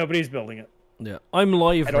 Nobody's building it. Yeah, I'm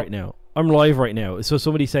live right now. So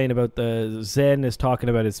somebody saying about the Zen is talking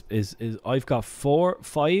about is I've got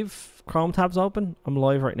 5 Chrome tabs open. I'm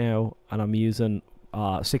live right now, and I'm using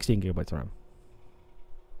 16 gigabytes of RAM.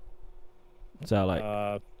 So like,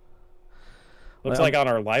 looks like on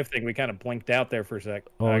our live thing we kind of blinked out there for a sec.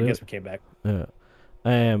 I guess we came back. Yeah.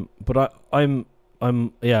 But I'm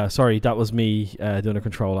yeah. Sorry, that was me doing a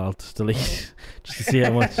Control Alt Delete just to see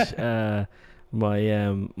how much my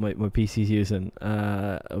PC's using.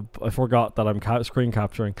 I forgot that I'm screen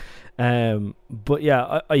capturing. But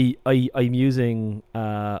yeah, I'm using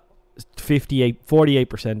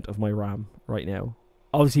 48% of my RAM right now.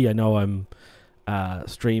 Obviously, I know I'm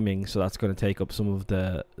streaming, so that's going to take up some of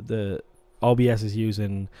the OBS is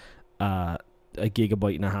using 1.5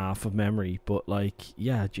 gigabytes of memory, but like,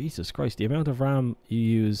 yeah, Jesus Christ, the amount of RAM you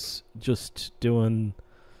use just doing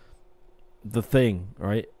the thing,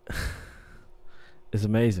 right, is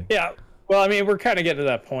amazing. Yeah, well, I mean, we're kind of getting to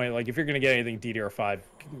that point. Like, if you're going to get anything DDR5,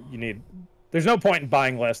 you need there's no point in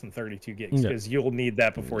buying less than 32 gigs because you'll need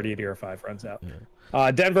that before DDR5 runs out.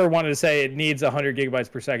 Denver wanted to say it needs 100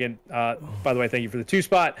 gigabytes per second. By the way, thank you for the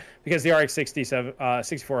 2-spot, because the RX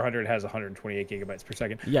 6400 has 128 gigabytes per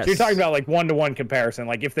second. Yes. So you're talking about like one-to-one comparison.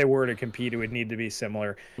 Like if they were to compete, it would need to be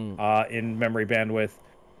similar in memory bandwidth.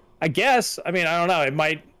 I guess. I mean, I don't know. It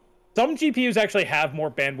might. Some GPUs actually have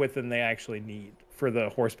more bandwidth than they actually need for the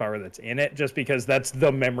horsepower that's in it, just because that's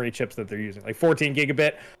the memory chips that they're using. Like 14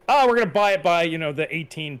 gigabit. Oh, we're gonna buy it by the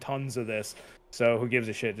 18 tons of this. So who gives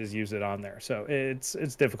a shit? Just use it on there. So it's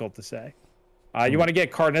difficult to say. You want to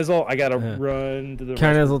get Carnizzle? I gotta run to the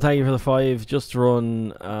Carnizzle. Thank you for the 5. Just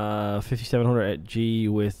run 5700G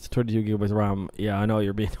with 32 gigabytes of RAM. Yeah, I know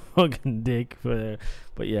you're being a fucking dick, but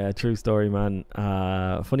yeah, true story, man.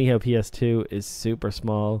 Funny how PS2 is super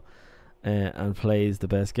small and plays the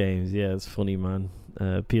best games. Yeah, it's funny, man.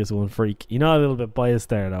 PS1 freak. You're not a little bit biased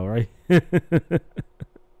there, though, right?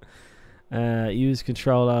 Use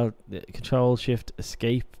Control Shift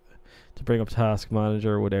Escape to bring up Task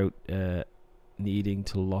Manager without needing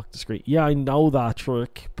to lock the screen. Yeah, I know that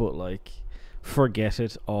trick, but like, forget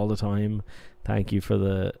it all the time. Thank you for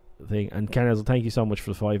the thing. And Carnizzle, thank you so much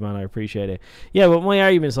for the 5, man. I appreciate it. Yeah, but my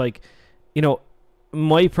argument is like,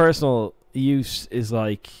 my personal use is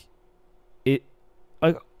like,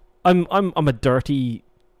 I'm a dirty,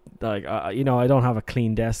 like, I don't have a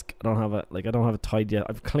clean desk. I don't have a tidy.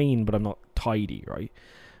 I'm clean, but I'm not tidy, right?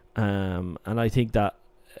 And I think that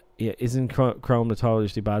isn't Chrome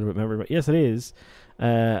notoriously bad with memory? But yes, it is.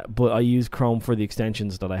 But I use Chrome for the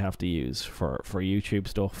extensions that I have to use for YouTube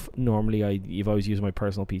stuff. Normally, if I was using my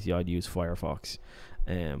personal PC, I'd use Firefox.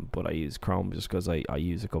 But I use Chrome just because I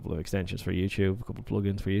use a couple of extensions for YouTube, a couple of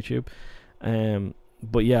plugins for YouTube.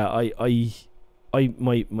 But yeah,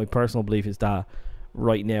 my personal belief is that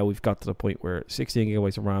right now we've got to the point where 16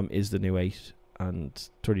 gigabytes of RAM is the new 8 and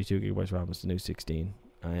 32 gigabytes of RAM is the new 16.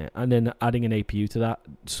 And then adding an APU to that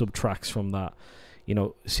subtracts from that,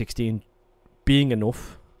 16 being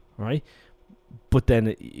enough, right? But then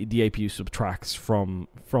the APU subtracts from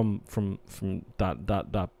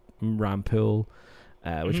that RAM pool,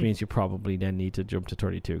 which means you probably then need to jump to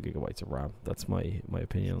 32 gigabytes of RAM. That's my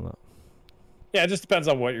opinion on that. Yeah, it just depends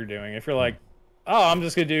on what you're doing. If you're like, oh, I'm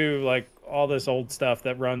just gonna do like all this old stuff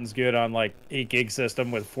that runs good on like 8 gig system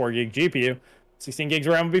with 4 gig GPU, 16 gigs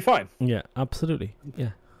of RAM would be fine. Yeah, absolutely.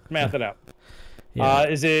 Yeah. Math it out. Yeah.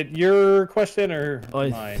 Is it your question or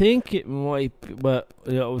mine? I think it might be, but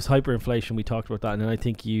it was hyperinflation. We talked about that, and then I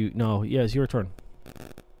think it's your turn.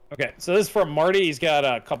 Okay, so this is from Marty. He's got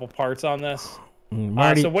a couple parts on this.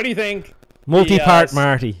 Marty. So what do you think? Multi-part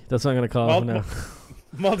Marty. That's what I'm going to call him now.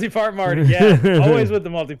 Multi-part Marty. Yeah, always with the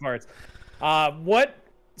multi-parts. What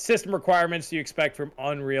system requirements do you expect from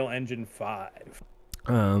Unreal Engine 5?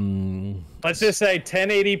 Let's just say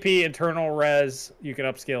 1080p internal res. You can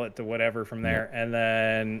upscale it to whatever from there, and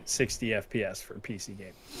then 60 FPS for a PC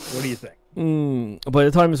game. What do you think? By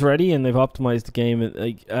the time it's ready and they've optimized the game,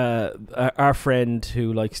 like our friend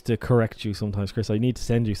who likes to correct you sometimes, Chris, I need to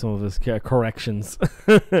send you some of his corrections.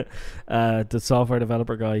 The software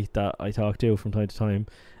developer guy that I talk to from time to time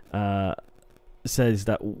says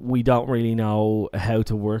that we don't really know how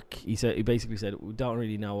to work. He basically said we don't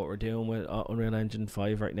really know what we're doing with Unreal Engine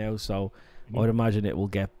 5 right now, so I would imagine it will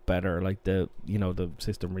get better. Like the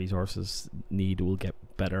system resources will get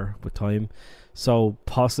better with time. So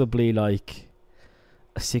possibly like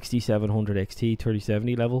a 6700 XT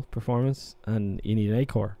 3070 level performance, and you need an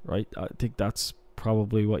 8-core, right? I think that's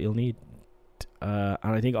probably what you'll need. And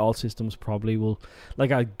I think all systems probably will,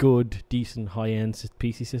 like a good, decent, high-end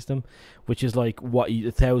PC system, which is like what a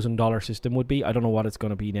 $1,000 system would be. I don't know what it's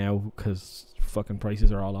going to be now because fucking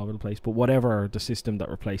prices are all over the place. But whatever the system that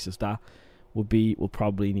replaces that will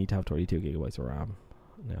probably need to have 32 gigabytes of RAM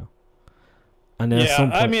now. And then at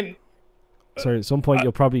some point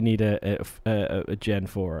you'll probably need a Gen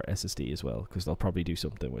 4 SSD as well, because they'll probably do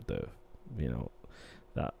something with that.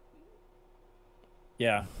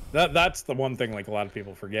 Yeah, that's the one thing like a lot of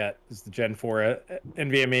people forget is the Gen 4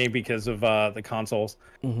 NVMe because of the consoles.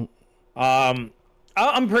 I'm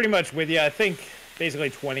pretty much with you. I think basically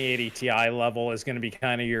 2080 Ti level is going to be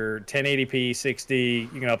kind of your 1080p 60.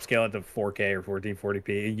 You can upscale it to 4K or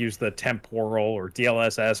 1440p. Use the temporal or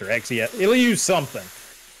DLSS or XES. It'll use something.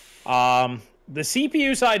 The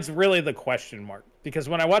CPU side's really the question mark, because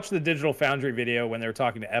when I watched the Digital Foundry video when they were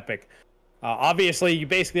talking to Epic, obviously you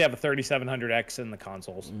basically have a 3700X in the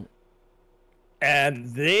consoles, and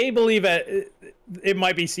they believe it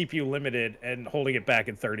might be CPU limited and holding it back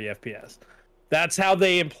at 30 FPS. That's how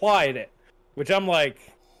they implied it, which I'm like,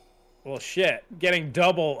 well, shit, getting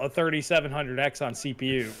double a 3700X on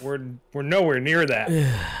CPU. We're nowhere near that.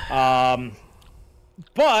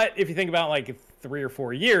 But if you think about like 3 or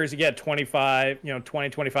 4 years, you get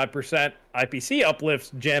 25% IPC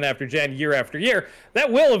uplifts gen after gen, year after year.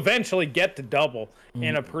 That will eventually get to double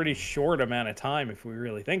in a pretty short amount of time if we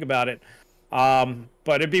really think about it. But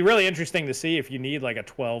it'd be really interesting to see if you need like a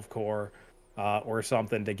 12 core or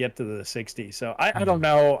something to get to the 60. So I don't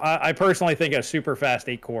know. I personally think a super fast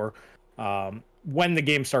 8 core when the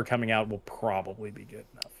games start coming out will probably be good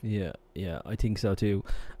enough. Yeah, I think so too.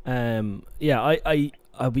 I'll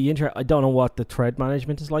be interested. I don't know what the thread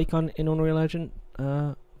management is like in Unreal Engine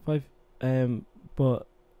 5. But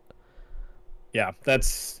yeah,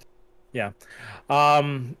 that's here.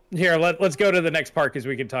 Let's go to the next part because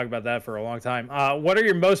we can talk about that for a long time. What are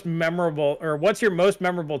your most memorable, or what's your most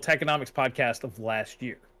memorable Techonomics podcast of last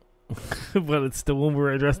year? Well, it's the one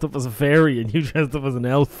where I dressed up as a fairy and you dressed up as an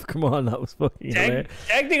elf. Come on, that was fucking hilarious.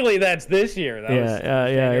 Technically, that's this year.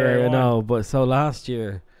 Yeah. No, but so last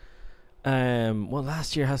year,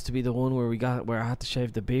 last year has to be the one where I had to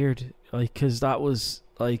shave the beard, like, because that was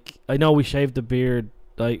like, I know we shaved the beard,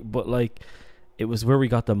 like, but like, it was where we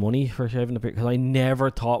got the money for shaving the beard, because I never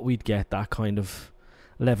thought we'd get that kind of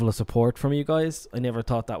level of support from you guys. I never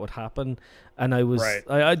thought that would happen, and I was right.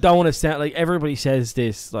 I don't want to sound like everybody says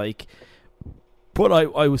this, like, but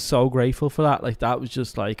I was so grateful for that. Like, that was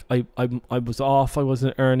just like I was off. I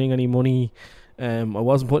wasn't earning any money. I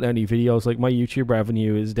wasn't putting any videos. Like, my YouTube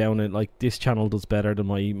revenue is down at, like, this channel does better than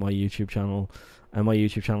my YouTube channel, and my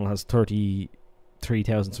YouTube channel has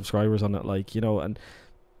 33,000 subscribers on it. Like, you know, and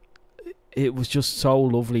it was just so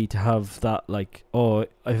lovely to have that, like,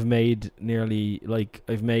 I've made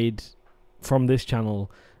from this channel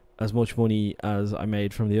as much money as I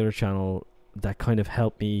made from the other channel. That kind of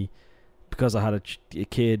helped me because I had a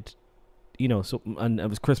kid, you know, so, and it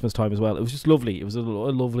was Christmas time as well. It was just lovely. It was a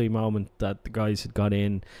lovely moment that the guys had got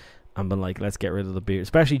in and been like, let's get rid of the beard.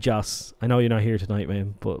 Especially Joss. I know you're not here tonight,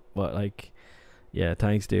 man, but like, yeah,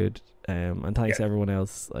 thanks, dude. And thanks everyone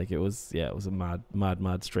else. Like, it was a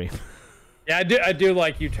mad stream. Yeah, I do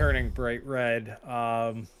like you turning bright red.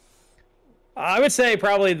 I would say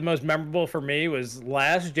probably the most memorable for me was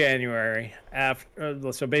last January,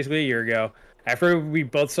 so basically a year ago, after we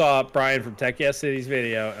both saw Brian from Tech Yes City's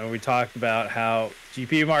video, and we talked about how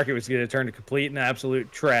GPU market was going to turn to complete and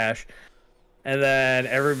absolute trash. And then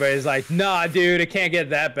everybody's like, nah, dude, it can't get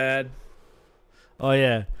that bad. Oh,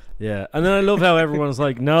 yeah. Yeah. And then I love how everyone's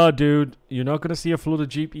like, nah, dude, you're not going to see a flood of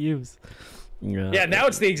GPUs. Yeah, now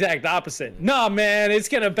it's the exact opposite. Nah, man, it's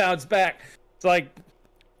going to bounce back. It's like,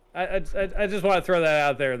 I just want to throw that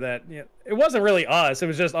out there that, you know, it wasn't really us. It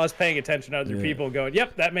was just us paying attention to other people going,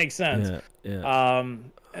 yep, that makes sense. Yeah.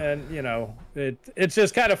 And, you know, it's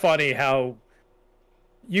just kind of funny how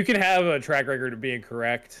you can have a track record of being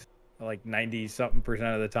correct like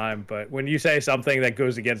 90-something% of the time, but when you say something that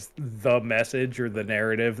goes against the message or the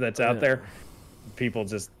narrative that's out there, people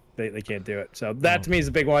just they can't do it. So that to me is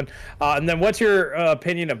a big one. And then what's your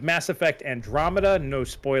opinion of Mass Effect Andromeda? No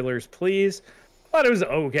spoilers, please. I thought it was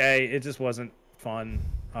okay. It just wasn't fun.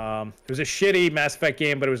 It was a shitty Mass Effect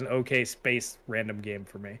game, but it was an okay space random game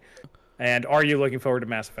for me. And are you looking forward to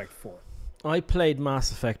Mass Effect 4? I played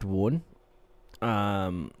Mass Effect 1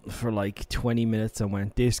 for like 20 minutes and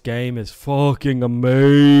went, this game is fucking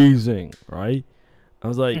amazing, right? I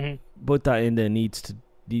was like, put that in there, needs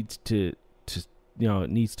to you know,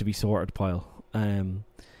 it needs to be sorted pile. And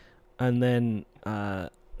then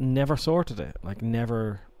never sorted it. Like,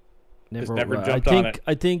 never jumped on it.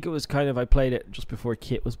 I think it was kind of, I played it just before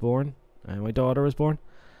Kit was born and my daughter was born,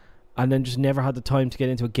 and then just never had the time to get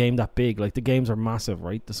into a game that big. Like, the games are massive,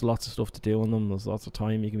 right? There's lots of stuff to do on them. There's lots of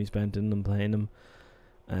time you can be spent in them, playing them.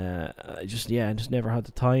 I just never had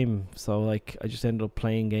the time. So, like, I just ended up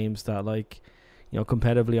playing games that, like, you know,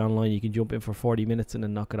 competitively online, you can jump in for 40 minutes and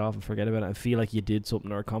then knock it off and forget about it and feel like you did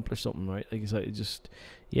something or accomplished something, right? Like, so it just,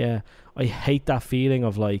 I hate that feeling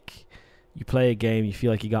of, like, you play a game, you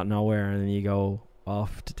feel like you got nowhere, and then you go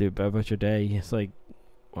off to do about your day. It's like,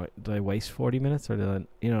 what, did I waste 40 minutes, or did I,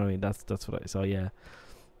 you know what I mean? That's what I, so I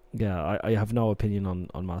have no opinion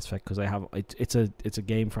on Mass Effect, because it's a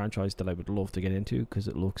game franchise that I would love to get into because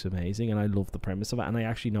it looks amazing and I love the premise of it, and I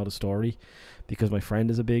actually know the story because my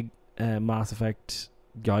friend is a big Mass Effect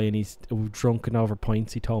guy, and he's drunken over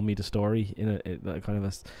pints. He told me the story in a kind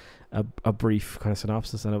of a brief kind of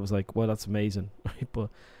synopsis, and it was like, well, that's amazing. But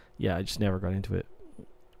yeah, I just never got into it.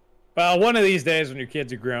 Well, one of these days when your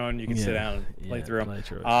kids are grown, you can sit down and play through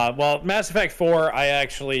them. Well, Mass Effect 4, I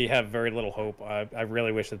actually have very little hope. I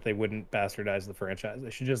really wish that they wouldn't bastardize the franchise. They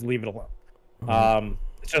should just leave it alone.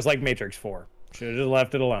 It's just like Matrix 4. Should have just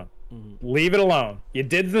left it alone. Leave it alone. You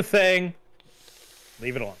did the thing.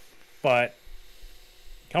 Leave it alone. But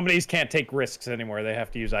companies can't take risks anymore. They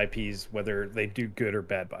have to use IPs, whether they do good or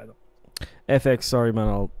bad by them. FX, sorry man,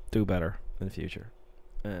 I'll do better in the future.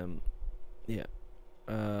 Yeah.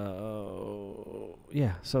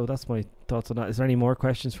 Yeah, so that's my thoughts on that. Is there any more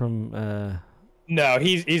questions from No,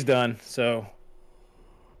 he's done, so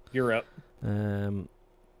you're up. Come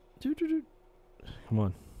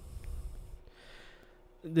on.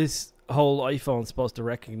 This whole iPhone's supposed to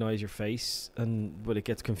recognize your face, but it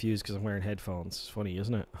gets confused because I'm wearing headphones. It's funny,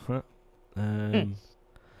 isn't it?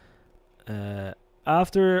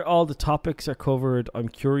 After all the topics are covered, I'm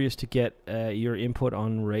curious to get your input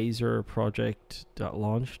on Razer project that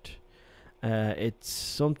launched. It's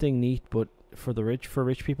something neat, but for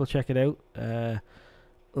rich people, check it out.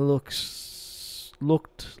 Looked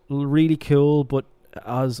really cool, but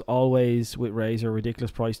as always with Razer,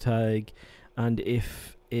 ridiculous price tag, and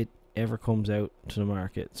if it ever comes out to the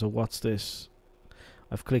market. So what's this?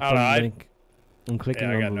 I've clicked on the link. I'm clicking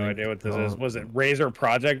on the link. I got no idea what this is. Was it Razer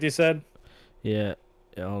Project, you said? Yeah.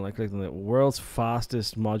 I clicked on the world's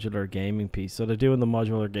fastest modular gaming PC. So they're doing the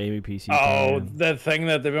modular gaming PC. Oh, the thing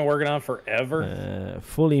that they've been working on forever?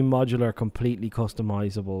 Fully modular, completely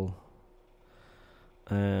customizable.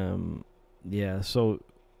 Yeah, so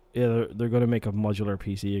yeah, they're going to make a modular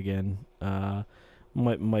PC again.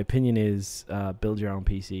 My opinion is build your own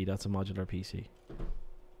PC. That's a modular PC.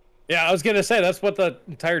 Yeah, I was gonna say that's what the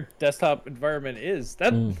entire desktop environment is.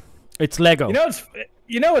 It's Lego.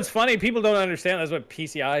 You know what's funny? People don't understand that's what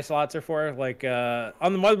PCI slots are for. Like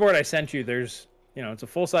on the motherboard I sent you, there's it's a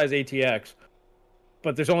full size ATX,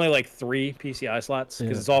 but there's only like 3 PCI slots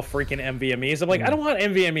because it's all freaking NVMe's. I'm like, I don't want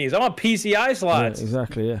NVMe's. I want PCI slots. Yeah,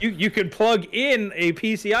 exactly. Yeah. You could plug in a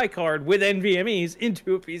PCI card with NVMe's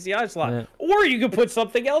into a PCI slot, or you could put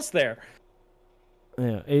something else there.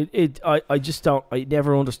 Yeah. I just don't. I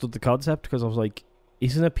never understood the concept because I was like,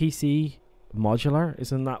 isn't a PC modular?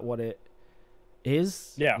 Isn't that what it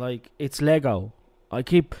is? Yeah. Like it's Lego.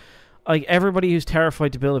 Everybody who's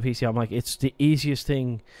terrified to build a PC, I'm like, it's the easiest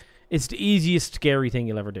thing. It's the easiest scary thing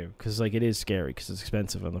you'll ever do because it is scary because it's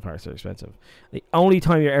expensive and the parts are expensive. The only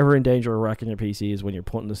time you're ever in danger of wrecking your PC is when you're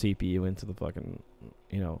putting the CPU into the fucking,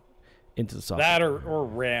 into the socket. That or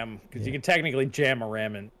RAM because you can technically jam a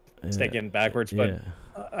RAM and stick in backwards. But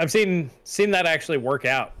I've seen that actually work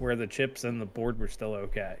out where the chips and the board were still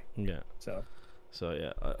okay. Yeah. So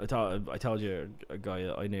yeah, I told you a guy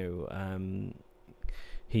that I knew.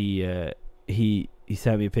 He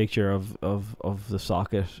sent me a picture of the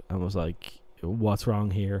socket and was like, "What's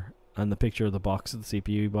wrong here?" And the picture of the box of the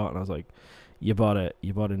CPU he bought, and I was like, "You bought an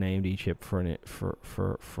AMD chip for an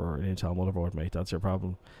Intel motherboard, mate. That's your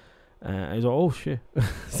problem." And he's like, "Oh shit!"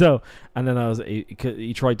 So, and then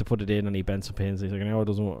he tried to put it in and he bent some pins. He's like, "No, it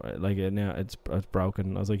doesn't work. Like now it's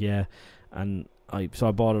broken." I was like, "Yeah," and I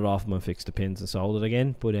bought it off him and fixed the pins and sold it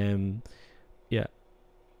again. But yeah,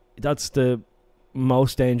 that's the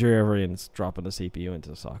most danger ever in, is dropping the CPU into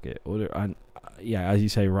the socket. And as you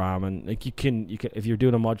say, RAM, and like you can if you're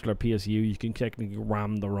doing a modular PSU, you can technically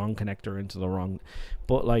ram the wrong connector into the wrong,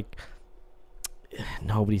 but like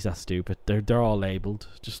nobody's that stupid. They're all labeled.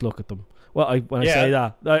 Just look at them. Well, I say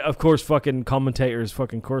that, of course, fucking commentators,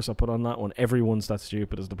 fucking course I put on that one. Everyone's that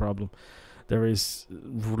stupid is the problem. There is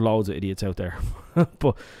loads of idiots out there,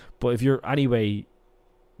 but if you're anyway.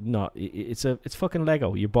 No, it's fucking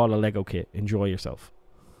Lego. You bought a Lego kit. Enjoy yourself.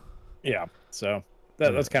 Yeah, so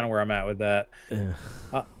that's kind of where I'm at with that. Yeah.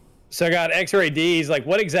 So I got X-Ray D. He's like,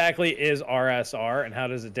 what exactly is RSR and how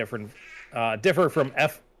does it differ from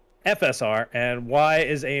FSR? And why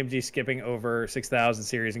is AMD skipping over 6000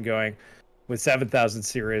 series and going with 7000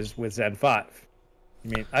 series with Zen 5?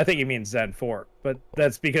 I think he means Zen 4, but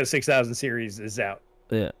that's because 6000 series is out.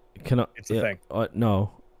 Yeah, it's the thing. No,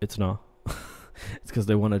 it's not. It's because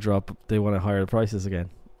they want to higher the prices again.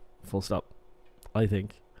 Full stop. I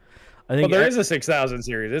think well, there is a 6000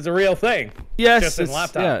 series. It's a real thing. Yes, just in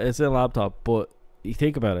laptop. Yeah, it's in a laptop. But you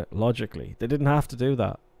think about it logically, they didn't have to do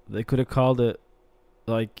that. They could have called it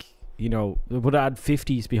like they would add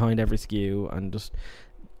 50s behind every SKU and just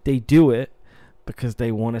they do it because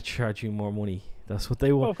they want to charge you more money. That's what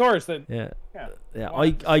they want. Well, of course. Yeah.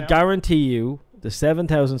 I guarantee you, the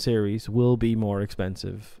 7000 series will be more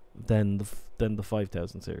expensive than the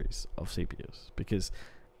 5000 series of CPUs because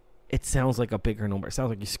it sounds like a bigger number. It sounds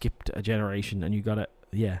like you skipped a generation and you got it.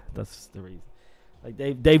 Yeah, that's the reason. Like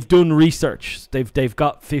they've done research. They've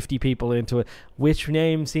got 50 people into it. Which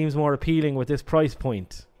name seems more appealing with this price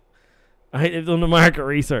point? Right? They've done the market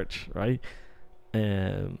research, right?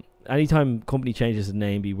 Anytime company changes the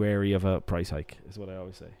name, be wary of a price hike. Is what I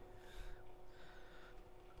always say.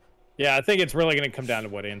 Yeah, I think it's really going to come down to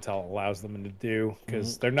what Intel allows them to do,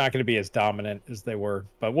 because they're not going to be as dominant as they were.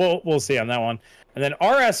 But we'll see on that one. And then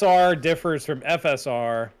RSR differs from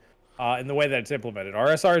FSR in the way that it's implemented.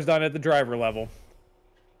 RSR is done at the driver level.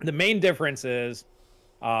 The main difference is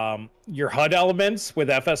your HUD elements with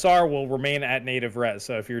FSR will remain at native res.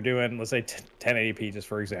 So if you're doing, let's say, 1080p, just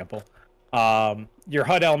for example, your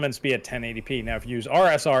HUD elements be at 1080p. Now, if you use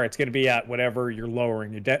RSR, it's going to be at whatever you're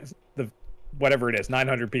lowering your whatever it is,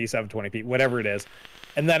 900p, 720p, whatever it is,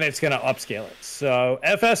 and then it's going to upscale it. So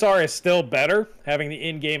FSR is still better having the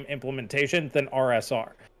in-game implementation than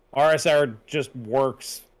RSR. RSR just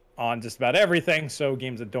works on just about everything, so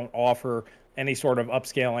games that don't offer any sort of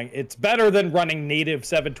upscaling, it's better than running native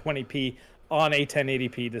 720p on a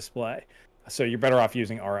 1080p display. So you're better off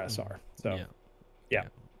using RSR. So yeah.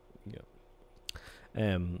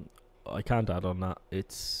 I can't add on that.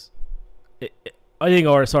 I think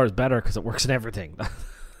RSR is better because it works in everything.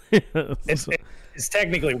 It's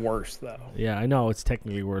technically worse, though. Yeah, I know it's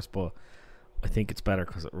technically worse, but I think it's better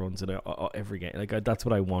because it runs in every game. Like that's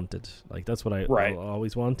what I wanted. Like that's what I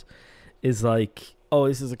always want. Is like, oh,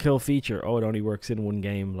 this is a cool feature. Oh, it only works in one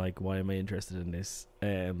game. Like, why am I interested in this?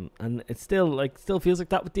 And it still feels like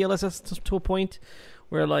that with DLSS to a point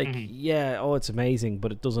where like, yeah, oh, it's amazing,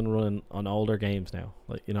 but it doesn't run on older games now.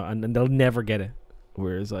 Like, you know, and they'll never get it.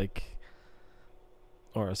 Whereas like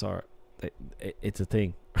RSR, it's a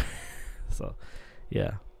thing. So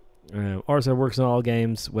yeah, RSR works on all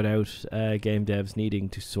games without game devs needing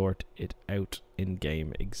to sort it out in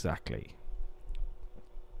game. Exactly.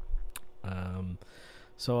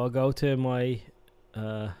 So I'll go to my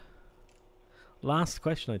last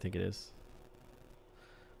question, I think it is.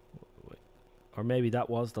 Or maybe that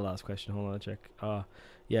was the last question. Hold on, I'll check.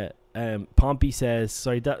 Yeah. Pompey says,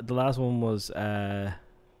 sorry, the last one was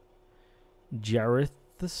Jarethus.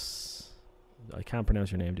 I can't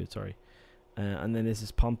pronounce your name, dude, sorry. And then this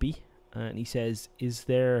is Pompey, and he says, is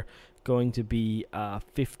there going to be a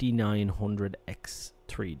 5900X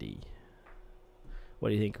 3D? What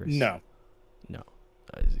do you think, Chris? No.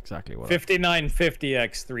 That is exactly what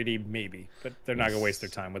 5950X 3D maybe, but they're not gonna waste their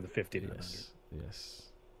time with the 5900. Yes.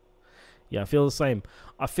 Yeah, I feel the same.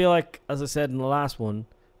 I feel like, as I said in the last one,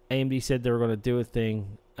 AMD said they were going to do a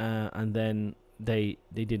thing, and then they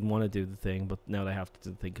didn't want to do the thing, but now they have to do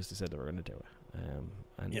the thing because they said they were going to do it.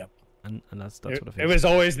 And that's what it feels. It was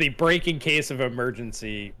always the break in case of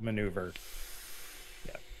emergency maneuver.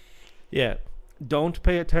 Yeah. Don't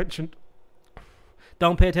pay attention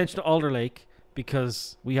to Alder Lake,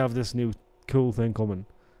 because we have this new cool thing coming.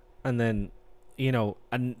 And then, you know,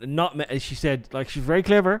 and not, she said, like, she's very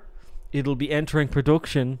clever. It'll be entering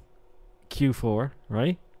production Q4,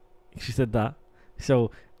 right? She said that.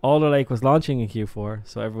 So Alder Lake was launching in Q4.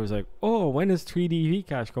 So everyone was like, oh, when is 3D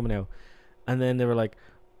Vcache coming out? And then they were like,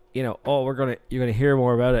 you know, oh, you're gonna hear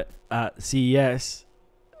more about it at CES.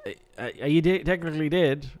 You technically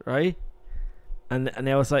did, right? And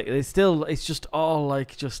now it's like, it's just all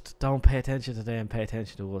like, just don't pay attention to them, pay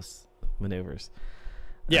attention to us maneuvers.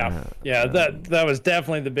 That was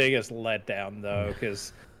definitely the biggest letdown, though,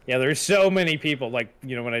 because there's so many people, like,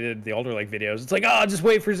 you know, when I did the Alder Lake videos, it's like, oh, just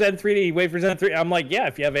wait for Zen 3D, wait for Zen 3D. I'm like, yeah,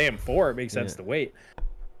 if you have AM4, it makes sense to wait.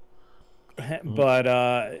 But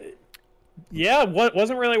what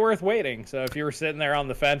wasn't really worth waiting. So if you were sitting there on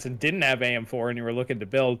the fence and didn't have AM4 and you were looking to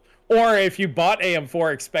build, or if you bought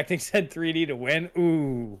AM4 expecting Zen 3D to win,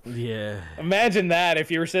 ooh. Yeah. Imagine that if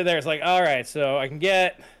you were sitting there, it's like, all right, so I can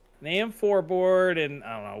get an AM4 board and,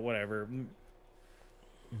 I don't know, whatever.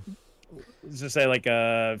 Let's just say like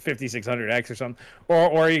a 5600X or something.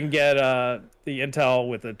 Or you can get the Intel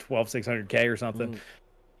with a 12600K or something.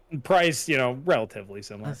 Price, you know, relatively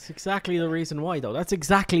similar. That's exactly the reason why, though. That's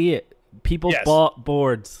exactly it. People bought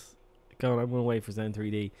boards going, I'm going to wait for Zen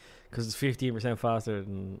 3D because it's 15% faster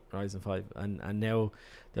than Ryzen 5. And now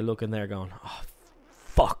they're looking there going, oh,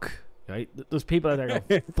 fuck. Right? There's people out there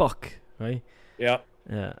going, fuck. Right? Yeah.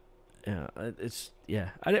 And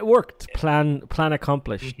it worked. Plan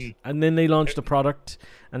accomplished. And then they launched the product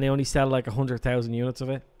and they only sell like 100,000 units of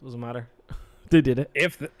it. Doesn't matter. They did it.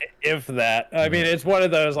 If that. I mean, it's one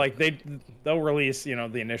of those, like, they'll release, you know,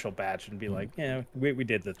 the initial batch and be like, yeah, we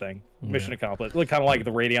did the thing. Mission accomplished. Look, kind of like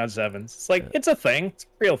the Radeon 7s. It's like, it's a thing. It's a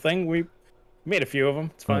real thing. We made a few of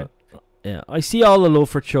them. It's fine. Yeah, I see all the love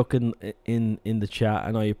for Chuck in the chat,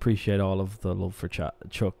 and I appreciate all of the love for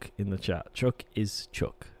Chuck in the chat. Chuck is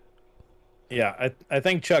Chuck. Yeah, I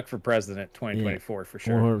think Chuck for president 2024 for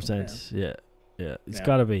sure. 100%. Yeah. It's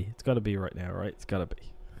gotta be. It's gotta be right now, right? It's gotta be.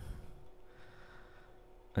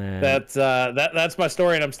 That's my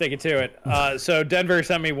story, and I'm sticking to it. So Denver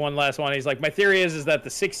sent me one last one. He's like, my theory is that the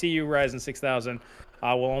 6 CU Ryzen 6000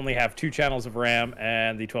 will only have 2 channels of RAM,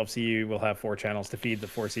 and the 12CU will have 4 channels to feed the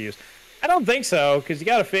 4 CUs. I don't think so, because you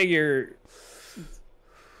got to figure.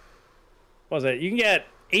 What was it? You can get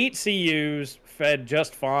 8 CUs fed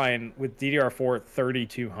just fine with DDR4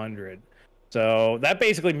 3200. So that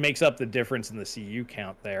basically makes up the difference in the CU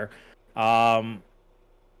count there. And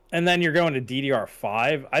then you're going to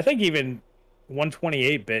DDR5. I think even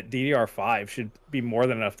 128-bit DDR5 should be more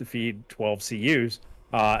than enough to feed 12 CUs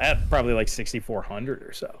at probably like 6400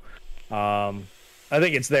 or so. I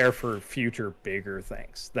think it's there for future bigger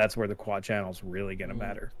things. That's where the quad channel is really going to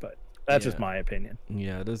matter. But that's just my opinion.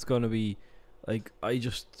 Yeah, there's going to be, like,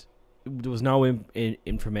 there was no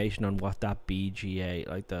information on what that BGA,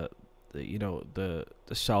 like the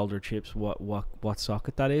solder chips, what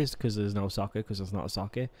socket that is, because there's no socket, because it's not a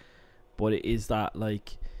socket. But is that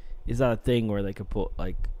a thing where they could put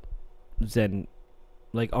like Zen,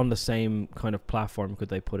 like on the same kind of platform, could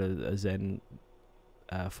they put a Zen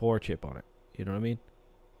 4 chip on it? You know what I mean?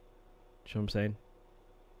 You know what I'm saying?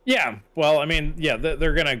 Yeah. Well, I mean, yeah,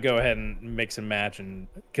 they're gonna go ahead and mix and match, and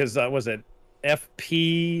because was it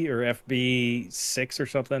FP or FB6 or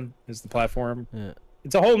something is the platform? Yeah.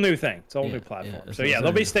 It's a whole new thing. It's a whole new platform. Yeah, so yeah,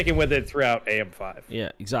 they'll be sticking with it throughout AM5.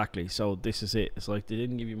 Yeah, exactly. So this is it. It's like they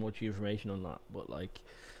didn't give you much information on that, but like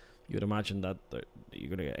you would imagine that you're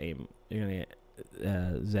gonna get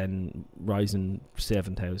Zen Ryzen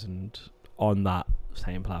 7000 on that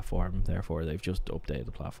same platform. Therefore, they've just updated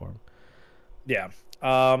the platform. Yeah.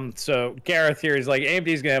 So Gareth here is like,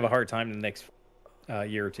 AMD's gonna have a hard time in the next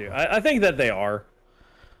year or two. I think that they are.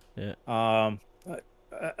 Yeah.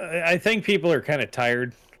 I think people are kind of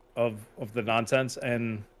tired of the nonsense,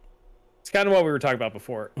 and it's kind of what we were talking about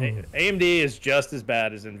before. AMD is just as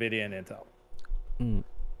bad as NVIDIA and Intel.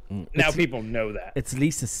 Now people know that. It's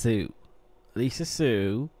Lisa Su. Lisa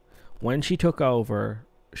Su, when she took over,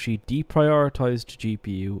 she deprioritized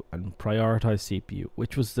GPU and prioritized CPU,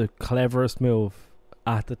 which was the cleverest move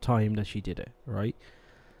at the time that she did it, right?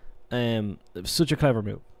 It was such a clever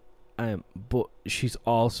move. But she's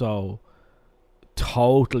also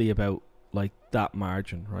totally about like that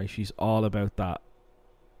margin, right? She's all about that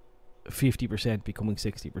 50% becoming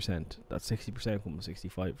 60%, that 60% becoming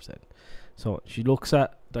 65%. So she looks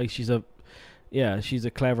at, like, she's a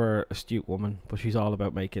clever, astute woman, but she's all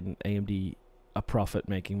about making AMD a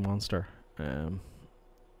profit-making monster. And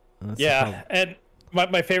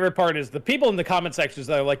my favorite part is the people in the comment sections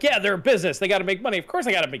that are like, yeah, they're a business, they got to make money. Of course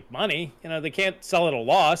they got to make money. You know, they can't sell at a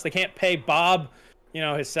loss. They can't pay Bob, you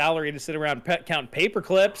know, his salary to sit around count paper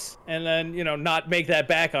clips and then, you know, not make that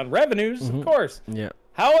back on revenues. Of course. Yeah.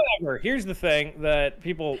 However, here's the thing that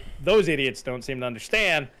those idiots don't seem to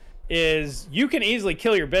understand is you can easily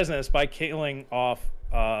kill your business by killing off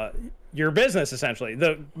your business, essentially.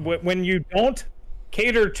 When you don't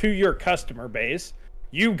cater to your customer base,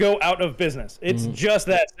 you go out of business. It's just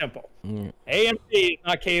that simple. AMD is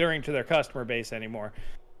not catering to their customer base anymore.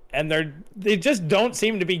 And they just don't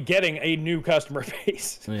seem to be getting a new customer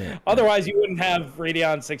base. Otherwise, you wouldn't have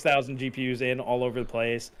Radeon 6000 GPUs in all over the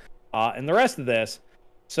place and the rest of this.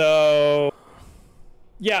 So,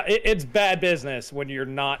 yeah, it's bad business when you're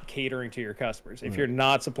not catering to your customers, if you're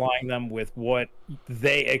not supplying them with what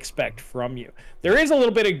they expect from you. There is a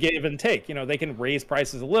little bit of give and take. You know, they can raise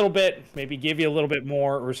prices a little bit, maybe give you a little bit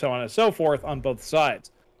more, or so on and so forth on both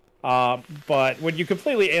sides. But when you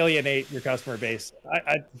completely alienate your customer base,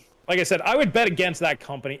 like I said, I would bet against that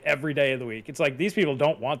company every day of the week. It's like these people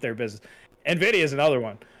don't want their business. NVIDIA is another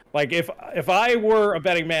one. Like if I were a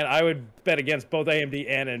betting man, I would bet against both AMD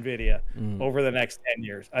and NVIDIA over the next 10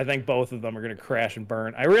 years. I think both of them are going to crash and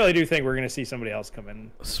burn. I really do think we're going to see somebody else come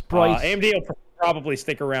in. AMD will probably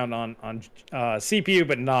stick around on CPU,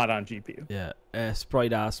 but not on GPU. Yeah.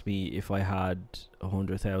 Sprite asked me if I had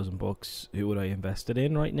 $100,000, who would I invest it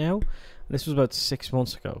in right now? And this was about 6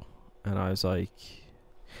 months ago. And I was like,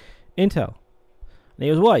 Intel. And he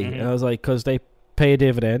was, why? And I was like, because they pay a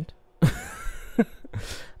dividend.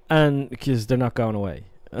 And because they're not going away.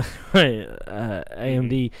 Right.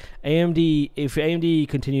 AMD, if AMD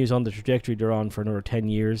continues on the trajectory they're on for another 10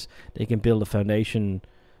 years, they can build a foundation.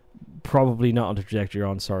 Probably not on the trajectory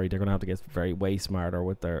on. Sorry, they're gonna have to get way smarter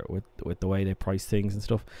with the way they price things and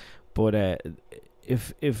stuff. But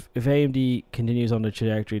if AMD continues on the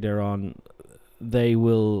trajectory they're on, they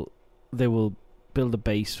will build a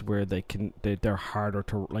base where they're harder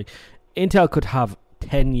to, like, Intel could have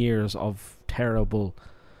 10 years of terrible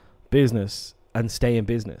business and stay in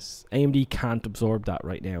business. AMD can't absorb that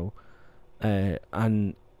right now, and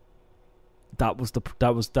that's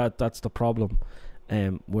the problem.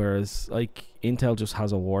 Whereas like Intel just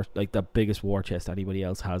has a war, like the biggest war chest anybody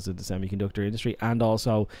else has in the semiconductor industry, and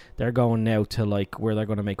also they're going now to like where they're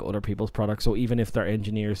going to make other people's products. So even if their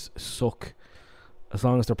engineers suck, as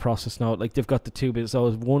long as their process node, like they've got the two bits, so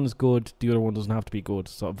if one's good, the other one doesn't have to be good,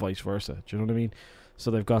 so vice versa. Do you know what I mean?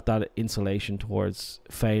 So they've got that insulation towards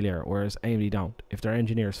failure, whereas AMD don't. If their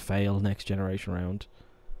engineers fail next generation round,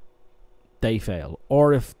 they fail.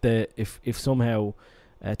 Or if somehow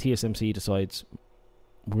TSMC decides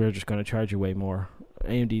we're just going to charge you way more,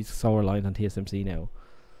 AMD's so reliant on TSMC now.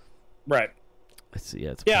 Right. It's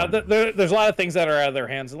there's a lot of things that are out of their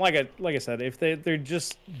hands, and like I said, if they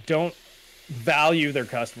just don't value their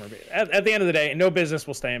customer base. At the end of the day, no business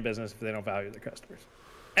will stay in business if they don't value their customers.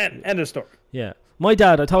 End of story. Yeah, my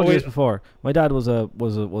dad. I told you this before. My dad was a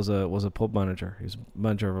pub manager. He was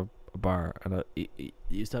manager of a bar, and he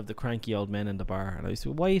used to have the cranky old men in the bar. And I used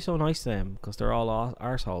to, why are you so nice to them? Because they're all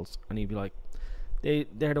arseholes. And he'd be like,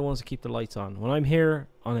 they're the ones that keep the lights on. When I'm here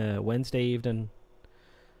on a Wednesday evening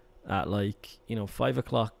at 5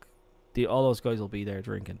 o'clock, all those guys will be there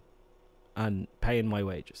drinking and paying my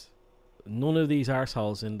wages. None of these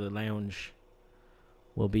arseholes in the lounge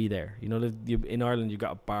will be there. In Ireland you've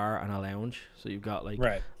got a bar and a lounge, so you've got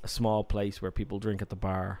a small place where people drink at the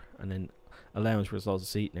bar, and then a lounge where there's lots of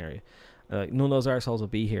seating area. None of those arseholes will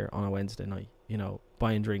be here on a Wednesday night,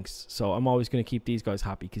 buying drinks. So I'm always going to keep these guys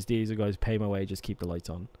happy, because these are guys pay my wages, keep the lights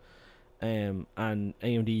on. And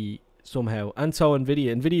AMD somehow, and so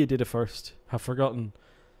Nvidia did it first, have forgotten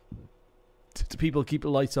the people keep the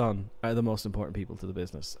lights on are the most important people to the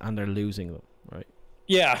business, and they're losing them, right?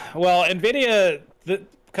 Yeah, well, Nvidia,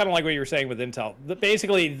 kind of like what you were saying with Intel,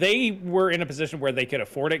 basically they were in a position where they could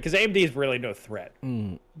afford it, because AMD is really no threat.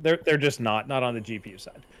 They're just not on the GPU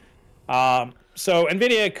side. So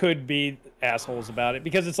Nvidia could be assholes about it,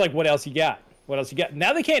 because it's like, what else you got? What else you got?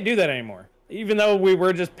 Now they can't do that anymore. Even though we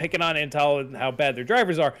were just picking on Intel and how bad their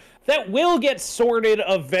drivers are, that will get sorted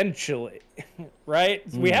eventually, right?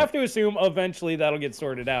 So we have to assume eventually that'll get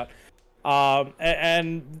sorted out.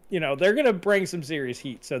 And they're going to bring some serious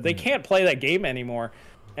heat. So they can't play that game anymore.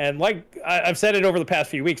 And like I've said it over the past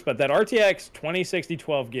few weeks, but that RTX 2060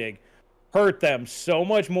 12 gig hurt them so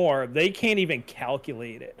much more, they can't even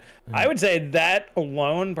calculate it. I would say that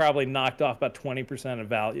alone probably knocked off about 20% of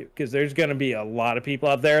value, because there's going to be a lot of people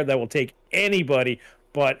out there that will take anybody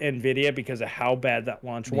but NVIDIA because of how bad that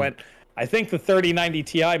launch went. I think the 3090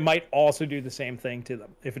 Ti might also do the same thing to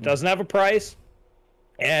them. If it doesn't have a price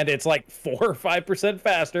and it's like 4 or 5%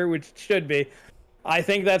 faster, which it should be, I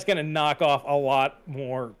think that's going to knock off a lot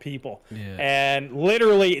more people. Yeah. And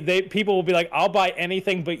literally, people will be like, I'll buy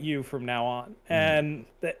anything but you from now on. And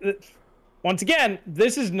once again,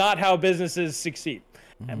 this is not how businesses succeed.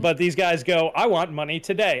 But these guys go, I want money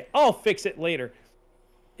today. I'll fix it later.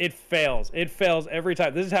 It fails. It fails every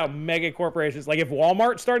time. This is how mega corporations, like if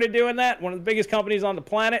Walmart started doing that, one of the biggest companies on the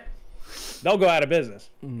planet, they'll go out of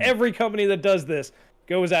business. Every company that does this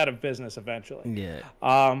goes out of business eventually. Yeah.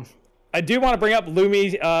 I do want to bring up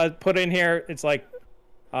Lumi put in here. It's like,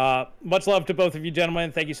 much love to both of you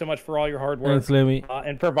gentlemen. Thank you so much for all your hard work. Thanks, Lumi.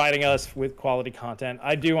 And providing us with quality content.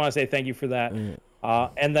 I do want to say thank you for that.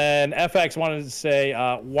 And then FX wanted to say,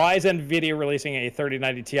 why is NVIDIA releasing a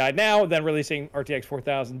 3090 Ti now, then releasing RTX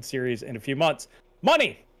 4000 series in a few months?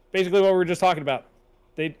 Money. Basically what we were just talking about.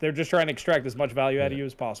 They're just trying to extract as much value out of you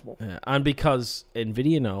as possible. Yeah. And because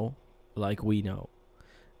NVIDIA know, like we know,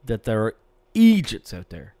 that there are idiots out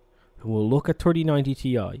there who will look at 3090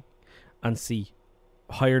 Ti and see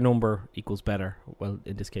higher number equals better. Well,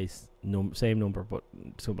 in this case, same number, but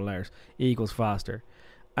similarities equals faster.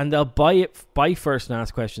 And they'll buy first and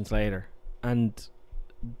ask questions later. And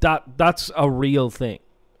that's a real thing.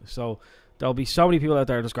 So there'll be so many people out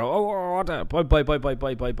there just go,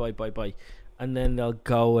 buy. And then they'll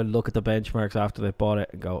go and look at the benchmarks after they've bought it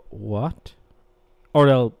and go, what? Or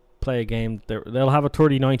they'll play a game. They'll have a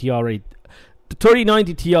 3090 already. The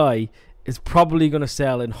 3090 Ti is probably going to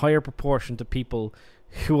sell in higher proportion to people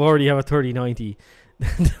who already have a 3090,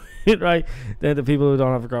 right? Than the people who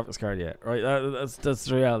don't have a graphics card yet, right? That's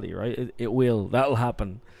the reality, right? It will. That'll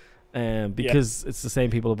happen, because it's the same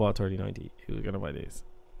people who bought 3090 who are going to buy these.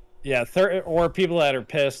 Yeah, or people that are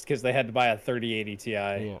pissed because they had to buy a 3080 Ti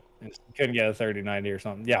and couldn't get a 3090 or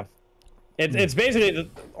something. Yeah. It's basically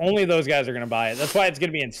only those guys are going to buy it. That's why it's going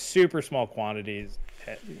to be in super small quantities,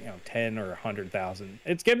 10 or 100,000.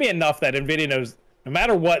 It's going to be enough that NVIDIA knows no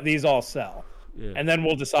matter what, these all sell. Yeah. And then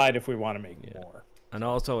we'll decide if we want to make more. And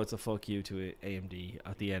also, it's a fuck you to AMD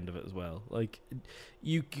at the end of it as well. Like,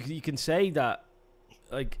 you can say that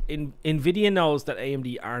like Nvidia knows that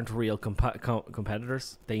AMD aren't real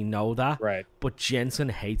competitors. They know that, Right. But Jensen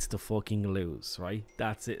hates to fucking lose, right?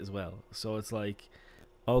 That's it as well. So it's like,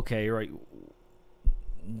 okay, right,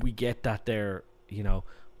 we get that there,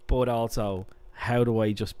 but also, how do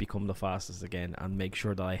I just become the fastest again and make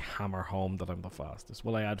sure that I hammer home that I'm the fastest?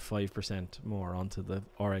 Will I add 5% more onto the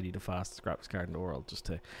already the fastest graphics card in the world just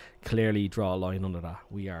to clearly draw a line under that?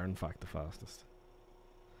 We are in fact the fastest.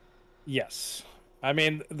 Yes. I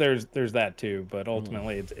mean, there's that too, but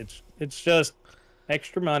ultimately it's just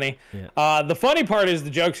extra money. Yeah. The funny part is the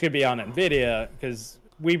joke's gonna be on Nvidia, because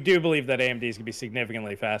we do believe that AMD is gonna be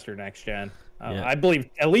significantly faster next gen. I believe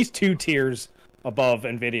at least 2 tiers above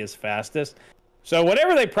Nvidia's fastest. So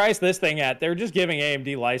whatever they price this thing at, they're just giving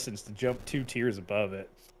AMD license to jump 2 tiers above it.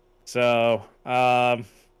 So I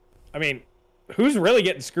mean, who's really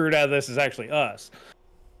getting screwed out of this is actually us.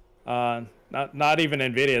 Not even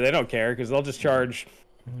Nvidia. They don't care, because they'll just charge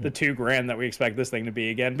the $2,000 that we expect this thing to be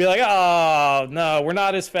again. Be like, oh no, we're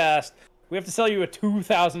not as fast. We have to sell you a $2,000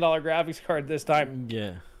 graphics card this time.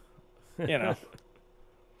 Yeah.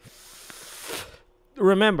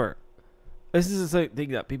 Remember, this is a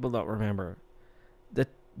thing that people don't remember. The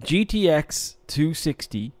GTX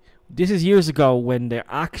 260. This is years ago when they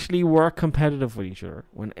actually were competitive with each other.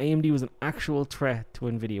 When AMD was an actual threat to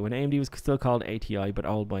Nvidia. When AMD was still called ATI, but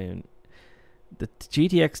owned by the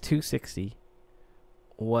GTX 260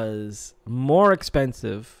 was more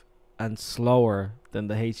expensive and slower than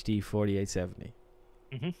the HD 4870.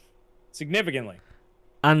 Significantly.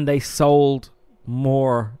 And they sold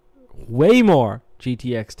way more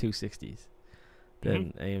GTX 260s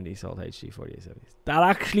than AMD sold HD 4870s. That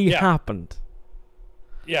actually happened.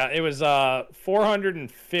 Yeah, it was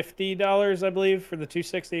 $450, I believe, for the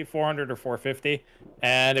 260, 400 or 450,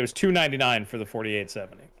 and it was $299 for the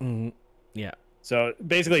 4870. Yeah. So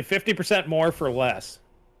basically 50% more for less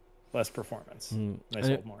performance. They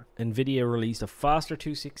sold more. Nvidia released a faster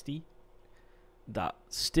 260 that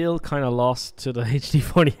still kind of lost to the HD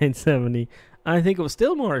 4870. And I think it was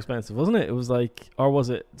still more expensive, wasn't it? It was like, or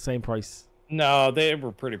was it the same price? No, they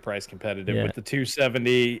were pretty price competitive with the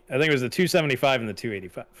 270. I think it was the 275 and the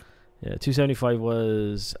 285. Yeah, 275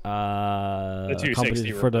 was the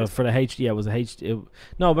 260 for the HD. Yeah, it was a HD.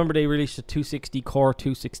 No, remember they released a 260 Core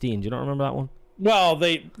 216. Do you not remember that one? Well,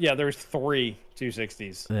 there was 3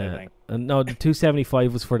 260s. I think. No, the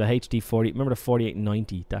 275 was for the HD 40. Remember the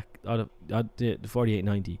 4890? The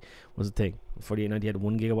 4890 was the thing. The 4890 had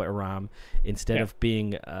 1 gigabyte of RAM instead of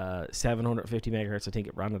being 750 megahertz. I think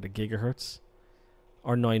it ran at a gigahertz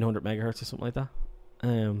or 900 megahertz or something like that.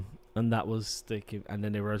 And that was and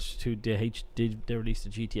then they released the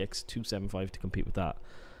GTX 275 to compete with that.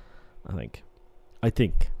 I think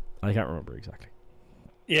I can't remember exactly.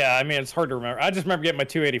 Yeah, I mean, it's hard to remember. I just remember getting my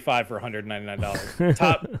 285 for $199.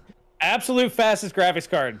 Top, absolute fastest graphics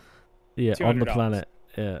card. Yeah, on the planet.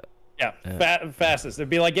 Yeah. Yeah, fastest. It'd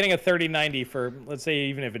be like getting a 3090 for, let's say,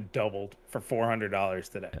 even if it doubled, for $400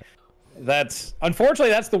 today. Yeah.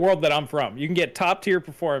 Unfortunately, that's the world that I'm from. You can get top tier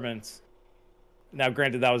performance. Now,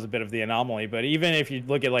 granted, that was a bit of the anomaly, but even if you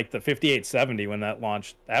look at like the 5870 when that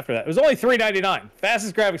launched after that, it was only $399.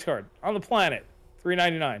 Fastest graphics card on the planet,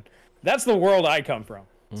 $399. That's the world I come from.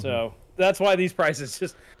 So that's why these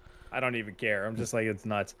prices I don't even care. I'm just like, it's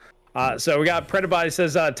nuts. So we got Predabody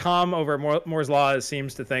says, Tom over at Moore's Law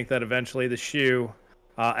seems to think that eventually the shoe,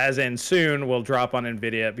 as in soon, will drop on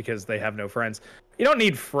NVIDIA because they have no friends. You don't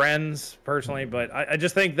need friends, personally, but I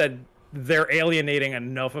just think that they're alienating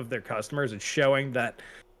enough of their customers and showing that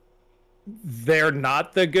they're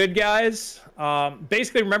not the good guys.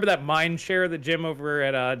 Basically, remember that mind share that Jim over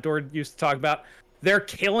at Door used to talk about? They're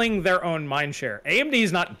killing their own mind share.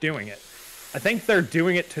 AMD's not doing it. I think they're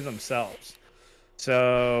doing it to themselves.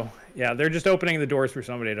 So, yeah, they're just opening the doors for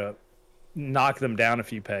somebody to knock them down a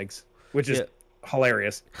few pegs, which is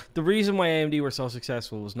hilarious. The reason why AMD were so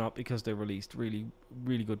successful was not because they released really,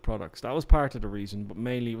 really good products. That was part of the reason, but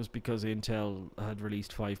mainly it was because Intel had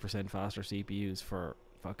released 5% faster CPUs for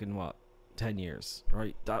fucking, 10 years,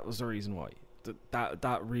 right? That was the reason why.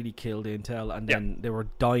 That really killed Intel, and then they were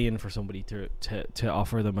dying for somebody to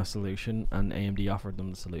offer them a solution, and AMD offered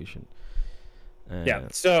them the solution.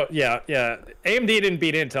 AMD didn't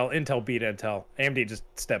beat Intel. Intel beat Intel. AMD just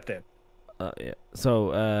stepped in.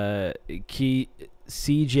 So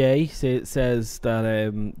CJ says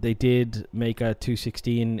that they did make a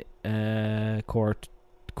 216 core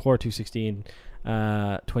 216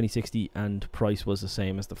 2060, and price was the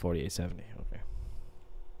same as the 4870.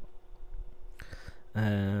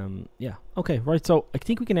 Okay, right, so I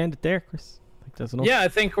think we can end it there, Chris. think that's enough. Yeah, I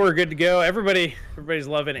think we're good to go. Everybody's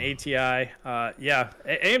loving ATI. Yeah,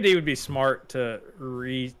 AMD would be smart to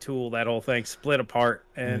retool that whole thing, split apart,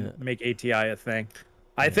 and make ATI a thing.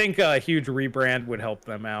 I think a huge rebrand would help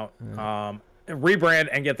them out. Rebrand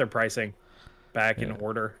and get their pricing back in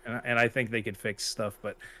order, and I think they could fix stuff,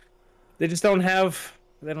 but they just don't have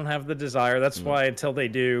the desire. That's why until they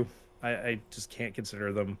do, I just can't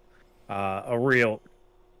consider them a real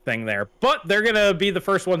thing there. But they're gonna be the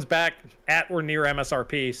first ones back at or near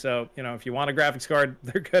MSRP. So if you want a graphics card,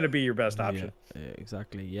 they're gonna be your best option. Yeah,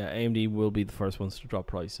 exactly. Yeah, AMD will be the first ones to drop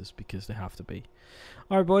prices because they have to be.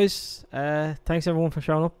 All right, boys. Thanks everyone for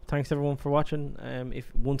showing up. Thanks everyone for watching.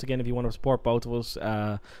 If you want to support both of us,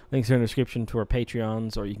 links are in the description to our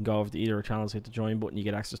Patreons, or you can go over to either our channels, hit the join button. You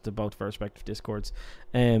get access to both of our respective Discords.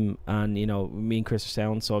 And me and Chris are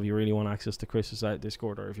sound. So if you really want access to Chris's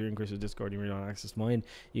Discord, or if you're in Chris's Discord and you really want access to mine,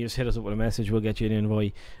 you just hit us up with a message. We'll get you an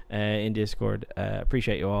invite in Discord.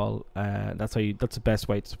 Appreciate you all. That's the best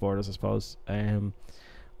way to support us, I suppose.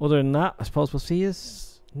 Other than that, I suppose we'll see you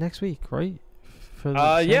next week, right?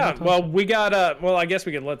 Yeah. Well, we got I guess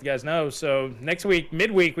we could let the guys know. So next week,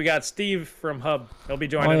 midweek, we got Steve from Hub. He'll be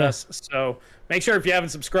joining us. So make sure if you haven't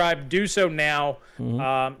subscribed, do so now.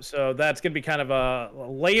 So that's gonna be kind of a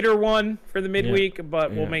later one for the midweek,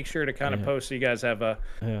 but we'll make sure to kind of post so you guys have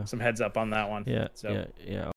some heads up on that one. Yeah. So. Yeah.